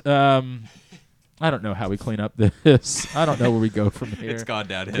right. I don't know how we clean up this. I don't know where we go from here. It's gone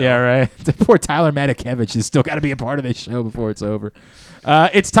downhill. Yeah, right. Poor Tyler Matakevich has still got to be a part of this show before it's over.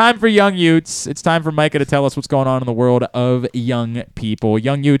 It's time for Young Utes. It's time for Micah to tell us what's going on in the world of young people.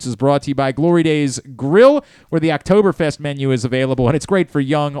 Young Utes is brought to you by Glory Days Grill, where the Oktoberfest menu is available, and it's great for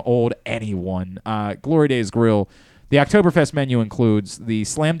young, old, anyone. Glory Days Grill. The Oktoberfest menu includes the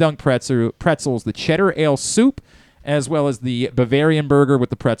Slam Dunk pretzels, the cheddar ale soup, as well as the Bavarian burger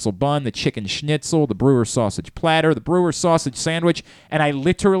with the pretzel bun, the chicken schnitzel, the brewer sausage platter, the brewer sausage sandwich, and I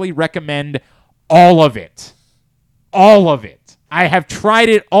literally recommend all of it. All of it. I have tried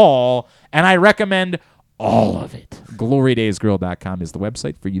it all, and I recommend all of it. GloryDaysGrill.com is the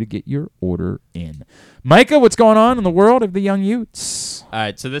website for you to get your order in. Micah, what's going on in the world of the Young Utes? All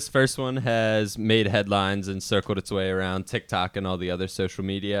right, so this first one has made headlines and circled its way around TikTok and all the other social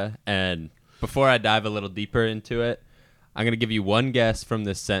media, and before I dive a little deeper into it, I'm going to give you one guess from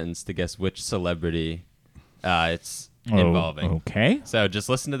this sentence to guess which celebrity it's involving. Okay. So just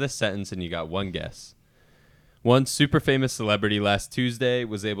listen to this sentence and you got one guess. One super famous celebrity last Tuesday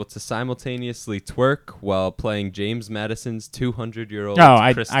was able to simultaneously twerk while playing James Madison's 200-year-old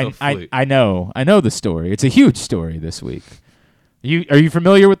crystal flute. I know the story. It's a huge story this week. Are you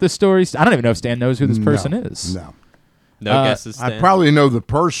familiar with this story? I don't even know if Stan knows who this person is. No. No guesses, Stan? I probably know the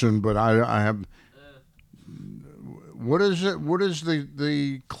person, but I have. What is it? What is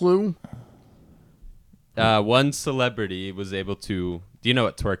the clue? One celebrity was able to. Do you know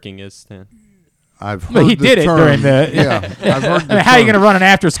what twerking is, Stan? I've heard But he the did term. it during the. Yeah, I've heard the How are you term. going to run an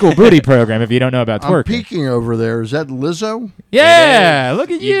after-school booty program if you don't know about twerking? I'm peeking over there. Is that Lizzo? Yeah,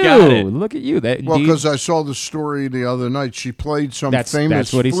 look at You you. got it. Look at you. That Well, indeed- because I saw the story the other night. She played some famous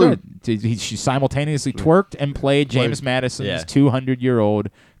That's what he flute. said. She simultaneously twerked and played James Madison's 200-year-old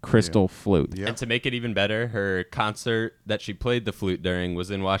crystal flute. And to make it even better, her concert that she played the flute during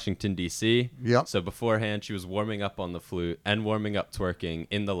was in Washington, D.C. Yep. So beforehand, she was warming up on the flute and warming up twerking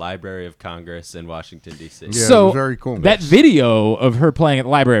in the Library of Congress in Washington, D.C. Yeah, So it was very cool. that video of her playing at the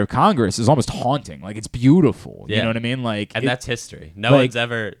Library of Congress is almost haunting. Like, it's beautiful. You Yeah. know what I mean? Like, And that's history. No like- one's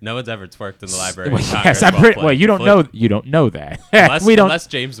ever twerked in the Library Well, of Congress. yes, I'm while pretty, playing well, you the don't flute. know. You don't know that. Unless, we don't. unless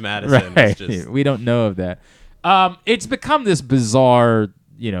James Madison was just. We don't know of that. It's become this bizarre,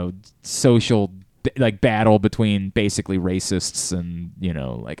 social battle between basically racists and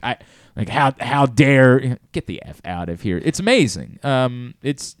how dare get the F out of here. It's amazing.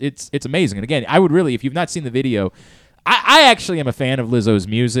 It's amazing. And again, I would really, if you've not seen the video, I actually am a fan of Lizzo's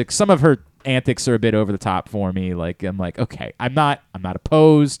music. Some of her antics are a bit over the top for me. Like, I'm like, okay, I'm not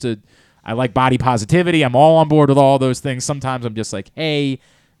opposed to. I like body positivity. I'm all on board with all those things. Sometimes I'm just like, hey,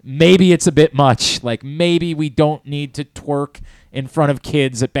 maybe it's a bit much. Like, maybe we don't need to twerk in front of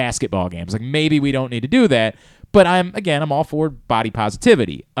kids at basketball games. Like, maybe we don't need to do that. But I'm all for body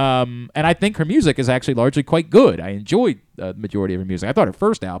positivity. And I think her music is actually largely quite good. I enjoyed the majority of her music. I thought her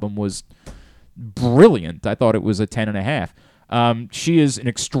first album was brilliant. I thought it was a 10.5. She is an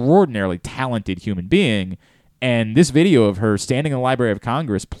extraordinarily talented human being. And this video of her standing in the Library of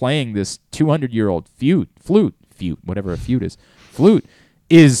Congress playing this 200-year-old flute, whatever a flute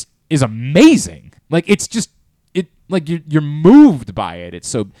is amazing. Like, it's just like you're moved by it. It's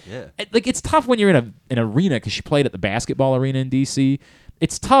so like it's tough when you're in an arena because she played at the basketball arena in DC.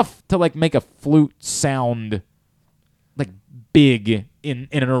 It's tough to like make a flute sound like big in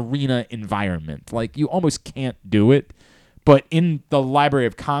an arena environment. Like, you almost can't do it. But in the Library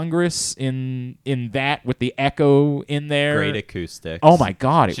of Congress, in that with the echo in there, Great acoustics. Oh my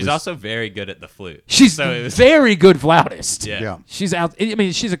God! She's also very good at the flute. She's so very good flautist. Yeah. She's out. I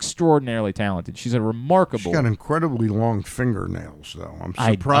mean, she's extraordinarily talented. She's a remarkable. She's got incredibly long fingernails, though. I'm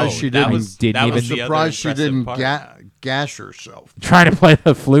I- surprised oh, she that didn't. was- didn't I'm even- surprised she impressive didn't part. gash herself. Trying to play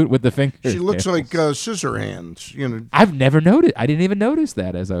the flute with the fingers. She looks like scissor hands. I've never noticed. I didn't even notice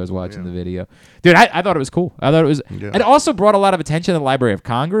that as I was watching the video. Dude, I thought it was cool. I thought it was. Yeah. It also brought a lot of attention to the Library of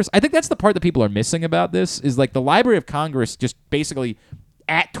Congress. I think that's the part that people are missing about this is like the Library of Congress just basically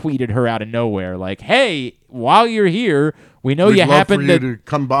tweeted her out of nowhere. Like, hey, while you're here, we know We'd you love happen for you to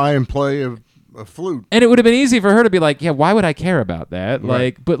come by and play a flute. And it would have been easy for her to be like, yeah, why would I care about that?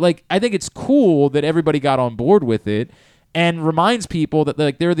 Right. But I think it's cool that everybody got on board with it and reminds people that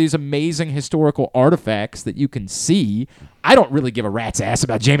like there are these amazing historical artifacts that you can see. I don't really give a rat's ass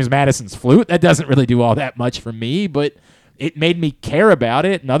about James Madison's flute. That doesn't really do all that much for me, but it made me care about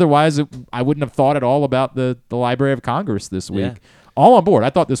it, and otherwise I wouldn't have thought at all about the Library of Congress this week. Yeah. All on board. I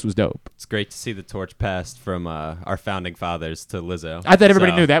thought this was dope. It's great to see the torch passed from our founding fathers to Lizzo. I thought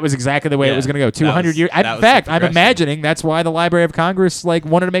everybody So, knew that was exactly the way it was going to go. 200 years. that In was fact, the I'm progression. imagining that's why the Library of Congress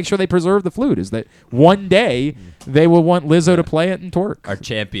wanted to make sure they preserve the flute. Is that one day they will want Lizzo to play it and twerk. Our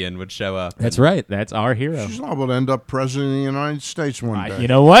champion would show up. That's right. That's our hero. She's liable to end up president of the United States one day. You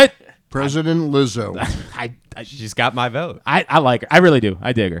know what? President Lizzo. She's got my vote. I like her. I really do.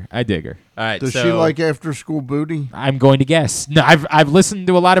 I dig her. All right. Does so she like after school booty? I'm going to guess. No, I've listened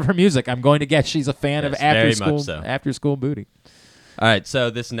to a lot of her music. I'm going to guess she's a fan of Yes, very after much school so. after school booty. All right. So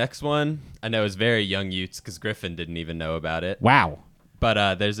this next one I know is very young youths because Griffin didn't even know about it. Wow.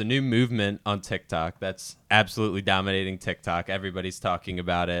 But there's a new movement on TikTok that's absolutely dominating TikTok. Everybody's talking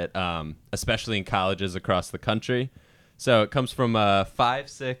about it, especially in colleges across the country. So it comes from a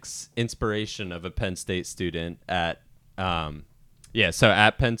 5'6" inspiration of a Penn State student at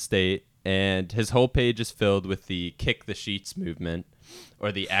Penn State, and his whole page is filled with the kick the sheets movement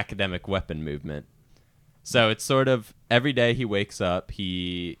or the academic weapon movement. So it's sort of every day he wakes up,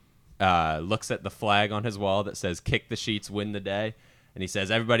 he looks at the flag on his wall that says kick the sheets, win the day. And he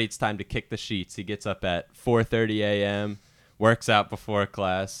says, everybody, it's time to kick the sheets. He gets up at 4:30 a.m., works out before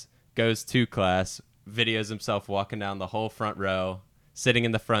class, goes to class, videos himself walking down the whole front row, sitting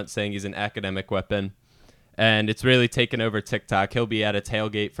in the front saying he's an academic weapon. And it's really taken over TikTok. He'll be at a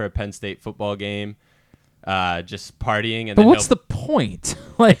tailgate for a Penn State football game, just partying. And But then what's the point?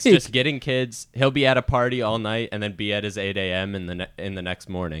 Like, it's just getting kids. He'll be at a party all night and then be at his 8 a.m. in the next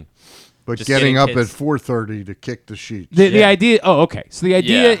morning. But Just getting up kids. at 4:30 to kick the sheets. The idea. Oh, okay. So the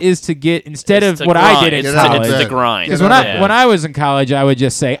idea is to get instead It's of to what I grind. did in It's college. to grind. Because when I was in college, I would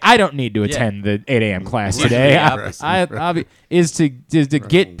just say I don't need to attend the 8 a.m. class Usually today. the opposite. I'll be, is to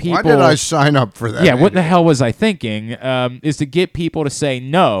get people. Why did I sign up for that? Yeah. What the hell was I thinking? Is to get people to say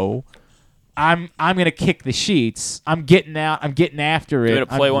no. I'm gonna kick the sheets. I'm getting out. I'm getting after it. You want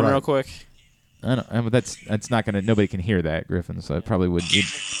to play one real quick? I don't. But that's not gonna. Nobody can hear that, Griffin. So it probably would.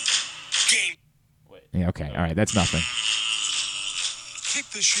 Yeah. Okay. All right. That's nothing. Kick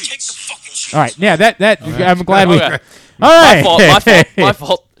the sheets. All right. Yeah. That. I'm glad we. Okay. All right. My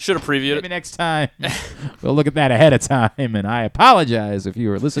fault. Should have previewed Maybe it. next time we'll look at that ahead of time, and I apologize if you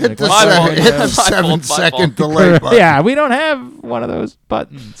were listening. Hit the 7-second delay button. Yeah, we don't have one of those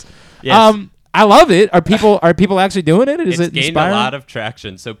buttons. Yes. I love it. Are people actually doing it? Is It's it gained inspiring? a lot of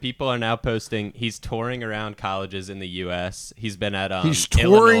traction. So people are now posting. He's touring around colleges in the U.S. He's been at He's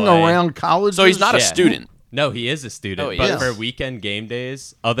touring Illinois. around colleges. So he's not a student. No, he is a student. Oh, he but is. for weekend game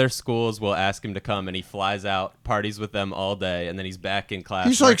days, other schools will ask him to come, and he flies out, parties with them all day, and then he's back in class.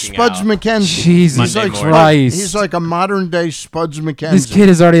 He's like working Spuds out. McKenzie. Jesus Monday morning. Christ! He's like a modern day Spuds McKenzie. This kid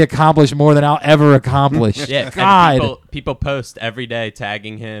has already accomplished more than I'll ever accomplish. Yeah, God. and people post every day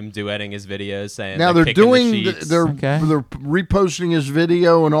tagging him, duetting his videos, saying Now they're they're kicking doing, the sheets. they're reposting his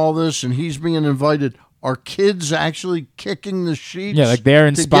video and all this, and he's being invited. Are kids actually kicking the sheets? Yeah, like they're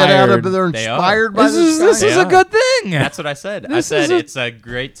To get out of, inspired. they're They are. inspired by This this is guy? a good thing. That's what I said. I This said is a- it's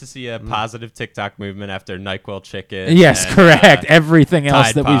great to see a positive TikTok movement after NyQuil Chicken. Yes, and, correct. Everything else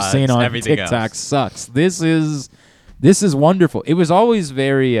Tide that we've Pods, seen on everything TikTok else. sucks. This is wonderful. It was always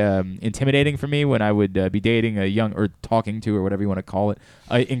very intimidating for me when I would be dating a young or talking to or whatever you want to call it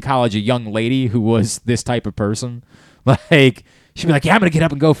in college, a young lady who was this type of person. Like she'd be like, "Yeah, I'm gonna get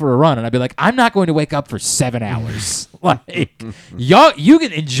up and go for a run," and I'd be like, "I'm not going to wake up for 7 hours. Like, y'all, you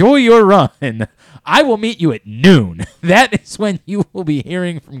can enjoy your run. I will meet you at noon. That is when you will be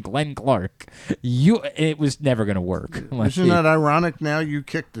hearing from Glenn Clark. It was never going to work. Like, Isn't that ironic? Now you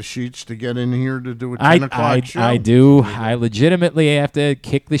kick the sheets to get in here to do a 10 o'clock show. I do. I legitimately have to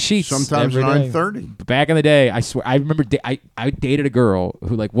kick the sheets. Sometimes every day. 9:30. Back in the day, I swear, I remember I dated a girl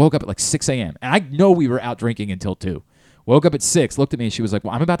who like woke up at like 6 a.m. and I know we were out drinking until 2. Woke up at 6, looked at me, and she was like,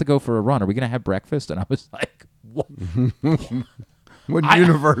 "Well, I'm about to go for a run. Are we gonna have breakfast?" And I was like, "What? What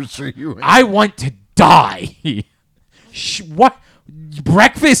universe are you in? I want to die. What?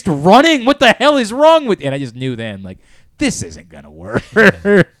 Breakfast running? What the hell is wrong with?" And I just knew then, like, this isn't gonna work.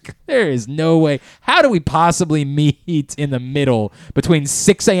 There is no way. How do we possibly meet in the middle between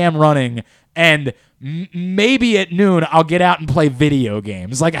 6 a.m. running and maybe at noon I'll get out and play video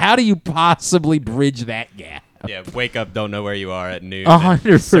games? Like, how do you possibly bridge that gap? Yeah, wake up, don't know where you are at noon.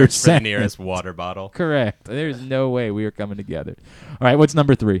 100%. Search for the nearest water bottle. Correct. There's no way we are coming together. All right, what's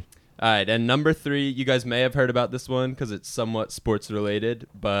number 3? All right, and number 3, you guys may have heard about this one because it's somewhat sports related,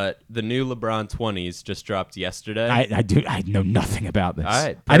 but the new LeBron 20s just dropped yesterday. I know nothing about this. All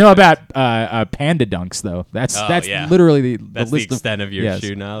right, I know about Panda Dunks though. That's yeah. literally That's the list the extent of your yes.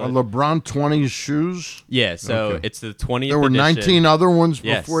 shoe Are knowledge. LeBron 20s shoes? Yeah, so Okay. it's the 20th There were edition. 19 other ones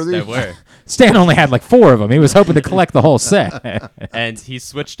Yes, before there these? were. Stan only had like 4 of them. He was hoping to collect the whole set. And he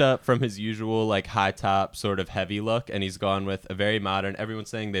switched up from his usual like high top sort of heavy look, and he's gone with a very modern. Everyone's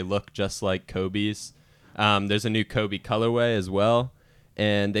saying they look just like Kobe's. There's a new Kobe colorway as well,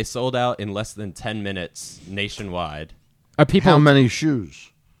 and they sold out in less than 10 minutes nationwide. Are people? How many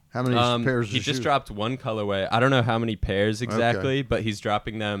shoes? How many pairs of He shoes? just dropped one colorway. I don't know how many pairs exactly, but he's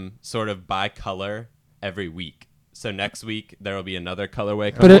dropping them sort of by color every week. So next week there will be another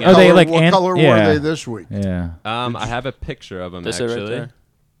colorway But coming are out. they like what color yeah. were they this week? Yeah. I have a picture of them This it right actually. there.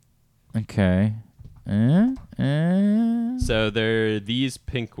 Okay. So they're these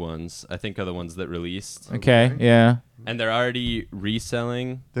pink ones, I think, are the ones that released. Okay. Yeah. And they're already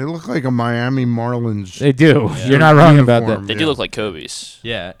reselling. They look like a Miami Marlins. They do. Yeah. You're not wrong about that. uniform, They do look like Kobe's.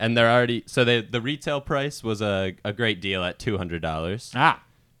 Yeah, and they're already so the retail price was a great deal at $200. Ah.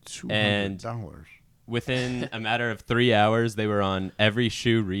 $200. Within a matter of 3 hours, they were on every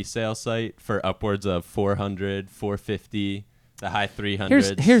shoe resale site for upwards of $400, $450, the high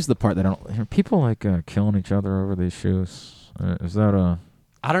 300s. Here's the part that I don't. Are people like killing each other over these shoes? Is that a?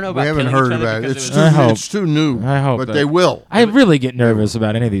 I don't know We about haven't killing heard each other about it. because It's was- too, it's too new. I hope but that- they will. I really get nervous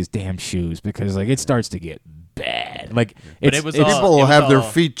about any of these damn shoes because like it starts to get bad. Like But it's, it was it's all- People will it was have their all-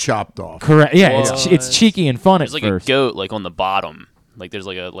 feet chopped off. correct. Yeah, What? it's cheeky and fun There's at like first. a goat like on the bottom. Like there's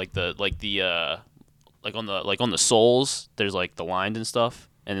like a like on the soles. There's like the lines and stuff,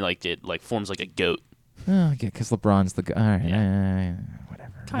 and like it like forms like a goat. Oh, because LeBron's the guy. All right,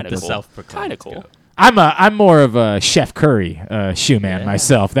 whatever. Kind The of cool. self-proclaimed Kind of cool. goat. I'm more of a Chef Curry shoe man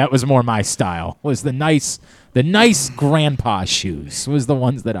myself. That was more my style. Was the nice grandpa shoes was the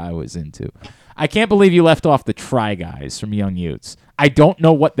ones that I was into. I can't believe you left off the Try Guys from Young Utes. I don't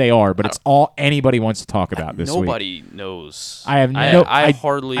know what they are, but it's all anybody wants to talk about this week. Nobody knows. I have I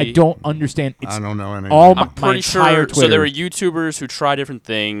hardly. I don't understand. I don't know anything. All I'm my pretty entire sure. Twitter. So there are YouTubers who try different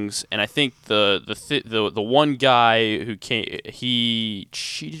things, and I think the one guy who he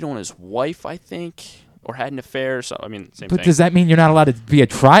cheated on his wife, I think, or had an affair. So I mean, same But thing. does that mean you're not allowed to be a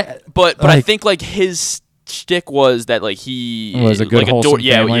try? But I think like his shtick was that like he was a good like wholesome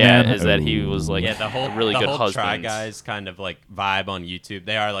family man? is that he was like the whole a really good husband. Try Guys kind of like vibe on YouTube.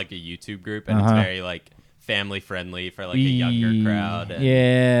 They are like a YouTube group, and it's very like family friendly for like a younger crowd. And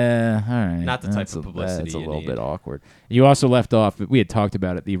Yeah, all right. Not the type of publicity That's a you little need. bit awkward. You also left off. We had talked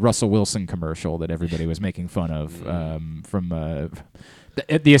about it. The Russell Wilson commercial that everybody was making fun of from.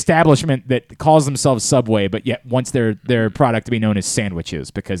 The establishment that calls themselves Subway, but yet wants their product to be known as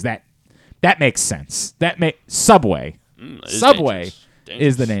sandwiches because that makes sense. Subway. Subway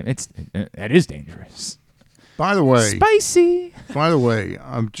is the name. That is dangerous. By the way, spicy. By the way,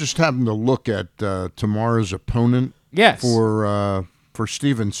 I'm just having to look at tomorrow's opponent. Yes. For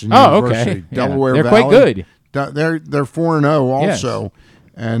Stevenson Oh, University, okay. Yeah. Delaware They're Valley. quite good. They're 4-0 also,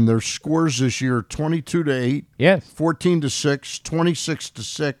 and their scores this year 22-8, yes, 14-6,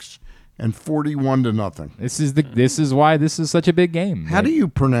 26-6, and 41-0. This is why this is such a big game. How do you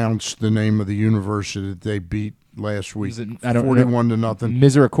pronounce the name of the university that they beat last week? I don't 41-0.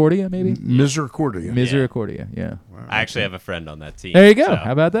 Misericordia, maybe. Misericordia. Misericordia. Yeah. I actually have a friend on that team. There you go. so.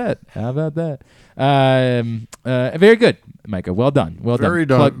 How about that? Very good, Micah. Well done. Very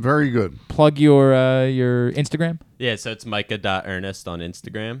done. Very good. Plug your Instagram. Yeah, so it's Micah.Ernest on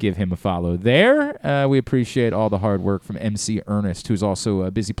Instagram. Give him a follow there. We appreciate all the hard work from MC Ernest, who's also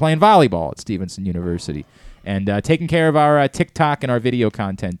busy playing volleyball at Stevenson University and taking care of our TikTok and our video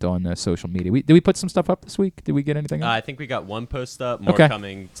content on social media. Did we put some stuff up this week? Did we get anything up? I think we got one post up, more Okay.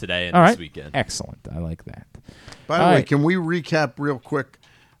 coming today and All this right. weekend. Excellent. I like that. By the All way, right. can we recap real quick?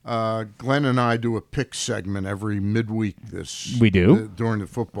 Glenn and I do a pick segment every midweek We do? during the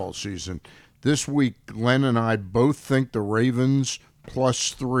football season. This week, Glenn and I both think the Ravens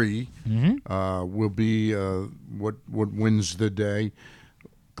 +3 will be what wins the day.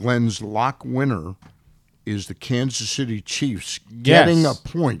 Glenn's lock winner is the Kansas City Chiefs getting a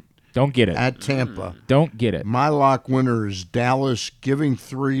point. Don't get it. At Tampa. Don't get it. My lock winner is Dallas giving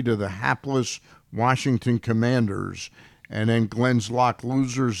 3 to the hapless Washington Commanders. And then Glenn's lock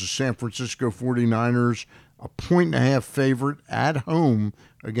loser is the San Francisco 49ers, a 1.5 favorite at home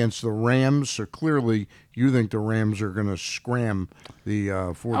against the Rams. So clearly you think the Rams are going to scram the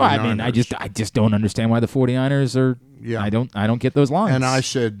 49ers. Oh, I mean, I just don't understand why the 49ers are. Yeah. I don't get those lines. And I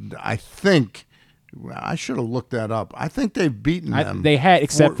said, I think I should have looked that up. I think they've beaten them. They had,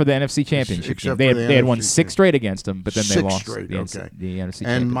 except for the NFC Championship game. They had won NFC 6 straight against them, but then they 6 lost straight, the okay. NFC Championship.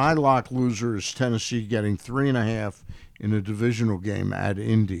 And my lock loser is Tennessee getting 3.5 in a divisional game at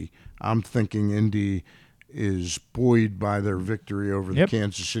Indy. I'm thinking Indy is buoyed by their victory over the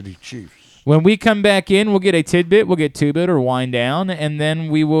Kansas City Chiefs. When we come back in, we'll get a tidbit, we'll get two-bit or wind down, and then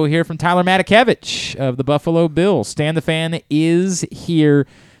we will hear from Tyler Matakevich of the Buffalo Bills. Stan the Fan is here.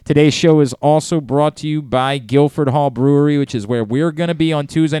 Today's show is also brought to you by Guilford Hall Brewery, which is where we're going to be on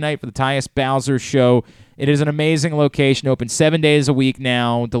Tuesday night for the Tyus Bowser Show. It is an amazing location, open 7 days a week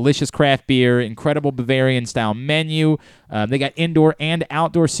now, delicious craft beer, incredible Bavarian-style menu. They got indoor and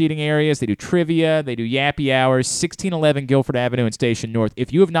outdoor seating areas. They do trivia. They do yappy hours, 1611 Guilford Avenue and Station North.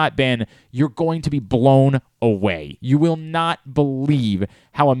 If you have not been, you're going to be blown away. You will not believe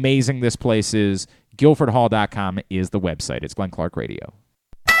how amazing this place is. GuilfordHall.com is the website. It's Glenn Clark Radio.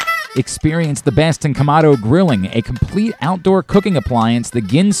 Experience the best in Kamado Grilling, a complete outdoor cooking appliance. The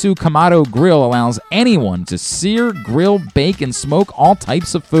Ginsu Kamado Grill allows anyone to sear, grill, bake, and smoke all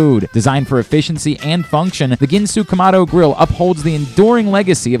types of food. Designed for efficiency and function, the Ginsu Kamado Grill upholds the enduring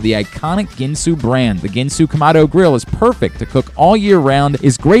legacy of the iconic Ginsu brand. The Ginsu Kamado Grill is perfect to cook all year round,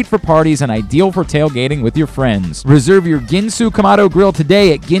 is great for parties, and ideal for tailgating with your friends. Reserve your Ginsu Kamado Grill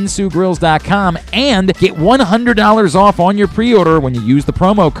today at ginsugrills.com and get $100 off on your pre-order when you use the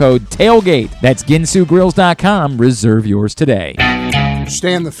promo code TAILGATE. That's ginsugrills.com. Reserve yours today.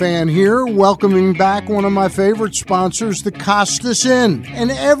 Stan the Fan here, welcoming back one of my favorite sponsors, the Costas Inn.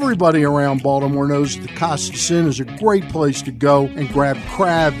 And everybody around Baltimore knows the Costas Inn is a great place to go and grab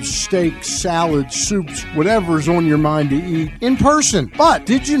crabs, steaks, salads, soups, whatever's on your mind to eat in person. But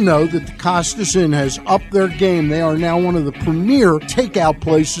did you know that the Costas Inn has upped their game? They are now one of the premier takeout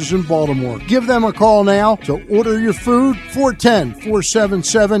places in Baltimore. Give them a call now to order your food,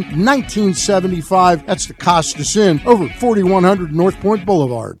 410-477-1975. That's the Costas Inn over 4100 North Point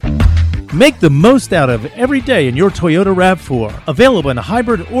Boulevard. Make the most out of every day in your Toyota RAV4. Available in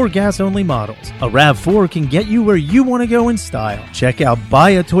hybrid or gas-only models. A RAV4 can get you where you want to go in style. Check out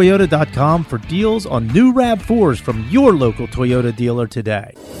buyatoyota.com for deals on new RAV4s from your local Toyota dealer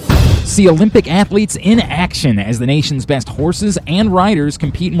today. See Olympic athletes in action as the nation's best horses and riders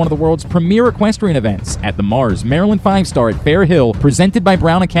compete in one of the world's premier equestrian events at the Mars Maryland 5-Star at Fair Hill, presented by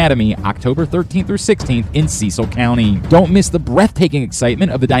Brown Academy, October 13th through 16th in Cecil County. Don't miss the breathtaking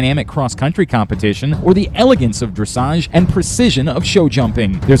excitement of the dynamic cross-country competition or the elegance of dressage and precision of show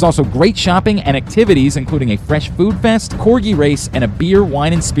jumping. There's also great shopping and activities, including a fresh food fest, corgi race, and a beer,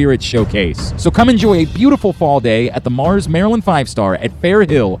 wine, and spirits showcase. So come enjoy a beautiful fall day at the Mars Maryland 5-Star at Fair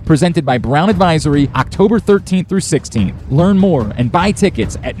Hill, presented by Brown Advisory, October 13th through 16th. Learn more and buy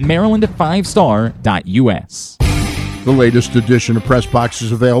tickets at maryland5star.us. The latest edition of Press Box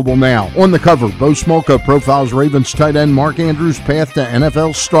is available now. On the cover, Bo Smolka profiles Ravens tight end Mark Andrews' path to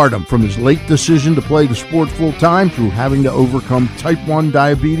NFL stardom, from his late decision to play the sport full-time through having to overcome type 1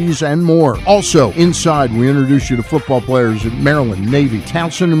 diabetes and more. Also, inside, we introduce you to football players at Maryland, Navy,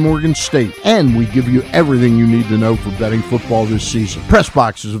 Towson, and Morgan State. And we give you everything you need to know for betting football this season. Press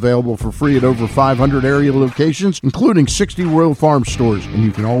Box is available for free at over 500 area locations, including 60 Royal Farm stores. And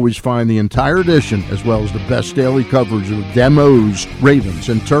you can always find the entire edition, as well as the best daily coverage of the Demos, Ravens,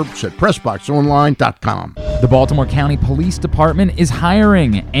 and Terps at PressBoxOnline.com. The Baltimore County Police Department is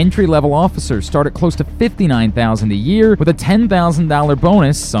hiring. Entry-level officers start at close to $59,000 a year with a $10,000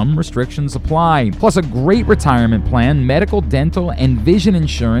 bonus. Some restrictions apply. Plus a great retirement plan, medical, dental, and vision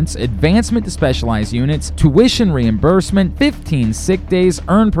insurance, advancement to specialized units, tuition reimbursement, 15 sick days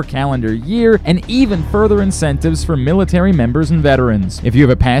earned per calendar year, and even further incentives for military members and veterans. If you have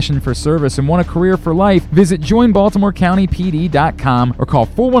a passion for service and want a career for life, visit joinbaltimorecountypd.com or call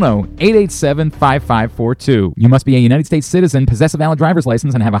 410-887-5542. You must be a United States citizen, possess a valid driver's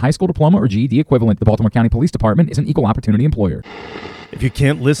license, and have a high school diploma or GED equivalent. The Baltimore County Police Department is an equal opportunity employer. If you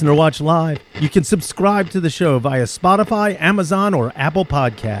can't listen or watch live, you can subscribe to the show via Spotify, Amazon, or Apple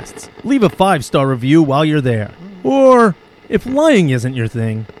Podcasts. Leave a 5-star review while you're there. Or, if lying isn't your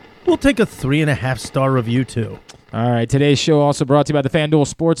thing, we'll take a 3.5-star review too. All right, today's show also brought to you by the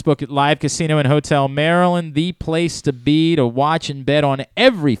FanDuel Sportsbook at Live Casino and Hotel Maryland, the place to be to watch and bet on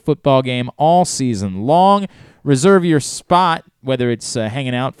every football game all season long. Reserve your spot, whether it's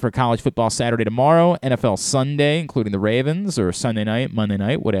hanging out for college football Saturday tomorrow, NFL Sunday, including the Ravens, or Sunday night, Monday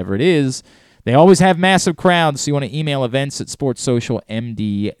night, whatever it is. They always have massive crowds, so you want to email events at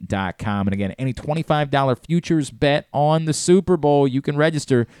sportssocialmd.com. And again, any $25 futures bet on the Super Bowl, you can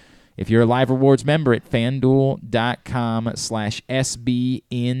register if you're a Live Rewards member at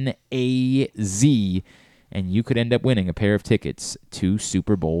fanduel.com/SBNAZ, and you could end up winning a pair of tickets to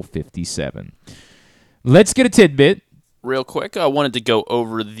Super Bowl 57. Let's get a tidbit. Real quick, I wanted to go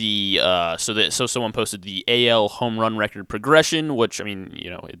over the so someone posted the AL home run record progression, which, I mean, you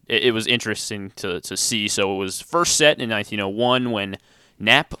know, it was interesting to see. So it was first set in 1901 when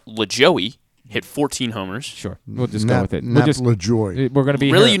Nap LaJoie hit 14 homers. Sure, we'll just go with it. Nap LaJoie. We're going to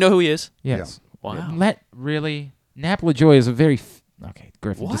be really. here. You know who he is? Yes. Yeah. Wow. Nap LaJoie is a very okay.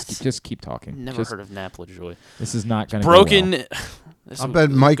 Griffin, What? just keep talking. Never heard of Nap LaJoie. This is not going to broken. Go well. I bet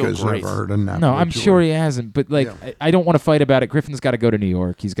Micah's never heard of Nap. No, LaJoie. I'm sure he hasn't. But I don't want to fight about it. Griffin's got to go to New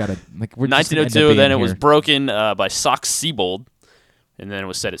York. He's got to We're 1902. Then it was broken by Sox Siebold, and then it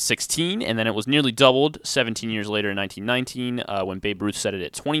was set at 16, and then it was nearly doubled 17 years later in 1919 when Babe Ruth set it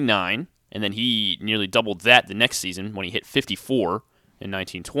at 29, and then he nearly doubled that the next season when he hit 54 in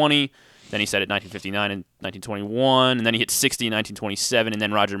 1920. Then he set it 1959 and 1921, and then he hit 60 in 1927, and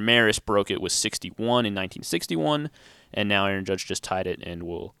then Roger Maris broke it with 61 in 1961, and now Aaron Judge just tied it and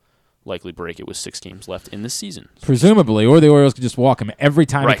will likely break it with 6 games left in the season. Presumably, or the Orioles could just walk him every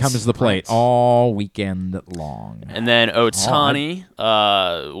time Right. he comes to the plate all weekend long. And then Ohtani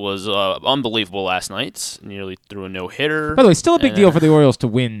was unbelievable last night. Nearly threw a no-hitter. By the way, still a big deal for the Orioles to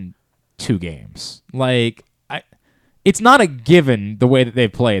win 2 games. It's not a given the way that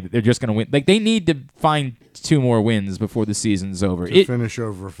they've played that they're just going to win. Like, they need to find 2 more wins before the season's over. To finish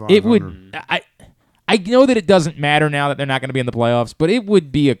over 500. It would. I know that it doesn't matter now that they're not going to be in the playoffs, but it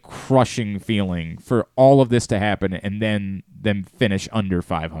would be a crushing feeling for all of this to happen and then them finish under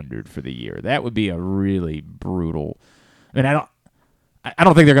 500 for the year. That would be a really brutal. I mean, I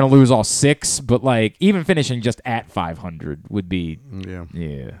don't think they're going to lose all 6, but like even finishing just at 500 would be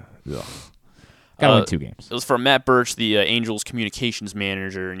Ugh. Got to win 2 games. It was from Matt Birch, the Angels communications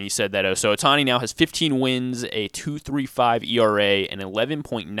manager, and he said that so Ohtani now has 15 wins, a 2.35 ERA, and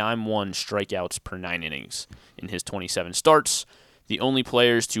 11.91 strikeouts per 9 innings in his 27 starts. The only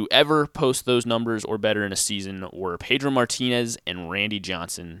players to ever post those numbers or better in a season were Pedro Martinez and Randy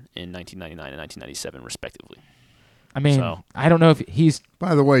Johnson in 1999 and 1997, respectively. I mean, I don't know if he's...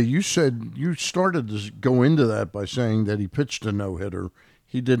 By the way, you said you started to go into that by saying that he pitched a no-hitter.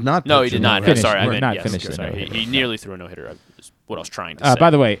 He did not. No, he did not. Finish, Sorry, I meant not yes. finish the Sorry, no-hitter. he nearly threw a no-hitter. Is what I was trying to say. By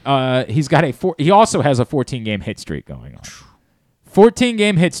the way, he's got he also has a 14-game hit streak going on.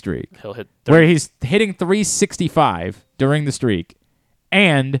 14-game hit streak. He'll hit where he's hitting 365 during the streak,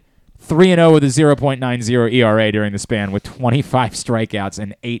 and 3-0 with a 0.90 ERA during the span, with 25 strikeouts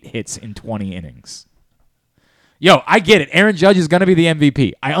and 8 hits in 20 innings. Yo, I get it. Aaron Judge is going to be the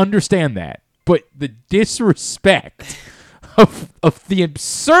MVP. I understand that, but the disrespect of the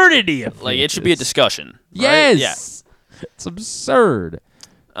absurdity of it should be a discussion. Yes. Right? Yeah. It's absurd.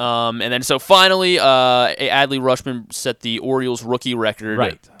 And then so finally, Adley Rutschman set the Orioles rookie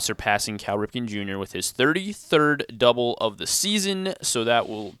record, surpassing Cal Ripken Jr. with his 33rd double of the season. So that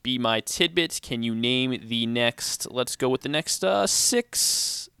will be my tidbit. Can you name the next? Let's go with the next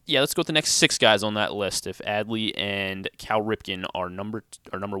 6. Yeah, let's go with the next 6 guys on that list. If Adley and Cal Ripken are number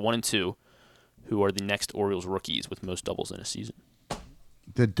 1 and 2, who are the next Orioles rookies with most doubles in a season?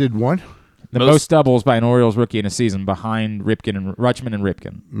 That did what? The most doubles by an Orioles rookie in a season behind Rutschman and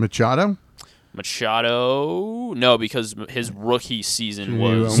Ripken. Machado? No, because his rookie season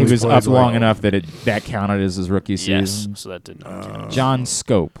was... He was up long enough that that counted as his rookie season. Yes, so that did not count. John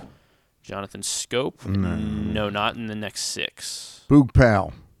Scope. Jonathan Scope? No, not in the next 6. Boog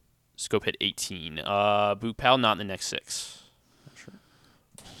Powell. Scope hit 18. Boog Powell, not in the next 6.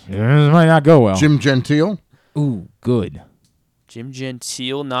 This might not go well. Jim Gentile. Ooh, good. Jim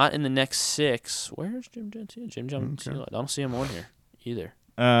Gentile, not in the next 6. Where's Jim Gentile? Jim Gentile. I don't see him on here either.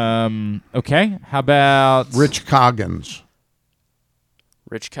 Okay. How about Rich Coggins?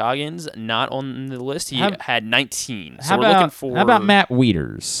 Rich Coggins, not on the list. He had 19. So how we're about, looking for... How about Matt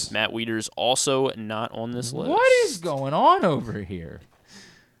Wieters? Matt Wieters, also not on this list. What is going on over here?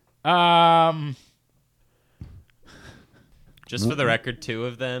 Just for the record, 2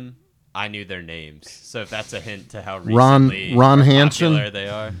 of them, I knew their names. So if that's a hint to how recently Ron Hansen? popular they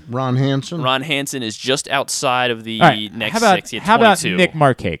are. Ron Hansen? Ron Hansen is just outside of the next 6. He had 22. How about Nick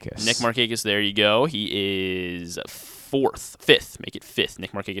Markakis? Nick Markakis, there you go. He is 5th. Make it 5th.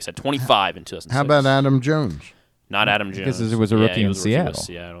 Nick Markakis had 25 in 2006. How about Adam Jones? Not Adam Jones. Because it was a rookie he in was a rookie with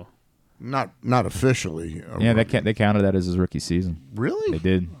Seattle. Not officially. Yeah, they counted that as his rookie season. Really? They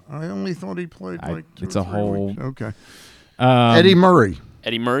did. I only thought he played like 2 it's or a 3 whole weeks. Okay. Eddie Murray.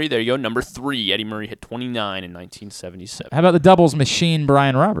 Eddie Murray, there you go. Number 3. Eddie Murray hit 29 in 1977. How about the doubles machine,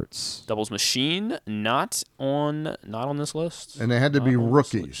 Brian Roberts? Doubles machine, not on this list. And they had to be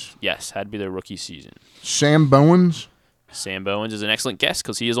rookies. Yes, had to be their rookie season. Sam Bowens. Sam Bowens is an excellent guess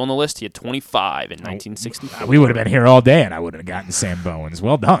because he is on the list. He had 25 in 1964. We would have been here all day, and I wouldn't have gotten Sam Bowens.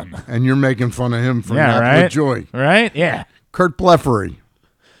 Well done. And you're making fun of him for yeah, that right? with joy. Right? Yeah. Kurt Blefary.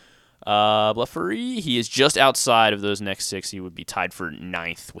 Blefary, he is just outside of those next 6. He would be tied for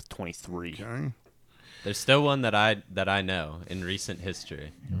 9th with 23. Okay. There's still one that I know in recent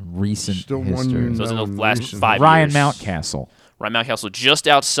history. Recent history. So it's in the last 5 Ryan years. Mountcastle. Ryan Mountcastle just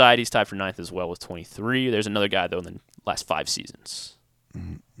outside. He's tied for 9th as well with 23. There's another guy, though, in the last 5 seasons.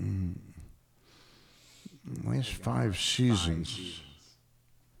 Last 5 seasons.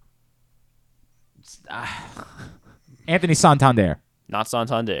 Anthony Santander. Not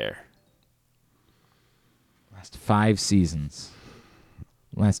Santander. Last 5 seasons.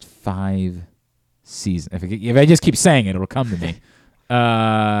 Last 5 seasons. If I just keep saying it, it'll come to me.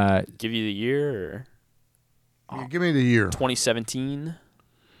 Give you the year? Yeah, give me the year. 2017.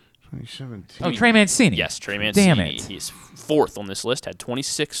 2017. Oh, Trey Mancini. Yes, Trey Mancini. Damn it. He's 4th on this list. Had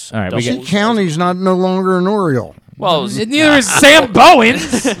 26. All right, doubles. County's no longer an Oriole. Well, neither is Sam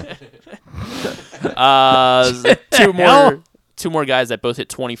Bowens. 2 more guys that both hit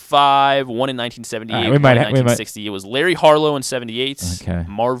 25. One in 1978. Right, one in 1960. It was Larry Harlow in 78. Okay.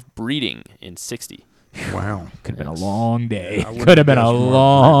 Marv Breeding in 60. Wow. Could have been a long day. Could have been a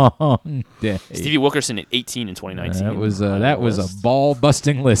long day. Stevie Wilkerson at 18 in 2019. That was a ball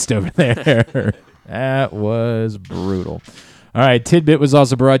busting list over there. That was brutal. All right, Tidbit was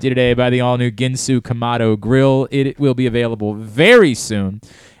also brought to you today by the all-new Ginsu Kamado Grill. It will be available very soon.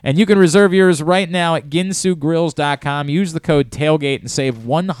 And you can reserve yours right now at ginsugrills.com. Use the code TAILGATE and save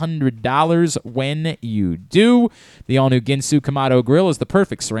 $100 when you do. The all-new Ginsu Kamado Grill is the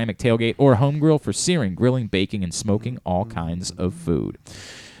perfect ceramic tailgate or home grill for searing, grilling, baking, and smoking all kinds of food.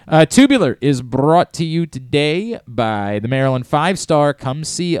 Tubular is brought to you today by the Maryland 5-Star. Come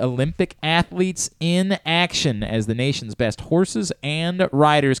see Olympic athletes in action as the nation's best horses and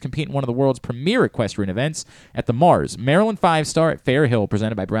riders compete in one of the world's premier equestrian events at the Mars Maryland 5-Star at Fair Hill,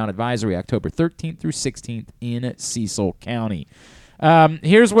 presented by Brown Advisory, October 13th through 16th in Cecil County.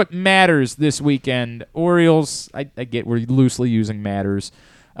 Here's what matters this weekend. Orioles, I get we're loosely using matters.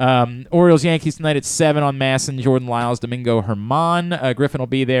 Orioles Yankees tonight at 7 on Masson. Jordan Lyles, Domingo Germán. Griffin will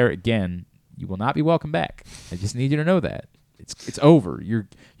be there again. You will not be welcome back. I just need you to know that it's over. Your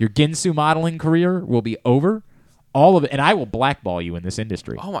Ginsu modeling career will be over. All of it, and I will blackball you in this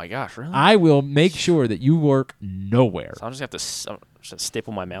industry. Oh my gosh, really? I will make sure that you work nowhere. So I'll just have to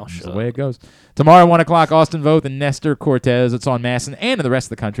staple my mouth shut. That's the way it goes. Tomorrow, 1 o'clock, Austin Voth and Nestor Cortez. It's on Masson and in the rest of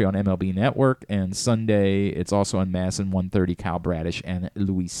the country on MLB Network. And Sunday, it's also on Masson, 1:30, Kyle Bradish and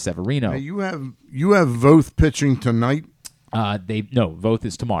Luis Severino. Now you have Voth pitching tonight. Voth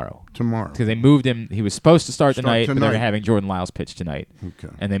is tomorrow. Tomorrow. Because they moved him. He was supposed to start tonight, but they're having Jordan Lyles pitch tonight. Okay.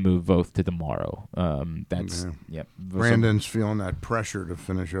 And they moved Voth to tomorrow. Yep. Brandon's feeling that pressure to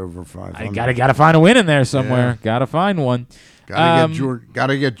finish over 500. I gotta find a win in there somewhere. Yeah. Gotta find one.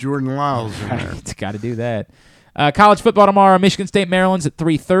 Gotta get Jordan Lyles in there. Gotta do that. College football tomorrow. Michigan State, Maryland's at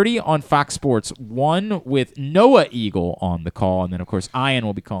 3:30 on Fox Sports 1 with Noah Eagle on the call. And then, of course, Ian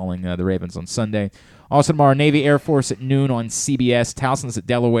will be calling the Ravens on Sunday. Also tomorrow, Navy Air Force at noon on CBS. Towson's at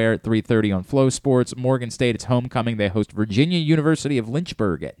Delaware at 3:30 on Flow Sports. Morgan State, it's homecoming. They host Virginia University of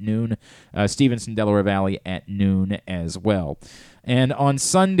Lynchburg at noon. Stevenson, Delaware Valley at noon as well. And on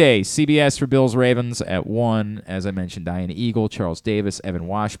Sunday, CBS for Bills Ravens at 1. As I mentioned, Diana Eagle, Charles Davis, Evan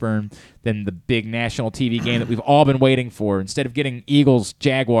Washburn. Then the big national TV game that we've all been waiting for. Instead of getting Eagles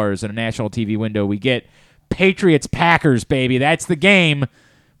Jaguars in a national TV window, we get Patriots Packers, baby. That's the game.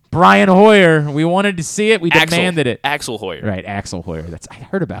 Brian Hoyer, we wanted to see it. We demanded it. Axel Hoyer. Right, Axel Hoyer. I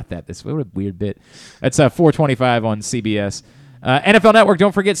heard about that. What a weird bit. That's 4:25 on CBS. NFL Network,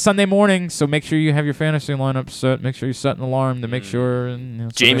 don't forget Sunday morning, so make sure you have your fantasy lineup set. Make sure you set an alarm to make sure.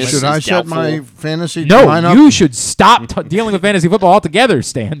 Should I set my fantasy No, lineup? you should stop dealing with fantasy football altogether,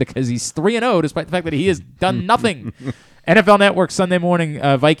 Stan, because he's 3-0 despite the fact that he has done nothing. NFL Network, Sunday morning,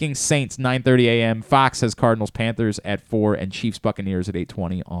 Vikings Saints, 9:30 a.m. Fox has Cardinals Panthers at 4 and Chiefs Buccaneers at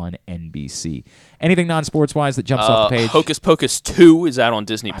 8:20 on NBC. Anything non-sports-wise that jumps off the page? Hocus Pocus 2 is out on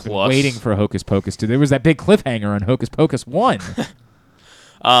Disney+. I've been waiting for Hocus Pocus 2. There was that big cliffhanger on Hocus Pocus 1.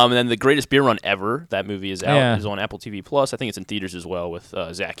 And then The Greatest Beer Run Ever, that movie is out, is on Apple TV+. I think it's in theaters as well with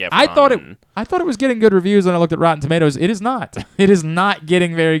Zac Efron. I thought it was getting good reviews when I looked at Rotten Tomatoes. It is not. It is not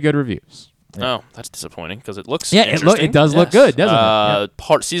getting very good reviews. Yeah. Oh, that's disappointing because it looks it does look good, doesn't it?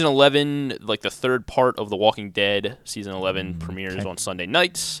 Yep. Season 11, like the third part of The Walking Dead, Season 11 premieres on Sunday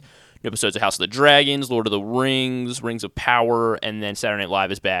nights. New episodes of House of the Dragons, Lord of the Rings, Rings of Power, and then Saturday Night Live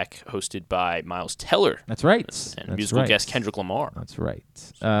is back, hosted by Miles Teller. That's right. And musical guest Kendrick Lamar. That's right.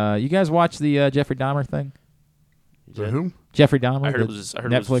 You guys watch the Jeffrey Dahmer thing? The who? Jeffrey Dahmer. I heard it was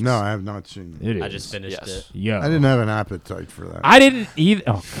Netflix. No, I have not seen it. I just finished it. Yeah. I didn't have an appetite for that. I didn't either.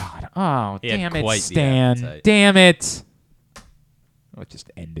 Oh, God. Oh, damn it, Stan. Damn it. Let's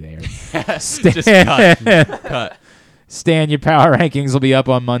just end there. Stan. Just cut. Stan, your power rankings will be up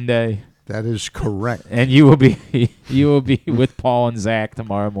on Monday. That is correct. And you will be with Paul and Zach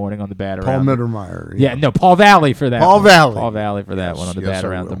tomorrow morning on the Bat Around. Paul Mittermeier. Yeah, no, Paul Valley for that. Paul Valley for that one on the Bat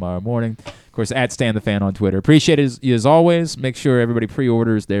Around tomorrow morning. Of course, at Stan the Fan on Twitter. Appreciate it as always. Make sure everybody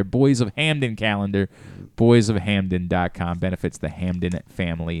pre-orders their Boys of Hamden calendar. boysofhamden.com benefits the Hamden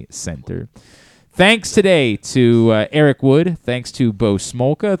Family Center. Thanks today to Eric Wood. Thanks to Bo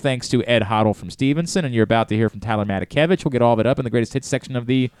Smolka. Thanks to Ed Hoddle from Stevenson. And you're about to hear from Tyler Matakevich. We'll get all of it up in the greatest hits section of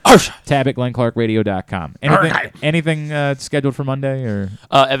the tab at GlennClarkRadio.com. Anything scheduled for Monday? Or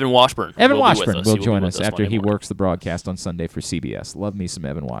Evan Washburn. Evan Washburn will join us after he works the broadcast on Sunday for CBS. Love me some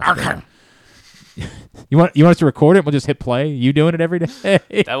Evan Washburn. You want us to record it? We'll just hit play. You doing it every day?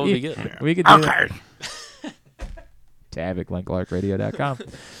 That would be good. We could do it. Tab at GlennClarkRadio.com.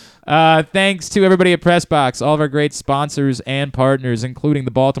 Thanks to everybody at PressBox, all of our great sponsors and partners, including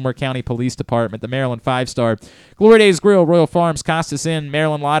the Baltimore County Police Department, the Maryland 5-Star, Glory Days Grill, Royal Farms, Costas Inn,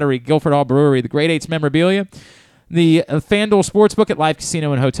 Maryland Lottery, Guilford Hall Brewery, the Great Eights Memorabilia, the FanDuel Sportsbook at Live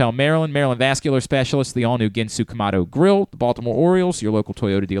Casino and Hotel Maryland, Maryland Vascular Specialist, the all-new Ginsu Kamado Grill, the Baltimore Orioles, your local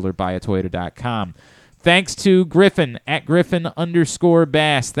Toyota dealer, buyatoyota.com. Thanks to Griffin at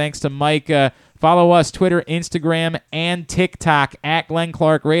Griffin_Bass. Thanks to Micah. Follow us, Twitter, Instagram, and TikTok at Glenn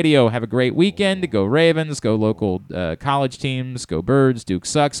Clark Radio. Have a great weekend. Go Ravens. Go local college teams. Go Birds. Duke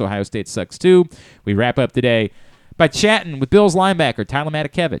sucks. Ohio State sucks too. We wrap up today by chatting with Bills linebacker Tyler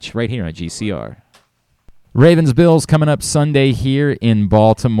Matakevich right here on GCR. Ravens-Bills coming up Sunday here in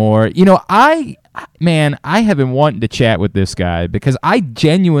Baltimore. You know, I have been wanting to chat with this guy because I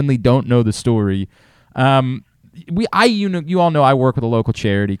genuinely don't know the story. You all know I work with a local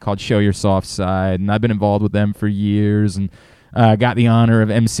charity called Show Your Soft Side, and I've been involved with them for years, and got the honor of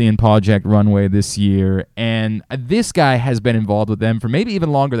emceeing Project Runway this year. And this guy has been involved with them for maybe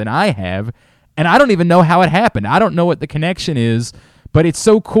even longer than I have, and I don't even know how it happened. I don't know what the connection is, but it's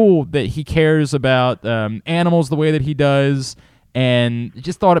so cool that he cares about animals the way that he does, and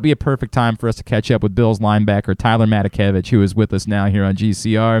just thought it'd be a perfect time for us to catch up with Bills linebacker Tyler Matakevich, who is with us now here on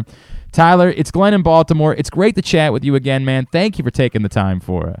GCR. Tyler, it's Glenn in Baltimore. It's great to chat with you again, man. Thank you for taking the time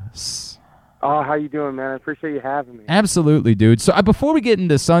for us. Oh, how you doing, man? I appreciate you having me. Absolutely, dude. So before we get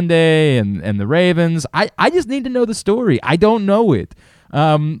into Sunday and the Ravens, I just need to know the story. I don't know it.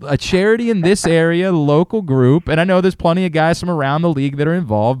 A charity in this area, local group, and I know there's plenty of guys from around the league that are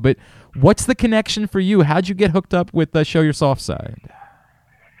involved, but what's the connection for you? How'd you get hooked up with Show Your Soft Side?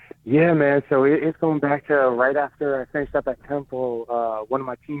 Yeah, man. So it's going back to right after I finished up at Temple. One of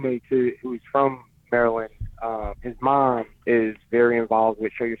my teammates who's from Maryland, his mom is very involved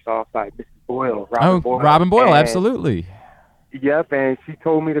with Show Your Soft Side, Mrs. Boyle. Robin Boyle, absolutely. Yep, and she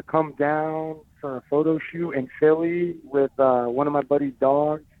told me to come down for a photo shoot in Philly with one of my buddy's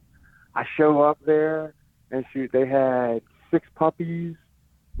dogs. I show up there, and they had 6 puppies.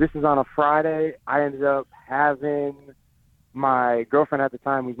 This is on a Friday. I ended up having my girlfriend at the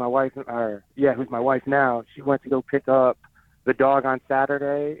time, who's my wife now. She went to go pick up the dog on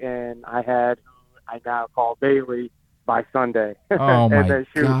Saturday, and I now call Bailey by Sunday. Oh my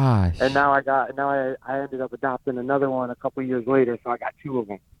gosh! And now I ended up adopting another one a couple years later, so I got 2 of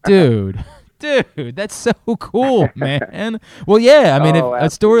them. Dude, that's so cool, man. Well, yeah, I mean, if a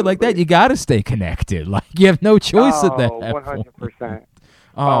story like that, you got to stay connected. Like, you have no choice at that. 100%.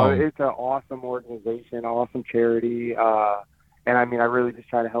 Oh, it's an awesome organization, awesome charity. And I mean, I really just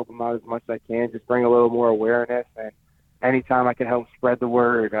try to help them out as much as I can, just bring a little more awareness. And anytime I can help spread the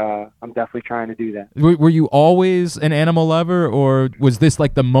word, I'm definitely trying to do that. Were you always an animal lover, or was this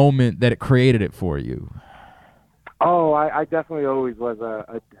like the moment that it created it for you? Oh, I definitely always was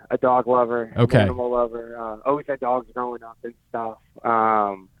a dog lover, an animal lover. Always had dogs growing up and stuff.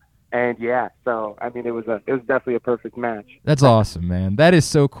 And yeah, so I mean, it was definitely a perfect match. That's awesome, man. That is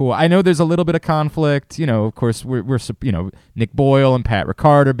so cool. I know there's a little bit of conflict. You know, of course, we're Nick Boyle and Pat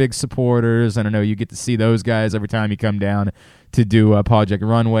Ricard are big supporters, and I know you get to see those guys every time you come down to do Project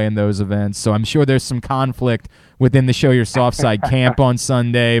Runway and those events. So I'm sure there's some conflict within the Show Your Soft Side camp on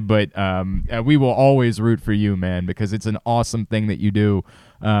Sunday, but we will always root for you, man, because it's an awesome thing that you do.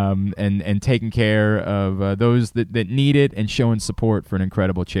 And taking care of those that need it and showing support for an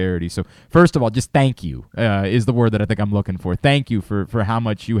incredible charity. So first of all, just thank you is the word that I think I'm looking for. Thank you for how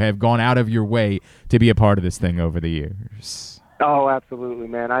much you have gone out of your way to be a part of this thing over the years. Oh, absolutely,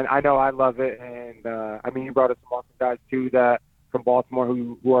 man. I know I love it. And, I mean, you brought us some awesome guys, too, that from Baltimore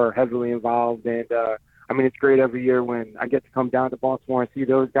who are heavily involved. And, I mean, it's great every year when I get to come down to Baltimore and see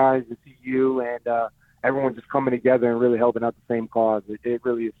those guys and see you and everyone just coming together and really helping out the same cause. It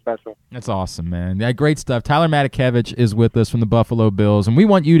really is special. That's awesome, man. Yeah, great stuff. Tyler Matakevich is with us from the Buffalo Bills, and we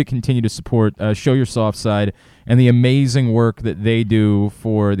want you to continue to support Show Your Soft Side and the amazing work that they do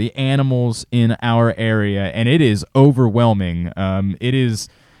for the animals in our area, and it is overwhelming. It is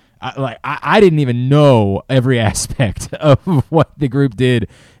I didn't even know every aspect of what the group did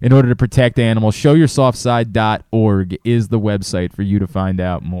in order to protect animals. ShowYourSoftSide.org is the website for you to find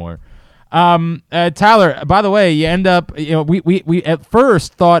out more. Tyler, by the way, you end up, we at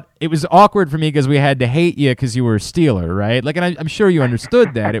first thought it was awkward for me because we had to hate you because you were a Steeler, right? Like, and I'm sure you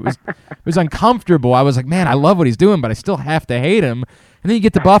understood that. It was uncomfortable. I was like, man, I love what he's doing, but I still have to hate him. And then you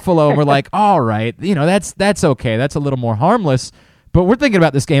get to Buffalo and we're like, all right, that's okay. That's a little more harmless. But we're thinking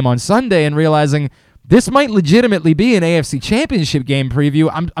about this game on Sunday and realizing this might legitimately be an AFC Championship game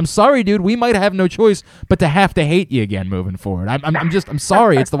preview. I'm sorry, dude. We might have no choice but to have to hate you again moving forward. I'm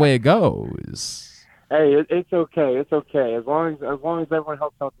sorry. It's the way it goes. Hey, it's okay. It's okay. As long as everyone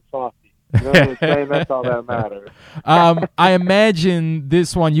helps out the softy. You know what I'm saying? That's all that matters. I imagine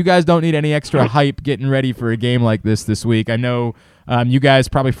this one, you guys don't need any extra hype getting ready for a game like this week. I know you guys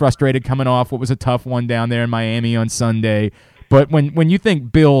probably frustrated coming off what was a tough one down there in Miami on Sunday. But when you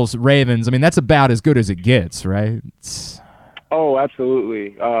think Bills, Ravens, I mean, that's about as good as it gets, right? Oh,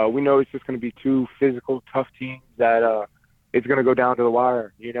 absolutely. We know it's just going to be two physical, tough teams that it's going to go down to the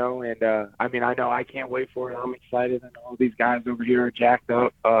wire, you know. And I mean, I know I can't wait for it. I'm excited, and all these guys over here are jacked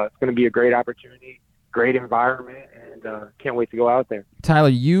up. It's going to be a great opportunity, great environment, and can't wait to go out there. Tyler,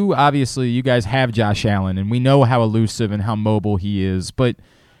 you guys have Josh Allen, and we know how elusive and how mobile he is. But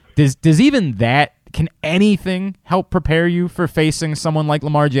does even that, can anything help prepare you for facing someone like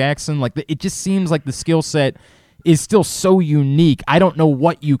Lamar Jackson? Like, it just seems like the skill set is still so unique. I don't know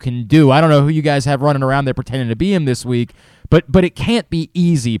what you can do. I don't know who you guys have running around there pretending to be him this week, but it can't be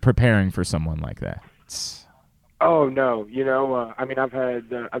easy preparing for someone like that. Oh no, you know, I mean, I've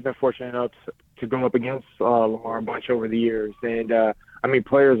been fortunate enough to go up against Lamar a bunch over the years, and I mean,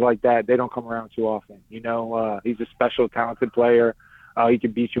 players like that, they don't come around too often. You know, he's a special, talented player. He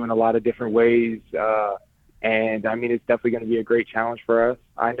can beat you in a lot of different ways. And, I mean, it's definitely going to be a great challenge for us.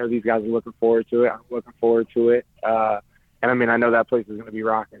 I know these guys are looking forward to it. I'm looking forward to it. And, I mean, I know that place is going to be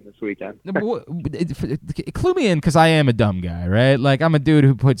rocking this weekend. Clue me in, because I am a dumb guy, right? Like, I'm a dude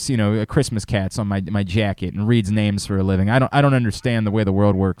who puts, Christmas cats on my jacket and reads names for a living. I don't understand the way the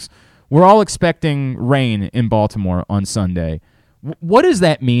world works. We're all expecting rain in Baltimore on Sunday. What does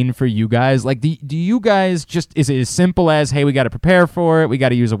that mean for you guys? Like, do you guys just, is it as simple as, hey, we got to prepare for it, we got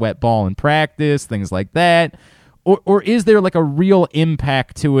to use a wet ball in practice, things like that? Or is there like a real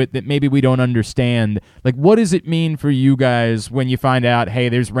impact to it that maybe we don't understand? Like, what does it mean for you guys when you find out, hey,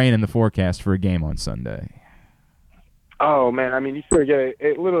 there's rain in the forecast for a game on Sunday? Oh, man, I mean, you sort of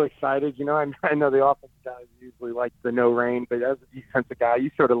get a little excited. You know, I know the offensive guys usually like the no rain, but as a defensive guy, you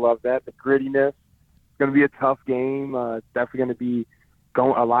sort of love that, the grittiness. Going to be a tough game. It's definitely going to be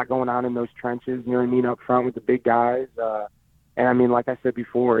a lot going on in those trenches, you know what I mean, up front with the big guys. And, I mean, like I said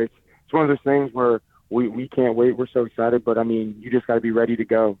before, it's one of those things where we can't wait. We're so excited. But, I mean, you just got to be ready to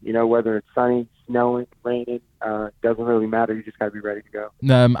go. You know, whether it's sunny, snowing, raining, doesn't really matter. You just got to be ready to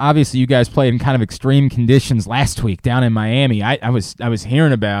go. Obviously, you guys played in kind of extreme conditions last week down in Miami. I was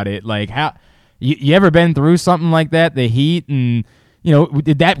hearing about it. Like, how you ever been through something like that, the heat and –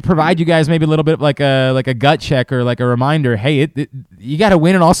 did that provide you guys maybe a little bit of like a gut check or like a reminder? Hey, you got to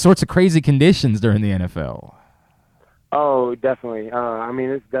win in all sorts of crazy conditions during the NFL. Oh, definitely. I mean,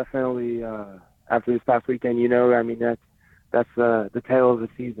 it's definitely after this past weekend. I mean that's the tale of the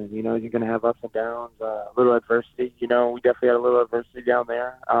season. You're going to have ups and downs, a little adversity. We definitely had a little adversity down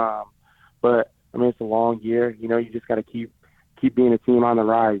there. But I mean, it's a long year. You just got to keep being a team on the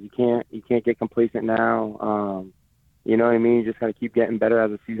rise. You can't get complacent now. You know what I mean? You just got to keep getting better as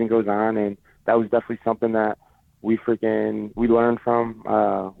the season goes on, and that was definitely something that we learned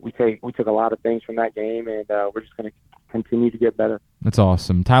from. We took a lot of things from that game, and we're just going to continue to get better. That's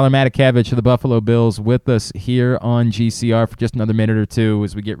awesome. Tyler Matakevich of the Buffalo Bills with us here on GCR for just another minute or two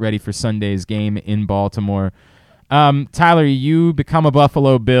as we get ready for Sunday's game in Baltimore. Tyler, you become a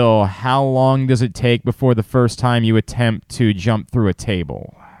Buffalo Bill. How long does it take before the first time you attempt to jump through a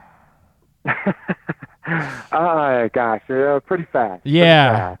table? Gosh, pretty fast.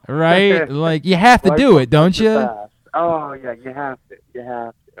 Yeah, pretty fast. Right? Like, you have to do it, don't you? Fast. Oh, yeah, you have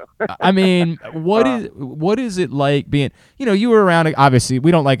to. I mean, what is it like being, you were around, obviously,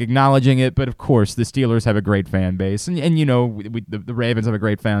 we don't like acknowledging it, but of course, the Steelers have a great fan base, and the Ravens have a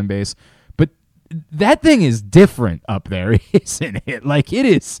great fan base, but that thing is different up there, isn't it? Like, it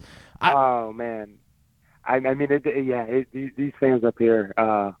is. Oh, man. I mean, these fans up here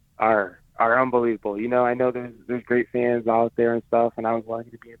are unbelievable. I know there's great fans out there and stuff, and I was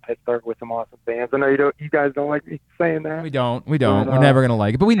lucky to be in Pittsburgh with some awesome fans. I know you guys don't like me saying that. We don't. But, we're never gonna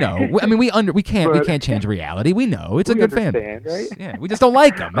like it, but we know. I mean, we can't change reality. We know it's a good fan base. Right? Yeah, we just don't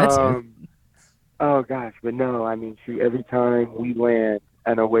like them. That's it. Oh gosh, but no, I mean, shoot, every time we land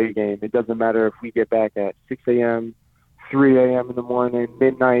an away game, it doesn't matter if we get back at 6 a.m., 3 a.m. in the morning,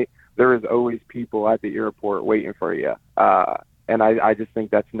 midnight. There is always people at the airport waiting for you, and I just think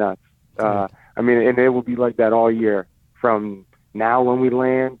that's nuts. I mean, and it will be like that all year from now when we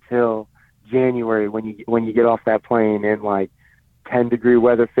land till January when you get off that plane in like 10-degree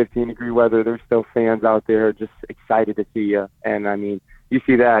weather, 15-degree weather. There's still fans out there just excited to see you. And I mean, you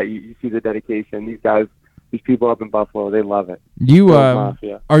see that, you see the dedication. These people up in Buffalo, they love it.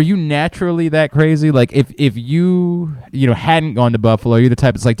 Are you naturally that crazy? Like if you hadn't gone to Buffalo, you're the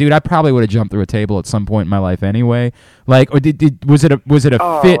type that's like, dude, I probably would have jumped through a table at some point in my life anyway. Like, or was it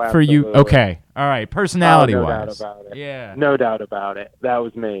a fit for you? Okay, all right, personality wise, no doubt about it. Yeah, no doubt about it. That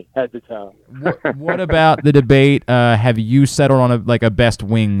was me, head to toe. What about the debate? Have you settled on a best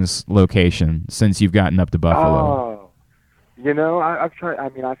wings location since you've gotten up to Buffalo? I've tried. I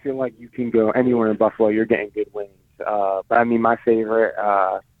mean, I feel like you can go anywhere in Buffalo, you're getting good wings. But I mean, my favorite,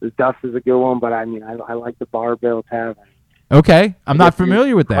 the Dust is a good one. But I mean, I like the Barbell Tavern Okay, I'm not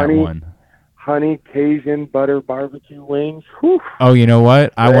familiar with that one. Honey Cajun butter barbecue wings. Whew. Oh, you know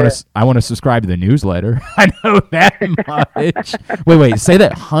what? I want to subscribe to the newsletter. I know that much. Wait, say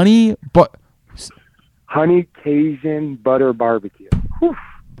that. Honey Cajun butter barbecue. Whew.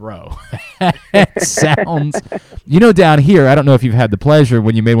 Bro, that sounds. Down here, I don't know if you've had the pleasure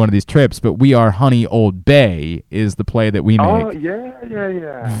when you made one of these trips, but we are Honey Old Bay is the play that we make. Oh yeah.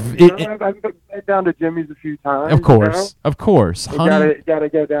 I've been down to Jimmy's a few times. Of course. You gotta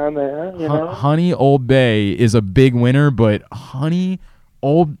go down there. Honey Old Bay is a big winner, but honey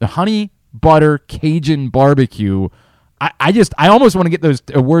butter Cajun barbecue. I almost want to get those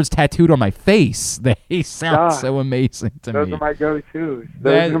words tattooed on my face. They sound so amazing to me. Those are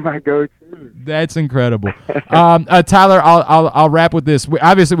my go-tos. That's incredible. Tyler, I'll wrap with this.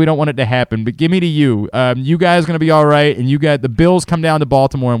 Obviously, we don't want it to happen, but give me to you. You guys going to be all right, and you got the Bills come down to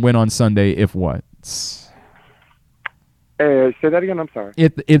Baltimore and win on Sunday. If what? Say that again. I'm sorry.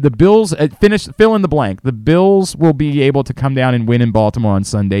 If the Bills fill in the blank, the Bills will be able to come down and win in Baltimore on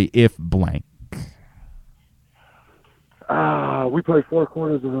Sunday. If blank. We play 4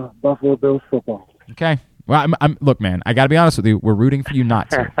 quarters of Buffalo Bills football. Okay. Well, look, man, I got to be honest with you. We're rooting for you not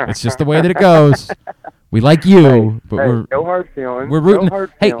to. It's just the way that it goes. We like you, but we're no hard feelings. We're rooting. No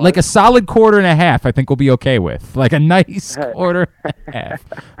hard hey, feelings. like a solid quarter and a half, I think we'll be okay with. Like a nice quarter and a half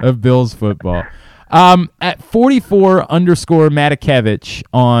of Bills football. At 44_Matakevich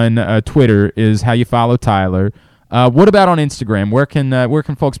on Twitter is how you follow Tyler. What about on Instagram? Where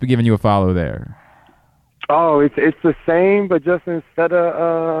can folks be giving you a follow there? Oh, it's the same, but just instead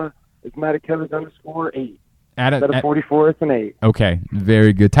of it's Matakevich _8. Instead of 44, it's an 8. Okay,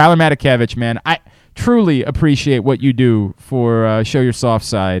 very good. Tyler Matakevich, man, I truly appreciate what you do for Show Your Soft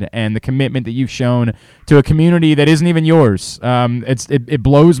Side and the commitment that you've shown to a community that isn't even yours. It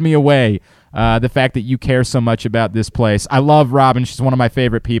blows me away, the fact that you care so much about this place. I love Robin. She's one of my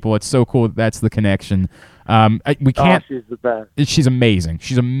favorite people. It's so cool that's the connection. We can't. Oh, she's the best. She's amazing.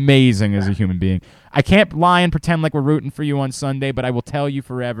 She's amazing as a human being. I can't lie and pretend like we're rooting for you on Sunday, but I will tell you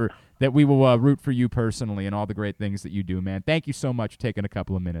forever that we will root for you personally and all the great things that you do, man. Thank you so much for taking a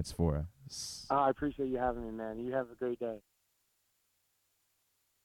couple of minutes for us. I appreciate you having me, man. You have a great day.